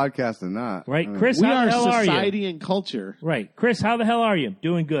open up a podcast and not. Right, I mean, Chris, We how are the hell are you? society and culture. Right. Chris, how the hell are you?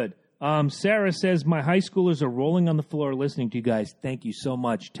 Doing good. Sarah says, my high schoolers are rolling on the floor listening to you guys. Thank you so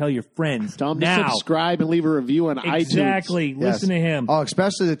much. Tell your friends Tell them now. to subscribe and leave a review on iTunes. Exactly. Yes. Listen to him. Oh,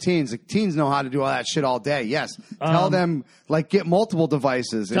 especially the teens. The teens know how to do all that shit all day. Yes. Tell them, get multiple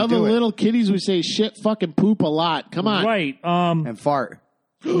devices and Tell the do it. little kiddies who say shit, fucking poop a lot. Come on. Right. And fart.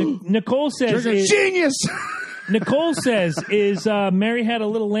 Nicole says, Genius! Nicole says, is Mary Had a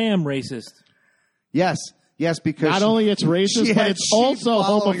Little Lamb racist? Yes, because Not only it's racist, she but had it's sheep also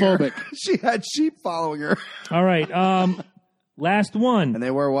following her. homophobic. She had sheep following her. All right. Last one. And they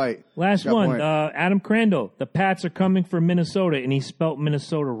were white. Last Got one. point. Adam Crandall. The Pats are coming for Minnesota, and he spelt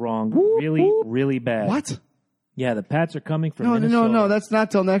Minnesota wrong. Really, really bad. What? Yeah, the Pats are coming for No, Minnesota. no. That's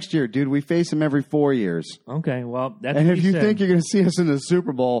not till next year, dude. We face them every 4 years. Okay, well, that's And what if he you said. think you're going to see us in the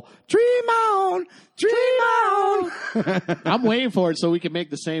Super Bowl, dream on, dream on. I'm waiting for it so we can make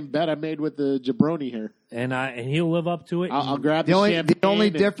the same bet I made with the jabroni here. and he'll live up to it. I'll grab The the only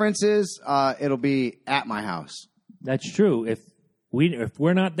champagne. the difference is it'll be at my house. That's true. If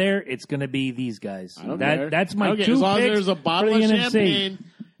we're not there, it's going to be these guys. I don't care. That's I my don't care. two As long as picks there's a bottle for the of NFC. champagne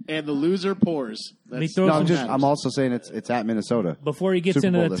and the loser pours. me throw No, some- I'm also saying it's at Minnesota. Before he gets Super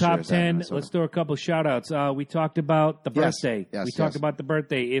into Bowl the this year top is at 10, Minnesota. let's do a couple shout-outs. We talked about the Yes, birthday. yes, we talked yes. about the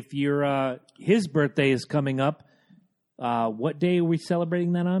birthday. If you're his birthday is coming up, what day are we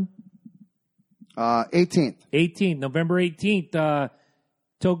celebrating that on? 18th. 18th, November 18th.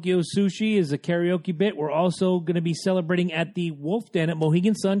 Tokyo Sushi is a karaoke bit. We're also going to be celebrating at the Wolf Den at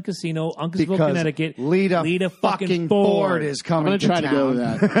Mohegan Sun Casino, Uncasville, Because Connecticut. Lita fucking Ford is I'm coming going to try to town. go to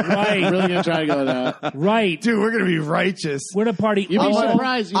that. Right. I'm really going to try to go to that. Right. Dude, we're going to be righteous. We're going to party. You'd be all-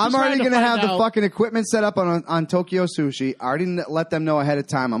 surprised. You'd be I'm already going going to to have the out. fucking equipment set up on Tokyo Sushi. I already let them know ahead of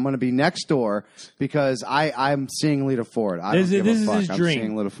time. I'm going to be next door because I'm seeing Lita Ford. I don't This give is a fuck. his I'm dream.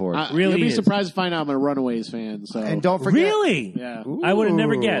 seeing Lita Ford. Really You'll be is. surprised to find out I'm a Runaways fan. So. and don't forget. Really? Yeah. I would have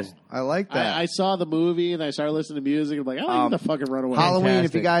never Ooh, guessed. I like that. I saw the movie and I started listening to music. I'm like, I like the fucking Runaways. Halloween, if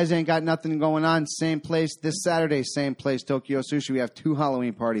Fantastic. you guys ain't got nothing going on, same place this Saturday, same place, Tokyo Sushi. We have 2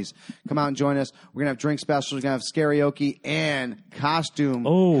 Halloween parties. Come out and join us. We're going to have drink specials. We're going to have karaoke and costume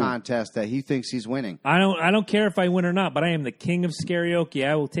contest that he thinks he's winning. I don't care if I win or not, but I am the king of karaoke.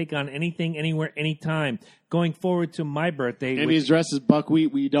 I will take on anything, anywhere, anytime. Going forward to my birthday. And which- he's dressed as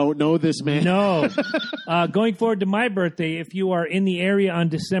buckwheat. We don't know this man. No. Going forward to my birthday, if you are in the area on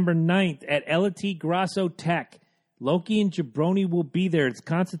December 9th at LT Grasso Tech, Loki and Jabroni will be there. It's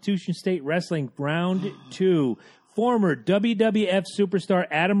Constitution State Wrestling Round 2. Former WWF superstar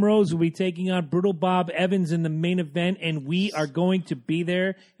Adam Rose will be taking on Brutal Bob Evans in the main event, and we are going to be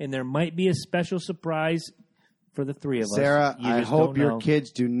there, and there might be a special surprise for the three of us. Sarah, You I just hope don't your know.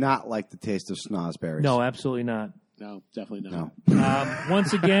 kids do not like the taste of snozberries. No, absolutely not. No, definitely not. No.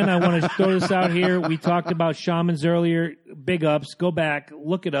 Once again, I want to throw this out here. We talked about shamans earlier. Big ups. Go back,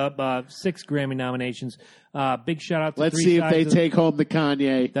 look it up. 6 Grammy nominations. Big shout out to Let's Three see if Sides they of- take home the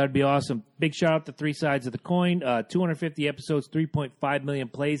Kanye. That would be awesome. Big shout out to Three Sides of the Coin. 250 episodes, 3.5 million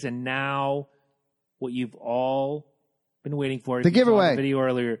plays, and now what you've all been waiting for. The If you saw giveaway. The video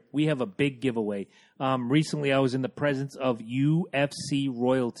earlier. We have a big giveaway. Recently, I was in the presence of UFC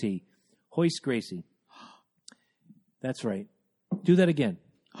royalty. Hoist Gracie. That's right. Do that again.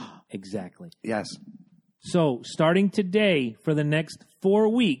 Exactly. Yes. So, starting today for the next 4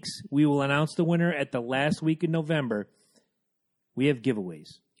 weeks, we will announce the winner at the last week in November. We have giveaways.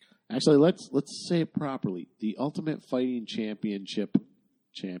 Actually, let's say it properly. The Ultimate Fighting Championship.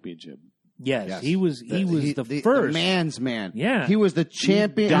 Yes, he was the first. The man's man. Yeah. He was the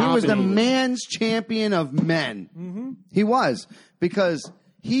champion. He was the dominated. man's champion of men. Mm-hmm. He was. Because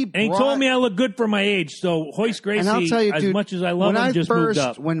he And he told me I look good for my age. So Hoist Gracie, and I'll tell you, as dude, much as I love when him, just moved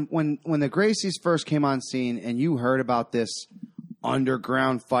up. When the Gracies first came on scene and you heard about this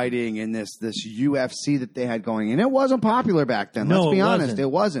underground fighting and this UFC that they had going, and it wasn't popular back then. No, Let's be it honest, wasn't.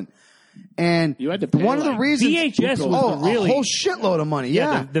 it wasn't. And You had to pay, one of the like, reasons VHS was a whole shitload of money.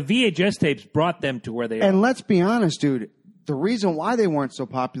 Yeah. The VHS tapes brought them to where they are. And let's be honest, dude, the reason why they weren't so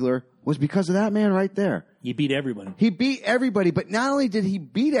popular was because of that man right there. You beat everybody. He beat everybody, but not only did he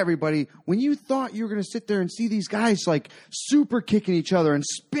beat everybody, when you thought you were going to sit there and see these guys like super kicking each other and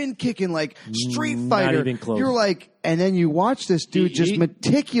spin kicking like Street Fighter, even close. you're like, and then you watch this dude just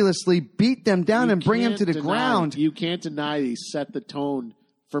meticulously beat them down You and bring him can't to the deny- ground. You can't deny he set the tone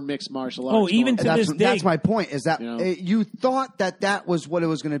for mixed martial arts. Oh, even to this day. That's my point. Is that You know? you thought that was what it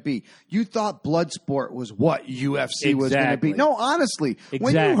was going to be? You thought Bloodsport was what UFC was going to be? Exactly. No, honestly, when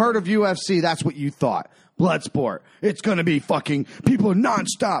Exactly. you heard of UFC, that's what you thought. Bloodsport. It's going to be fucking people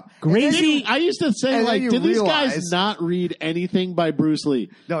nonstop. Gracie, I used to say, And then like, you did these guys realize- not read anything by Bruce Lee?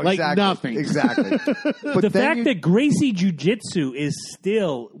 No, like exactly. nothing. Exactly. But the then fact you- that Gracie Jiu-Jitsu is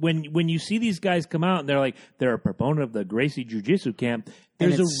still, when you see these guys come out and they're like, they're a proponent of the Gracie Jiu-Jitsu camp,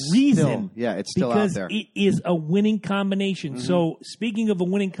 there's a it's reason. still- yeah, it's still out because there. it is a winning combination. So, speaking of a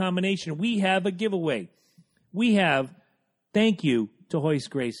winning combination, we have a giveaway. We have, thank you to Hoist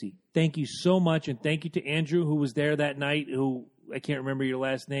Gracie. Thank you so much, and thank you to Andrew, who was there that night, who, I can't remember your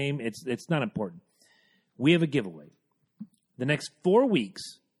last name. It's not important. We have a giveaway. The next 4 weeks,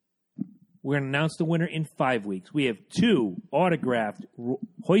 we're going to announce the winner in 5 weeks. We have 2 autographed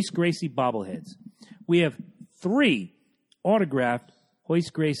Hoist Gracie bobbleheads. We have 3 autographed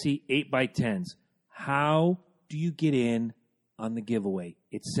Hoist Gracie 8x10s. How do you get in on the giveaway?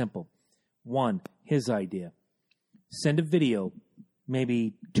 It's simple. 1, his idea. Send a video,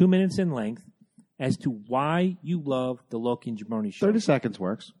 maybe 2 minutes in length, as to why you love the Loki and Jabroni show. 30 seconds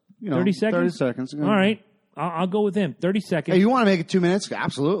works. 30 seconds? 30 seconds. All right. I'll go with him. 30 seconds. Hey, you want to make it 2 minutes?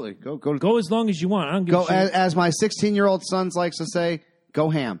 Absolutely. Go as long as you want. I don't give Go a shit. as my 16-year-old son likes to say, go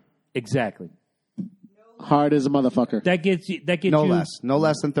ham. Exactly. Hard as a motherfucker. That gets you. No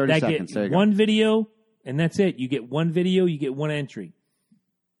less than 30 That seconds. There get you go. one video, and that's it. You get one video, you get one entry.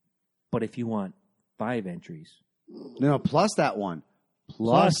 But if you want 5 entries, No, plus that one.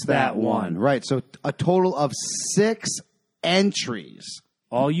 Plus that one. Right. So a total of 6 entries.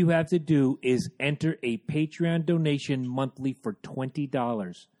 all you have to do is enter a Patreon donation monthly for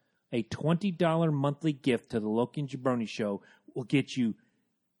 $20. A $20 monthly gift to the Loki and Jabroni show will get you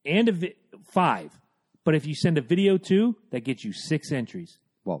 5. But if you send a video too, that gets you 6 entries.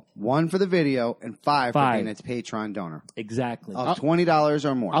 Well, 1 for the video and 5 for 5. being its Patreon donor. Exactly. Of $20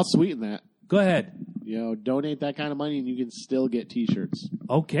 or more. I'll sweeten that. Go ahead. Donate that kind of money and you can still get T-shirts.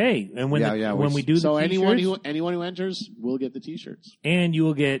 Okay. And when when we do So the anyone t-shirts, who enters will get the T-shirts. and you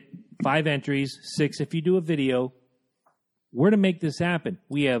will get 5 entries, 6 if you do a video. Where to make this happen?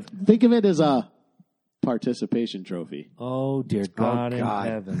 We have, Think of it as a participation trophy. oh dear God, God.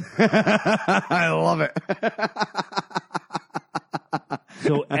 in heaven. I love it.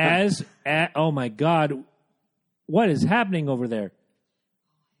 So oh my God, what is happening over there?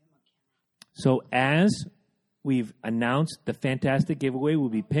 So as we've announced the fantastic giveaway, we'll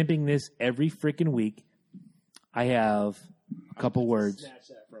be pimping this every freaking week. I have a couple words.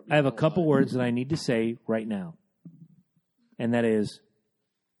 I have a couple words that I need to say right now. And that is,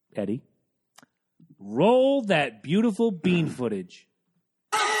 Eddie, roll that beautiful bean footage.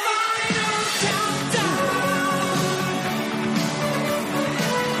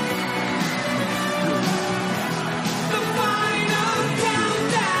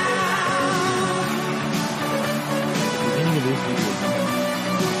 Beginning of this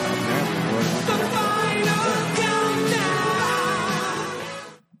video.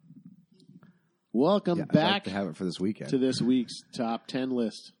 welcome I'd like back to have it for this weekend. to this week's top 10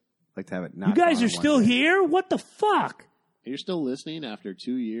 list. I'd like to have it. Not You guys gone are on still Wednesday. here? What the fuck? You're still listening after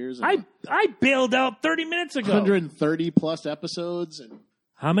 2 years? And I bailed out 30 minutes ago. 130 plus episodes. And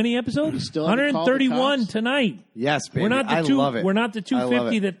How many episodes? still haven't called the 131 cops? tonight. Yes, baby. We're not the I love it. We're not the I love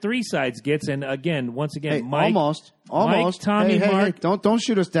 250 it. that Three Sides gets. And again, once again, Hey, Mike, almost. Tommy, hey, Mark. Hey, don't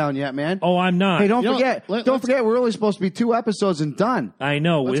shoot us down yet, man. Oh, I'm not. Hey, don't You know, forget. let's- Don't forget. We're only supposed to be 2 episodes and done. I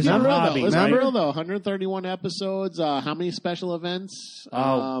know. Let's It's get a real, though. hobby, Let's right? get real, though. 131 episodes. How many special events?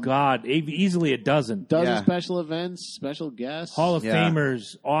 Oh God, easily a dozen. Dozen Yeah. special events, special guests. Hall of Yeah. Famers,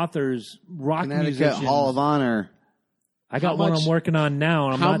 authors, rock Connecticut musicians. Hall of Honor. I got How one much- I'm working on now,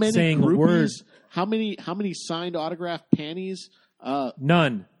 and I'm how not many saying groupies, a word. How many signed autographed panties?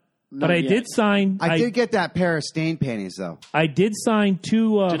 None. But I yet. did sign. I did get that pair of stain panties though. I did sign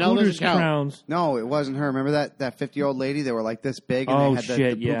 2 Janelle doesn't Hooters count. crowns. No, it wasn't her. Remember that 50-year-old lady? They were like this big, and Oh, they had the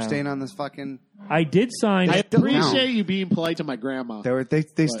shit, poop yeah. stain on this fucking. I did sign. I still appreciate count. you being polite to my grandma.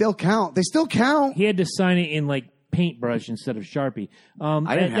 They still count. They still count. He had to sign it in like paintbrush instead of Sharpie.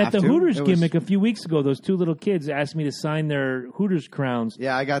 I didn't at have the to. Hooters It was- gimmick a few weeks ago, those 2 little kids asked me to sign their Hooters crowns,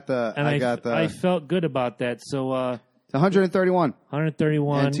 Yeah, I got the. and I got the. I felt good about that. So 131.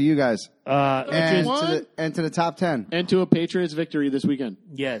 131. And to you guys, and What? to the top 10. And to a Patriots victory this weekend.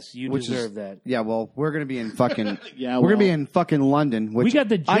 Yes, you Which is- deserve that. Yeah, well, we're gonna be in fucking. Yeah, we're gonna be well. in fucking London. Which We got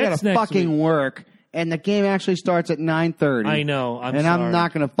the I Jets gotta next fucking week. work, and the game actually starts at 9:30. I know. I'm and sorry. I'm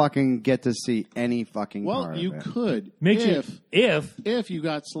not gonna fucking get to see any fucking. Well, part you of it. could Make sure if if you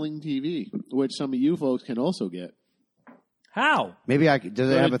got Sling TV, which some of you folks can also get. how Maybe I could. Does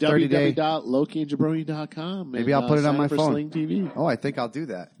it Go have to a 30-day? www.lokiandjabroni.com. Maybe I'll put it on my for phone. Sling TV. Oh, I think I'll do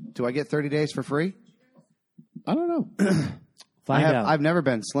that. Do I get 30 days for free? I don't know. find out. I've never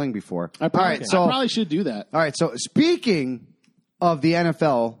been Sling before. I probably, all right, so I probably should do that. all right, so speaking of the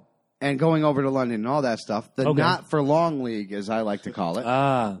NFL and going over to London and all that stuff, the Okay. not for long league, as I like to call it, Is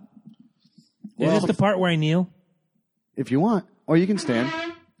Well- this the part where I kneel? if you want, or you can stand.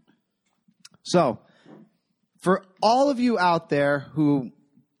 So, for all of you out there who,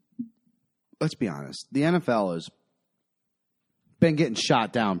 let's be honest, the NFL has been getting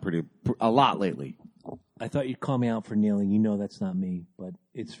shot down a lot lately. I thought you'd call me out for kneeling. You know that's not me, but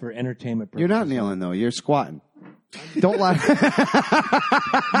it's for entertainment purposes. You're not kneeling though; you're squatting. Don't lie.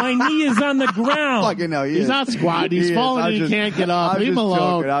 My knee is on the ground. Fucking no, He's not squatting. He's falling and he can't get up. Leave him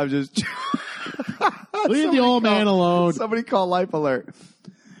alone. I'm just. Leave the old man alone. Somebody call Life Alert.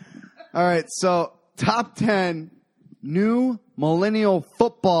 All right, so top 10 new millennial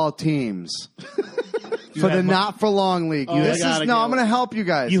football teams for the Not for Long League. Oh, this I is gotta no. go. I'm going to help you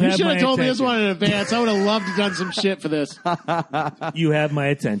guys. You You have should my have told me this attention. one in advance. I would have loved to have done some shit for this. You have my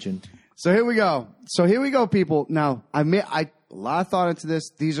attention. So here we go, people. Now, I a lot of thought into this.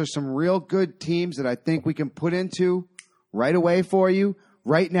 These are some real good teams that I think we can put into right away for you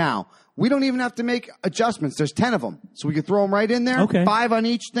right now. We don't even have to make adjustments. There's 10 of them. So we can throw them right in there. Okay. 5 on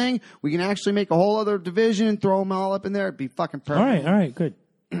each thing. We can actually make a whole other division and throw them all up in there. It'd be fucking perfect. All right, good.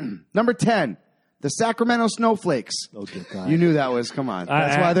 Number 10, the Sacramento Snowflakes. Oh, dear God. You knew that was, come on.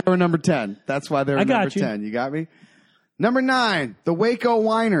 That's why they were number 10. That's why they were I got number you. 10. You got me? Number 9, the Waco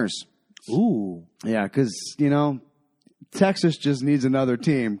Whiners. Ooh. Yeah, because, Texas just needs another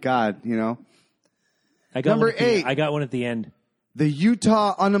team. God, I got Number one at the- 8. I got one at the end. the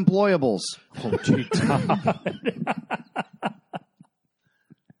Utah Unemployables. Oh, gee,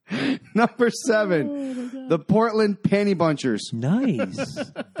 Number 7, the Portland Panty Bunchers. Nice.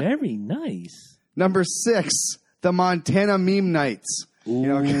 Very nice. Number 6, the Montana Meme Nights.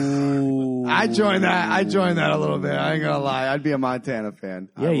 Ooh. I joined that a little bit. I ain't gonna lie. I'd be a Montana fan.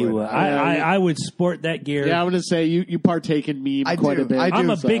 Yeah, you would. I would sport that gear. Yeah, I'm going to say you partake in meme I quite do. a bit. I do. I'm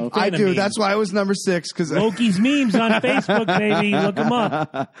a big so. fan I of do. memes. That's why I was number 6. Because Loki's memes on Facebook, baby. Look them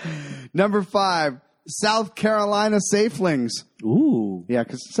up. Number 5, South Carolina Safelings. Ooh. Yeah,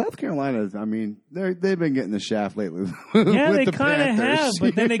 because South Carolina, they've been getting the shaft lately. Yeah, with they the kind of Panthers. have.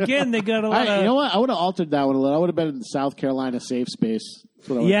 But then again, they got a lot You of... know what? I would have altered that one a little. I would have been in the South Carolina safe space. That's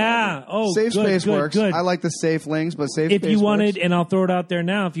what I would've Yeah. Oh, Safe good, space good, works. good. I like the Safelings, but safe If space you wanted, works. and I'll throw it out there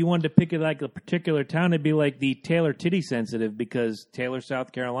now, if you wanted to pick it like a particular town, it'd be like the Taylor Titty Sensitive, because Taylor,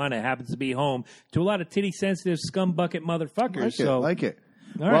 South Carolina happens to be home to a lot of titty sensitive scumbucket motherfuckers. Like it.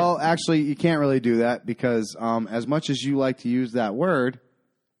 All right. Well, actually, you can't really do that because as much as you like to use that word,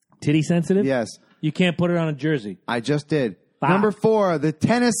 Titty sensitive? yes, You can't put it on a jersey. I just did. Wow. Number 4, the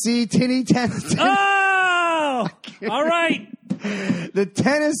Tennessee Titty Oh! All right. the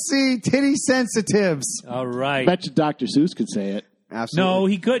Tennessee Titty Sensitives. All right. Bet you Dr. Seuss could say it Absolutely. No,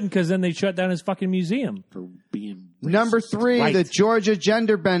 he couldn't, because then they shut down his fucking museum. for being Number 3, Right. the Georgia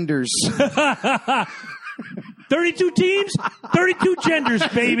Gender Benders. 32 teams, 32 genders,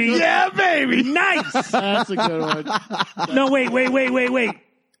 baby. Yeah, baby. Nice. That's a good one. No, wait.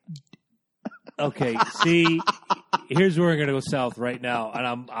 Okay, see, here's where we're gonna go south right now, and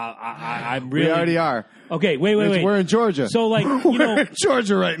I'm really. We already are. Okay, wait. We're in Georgia. So, like, you know, We're in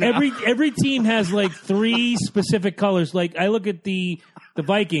Georgia right now. every team has like 3 specific colors. Like, I look at the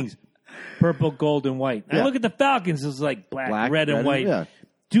Vikings, purple, gold, and white. I Yeah. look at the Falcons, it's like black, red, and white. Yeah.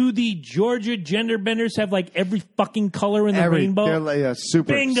 Do the Georgia Gender Benders have like every fucking color in the rainbow? They're like,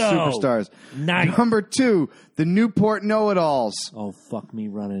 Bingo. superstars. Nice. Number 2, the Newport Know-It-Alls. Oh, fuck me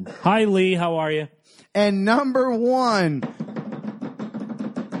running. Hi, Lee. How are you? And number 1,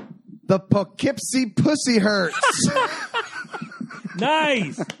 the Poughkeepsie Pussy Hurts.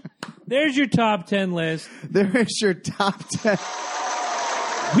 Nice. There's your top 10 list. There is your top 10.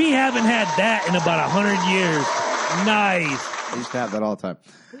 We haven't had that in about 100 years. Nice. I used to have that all the time.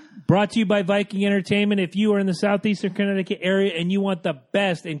 Brought to you by Viking Entertainment. If you are in the southeastern Connecticut area and you want the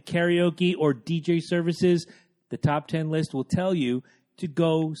best in karaoke or DJ services, the top 10 list will tell you to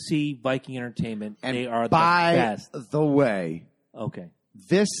go see Viking Entertainment. And they are the by best. the way, Okay.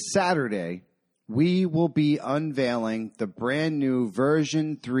 this Saturday, we will be unveiling the brand new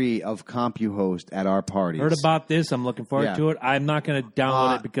version 3 of CompuHost at our parties. Heard about this. I'm looking forward Yeah. to it. I'm not going to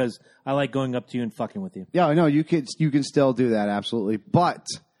download it because I like going up to you and fucking with you. Yeah, no, you can still do that, absolutely. But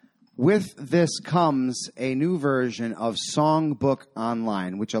with this comes a new version of Songbook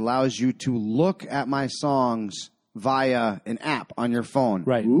Online, which allows you to look at my songs via an app on your phone.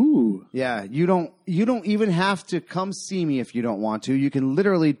 Right. Ooh. Yeah, you don't even have to come see me if you don't want to. You can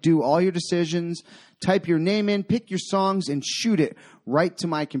literally do all your decisions, type your name in, pick your songs, and shoot it right to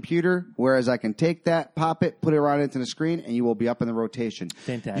my computer. Whereas I can take that, pop it, put it right into the screen, and you will be up in the rotation.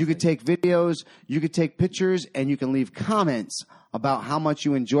 Fantastic. You could take videos, you could take pictures, and you can leave comments about how much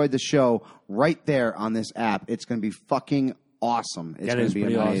you enjoyed the show right there on this app. It's going to be fucking awesome. It's That going is to be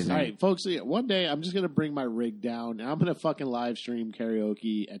pretty amazing. All right, folks, one day I'm just going to bring my rig down, and I'm going to fucking live stream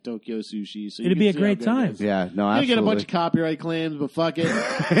karaoke at Tokyo Sushi. So It'd be a great time. Yeah, no, You absolutely. get a bunch of copyright claims, but fuck it.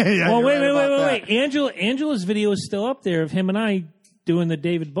 Yeah, Well, you're wait. right about that. Angela's video is still up there of him and I doing the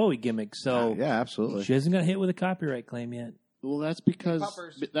David Bowie gimmick. So Yeah, absolutely. she hasn't got hit with a copyright claim yet. Well, that's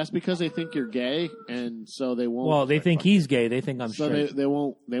because they think you're gay, and so they won't. Well, they think he's gay. They think I'm so straight. they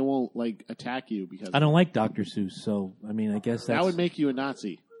won't like attack you because I don't like Dr. Seuss, so I mean, I guess that's that would make you a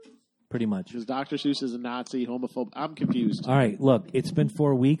Nazi pretty much. because Dr. Seuss is a Nazi, homophobe. I'm confused. All right, look, it's been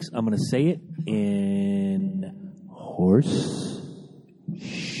 4 weeks. I'm going to say it in horse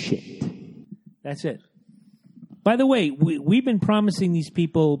shit. That's it. By the way, we've been promising these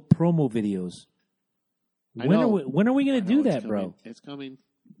people promo videos. I When know. are we going to do It's that, bro? coming. It's coming.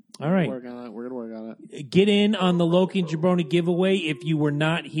 All right. We're gonna work on it. Get in on the Loki and Jabroni giveaway if you were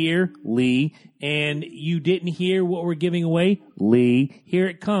not here, Lee, and you didn't hear what we're giving away, Lee. Here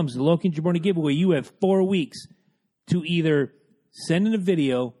it comes, the Loki and Jabroni giveaway. You have 4 weeks to either send in a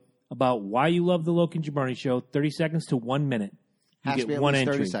video about why you love the Loki and Jabroni show, 30 seconds to 1 minute. You Has get to be at one least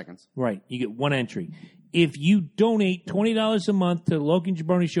entry. 30 seconds. Right. You get one entry. If you donate $20 a month to the Loki and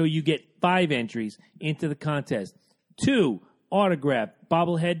Jabroni show, you get 5 entries into the contest. 2 autographed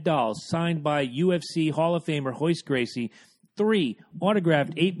bobblehead dolls signed by UFC Hall of Famer Hoist Gracie. 3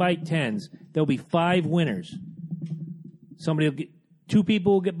 autographed 8x10s. There'll be 5 winners. 2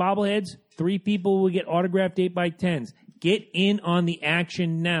 people will get bobbleheads. 3 people will get autographed 8x10s. Get in on the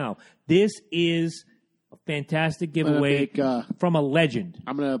action now. This is a fantastic giveaway make, from a legend,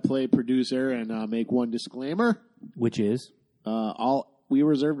 I'm gonna play producer and make one disclaimer. which is We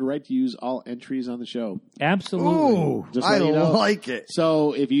reserve the right to use all entries on the show. absolutely. Ooh, Just I let you know. like it.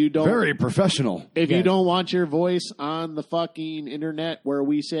 So if you don't, Very professional. if Yes. you don't want your voice on the fucking internet where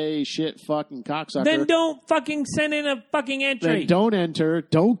we say shit, fucking cocksucker, Then don't fucking send in a fucking entry. then don't enter.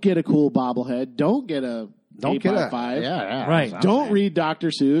 Don't get a cool bobblehead. Don't get a Don't 8x5. Yeah. Right. Don't read Dr.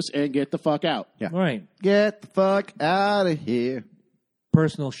 Seuss and get the fuck out. Right. Get the fuck out of here.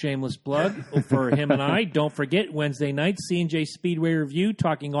 Personal shameless plug for him and I. Don't forget, Wednesday night, C&J Speedway Review,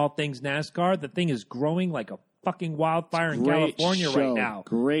 talking all things NASCAR. The thing is growing like a fucking wildfire in Great California show. right now.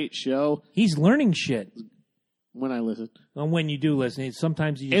 Great show. He's learning shit. When I listen, And when you do listen,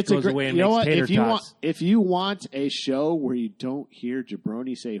 sometimes he just it's a goes great. away and You know makes what? tater If you want, tots. if you want a show where you don't hear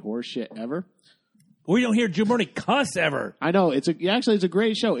Jabroni say horse shit ever, Or you don't hear Jabroni cuss ever. I know it's a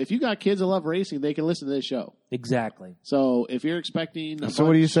great show. If you got kids that love racing, they can listen to this show. Exactly. So if you're expecting, So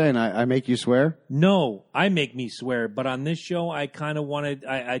what are you saying? I make you swear? No, I make me swear. But on this show, I kind of wanted,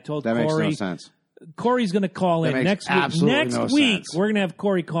 I told That makes Corey, no sense. Corey's going to call in makes next week. absolutely Next no week, sense. we're going to have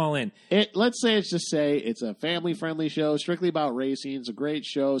Corey call in. Let's say it's a family-friendly show, strictly about racing. It's a great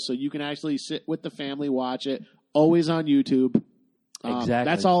show, so you can actually sit with the family, watch it. Always on YouTube. Exactly.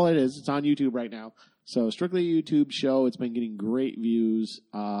 That's all it is. It's on YouTube right now. So strictly a YouTube show. It's been getting great views.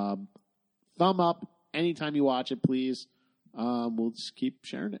 Thumb up anytime you watch it, please. We'll just keep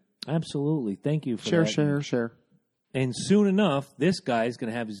sharing it. Absolutely. Thank you for that. Share. And soon enough, this guy's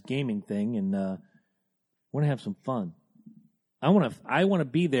going to have his gaming thing, and we're going to have some fun. I want to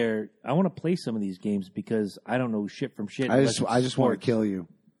be there. I want to play some of these games because I don't know shit from shit. I just want to sports. kill you.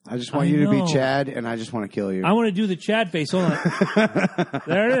 I just want you to be Chad, and I just want to kill you. I want to do the Chad face. Hold on.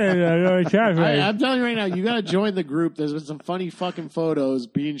 There it is. Chad face. I'm telling you right now, you got to join the group. There's been some funny fucking photos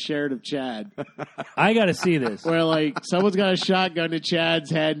being shared of Chad, I got to see this. where like someone's got a shotgun to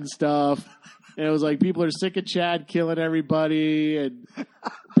Chad's head and stuff. And it was like people are sick of Chad killing everybody, and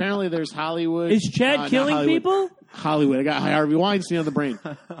apparently there's Hollywood. Is Chad not killing Hollywood. people? Hollywood. I got Harvey Weinstein on the brain.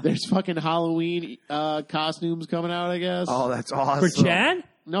 There's fucking Halloween costumes coming out, I guess. Oh, that's awesome. For Chad?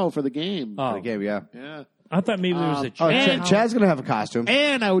 No, for the game. Oh, The game, yeah. Yeah. I thought maybe there was a Oh, Chad. Chad's going to have a costume.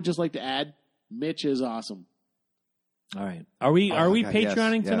 And I would just like to add, Mitch is awesome. All right. Are we God,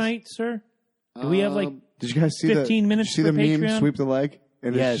 Patreoning yes. tonight, sir? Do we have like Did you guys see 15 minutes Did you see for the meme? Patreon? Sweep the leg.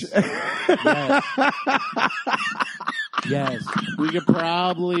 And Yes. it's- yes. Yes. We could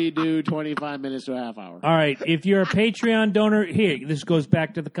probably do 25 minutes to a half hour. All right. If you're a Patreon donor, here, this goes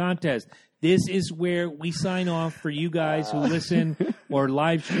back to the contest. This is where we sign off for you guys who listen or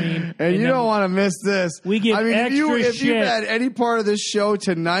live stream. And you then don't want to miss this. We give I mean, if extra you've shit. had any part of this show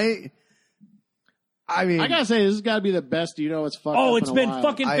tonight, I mean, I gotta say, this has got to be the best. You know, it's fucked Oh, up it's in a been while.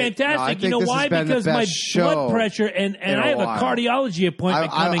 fucking I fantastic. think You know this why? has been the Because my best show blood pressure and in a I have a while. cardiology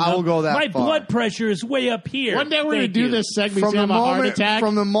appointment I coming will up. go that my far. blood pressure is way up here. One day we're going to Thank do you. this segment. from He's the gonna have a heart moment attack.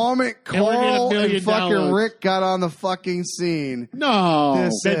 from the moment And we're gonna get a Cole million and fucking downloads. Rick got on the fucking scene. No.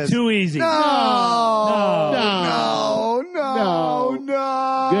 This That's is too easy. no, No. no.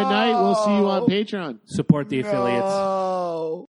 Good night. We'll see you on Patreon. Support the affiliates. No.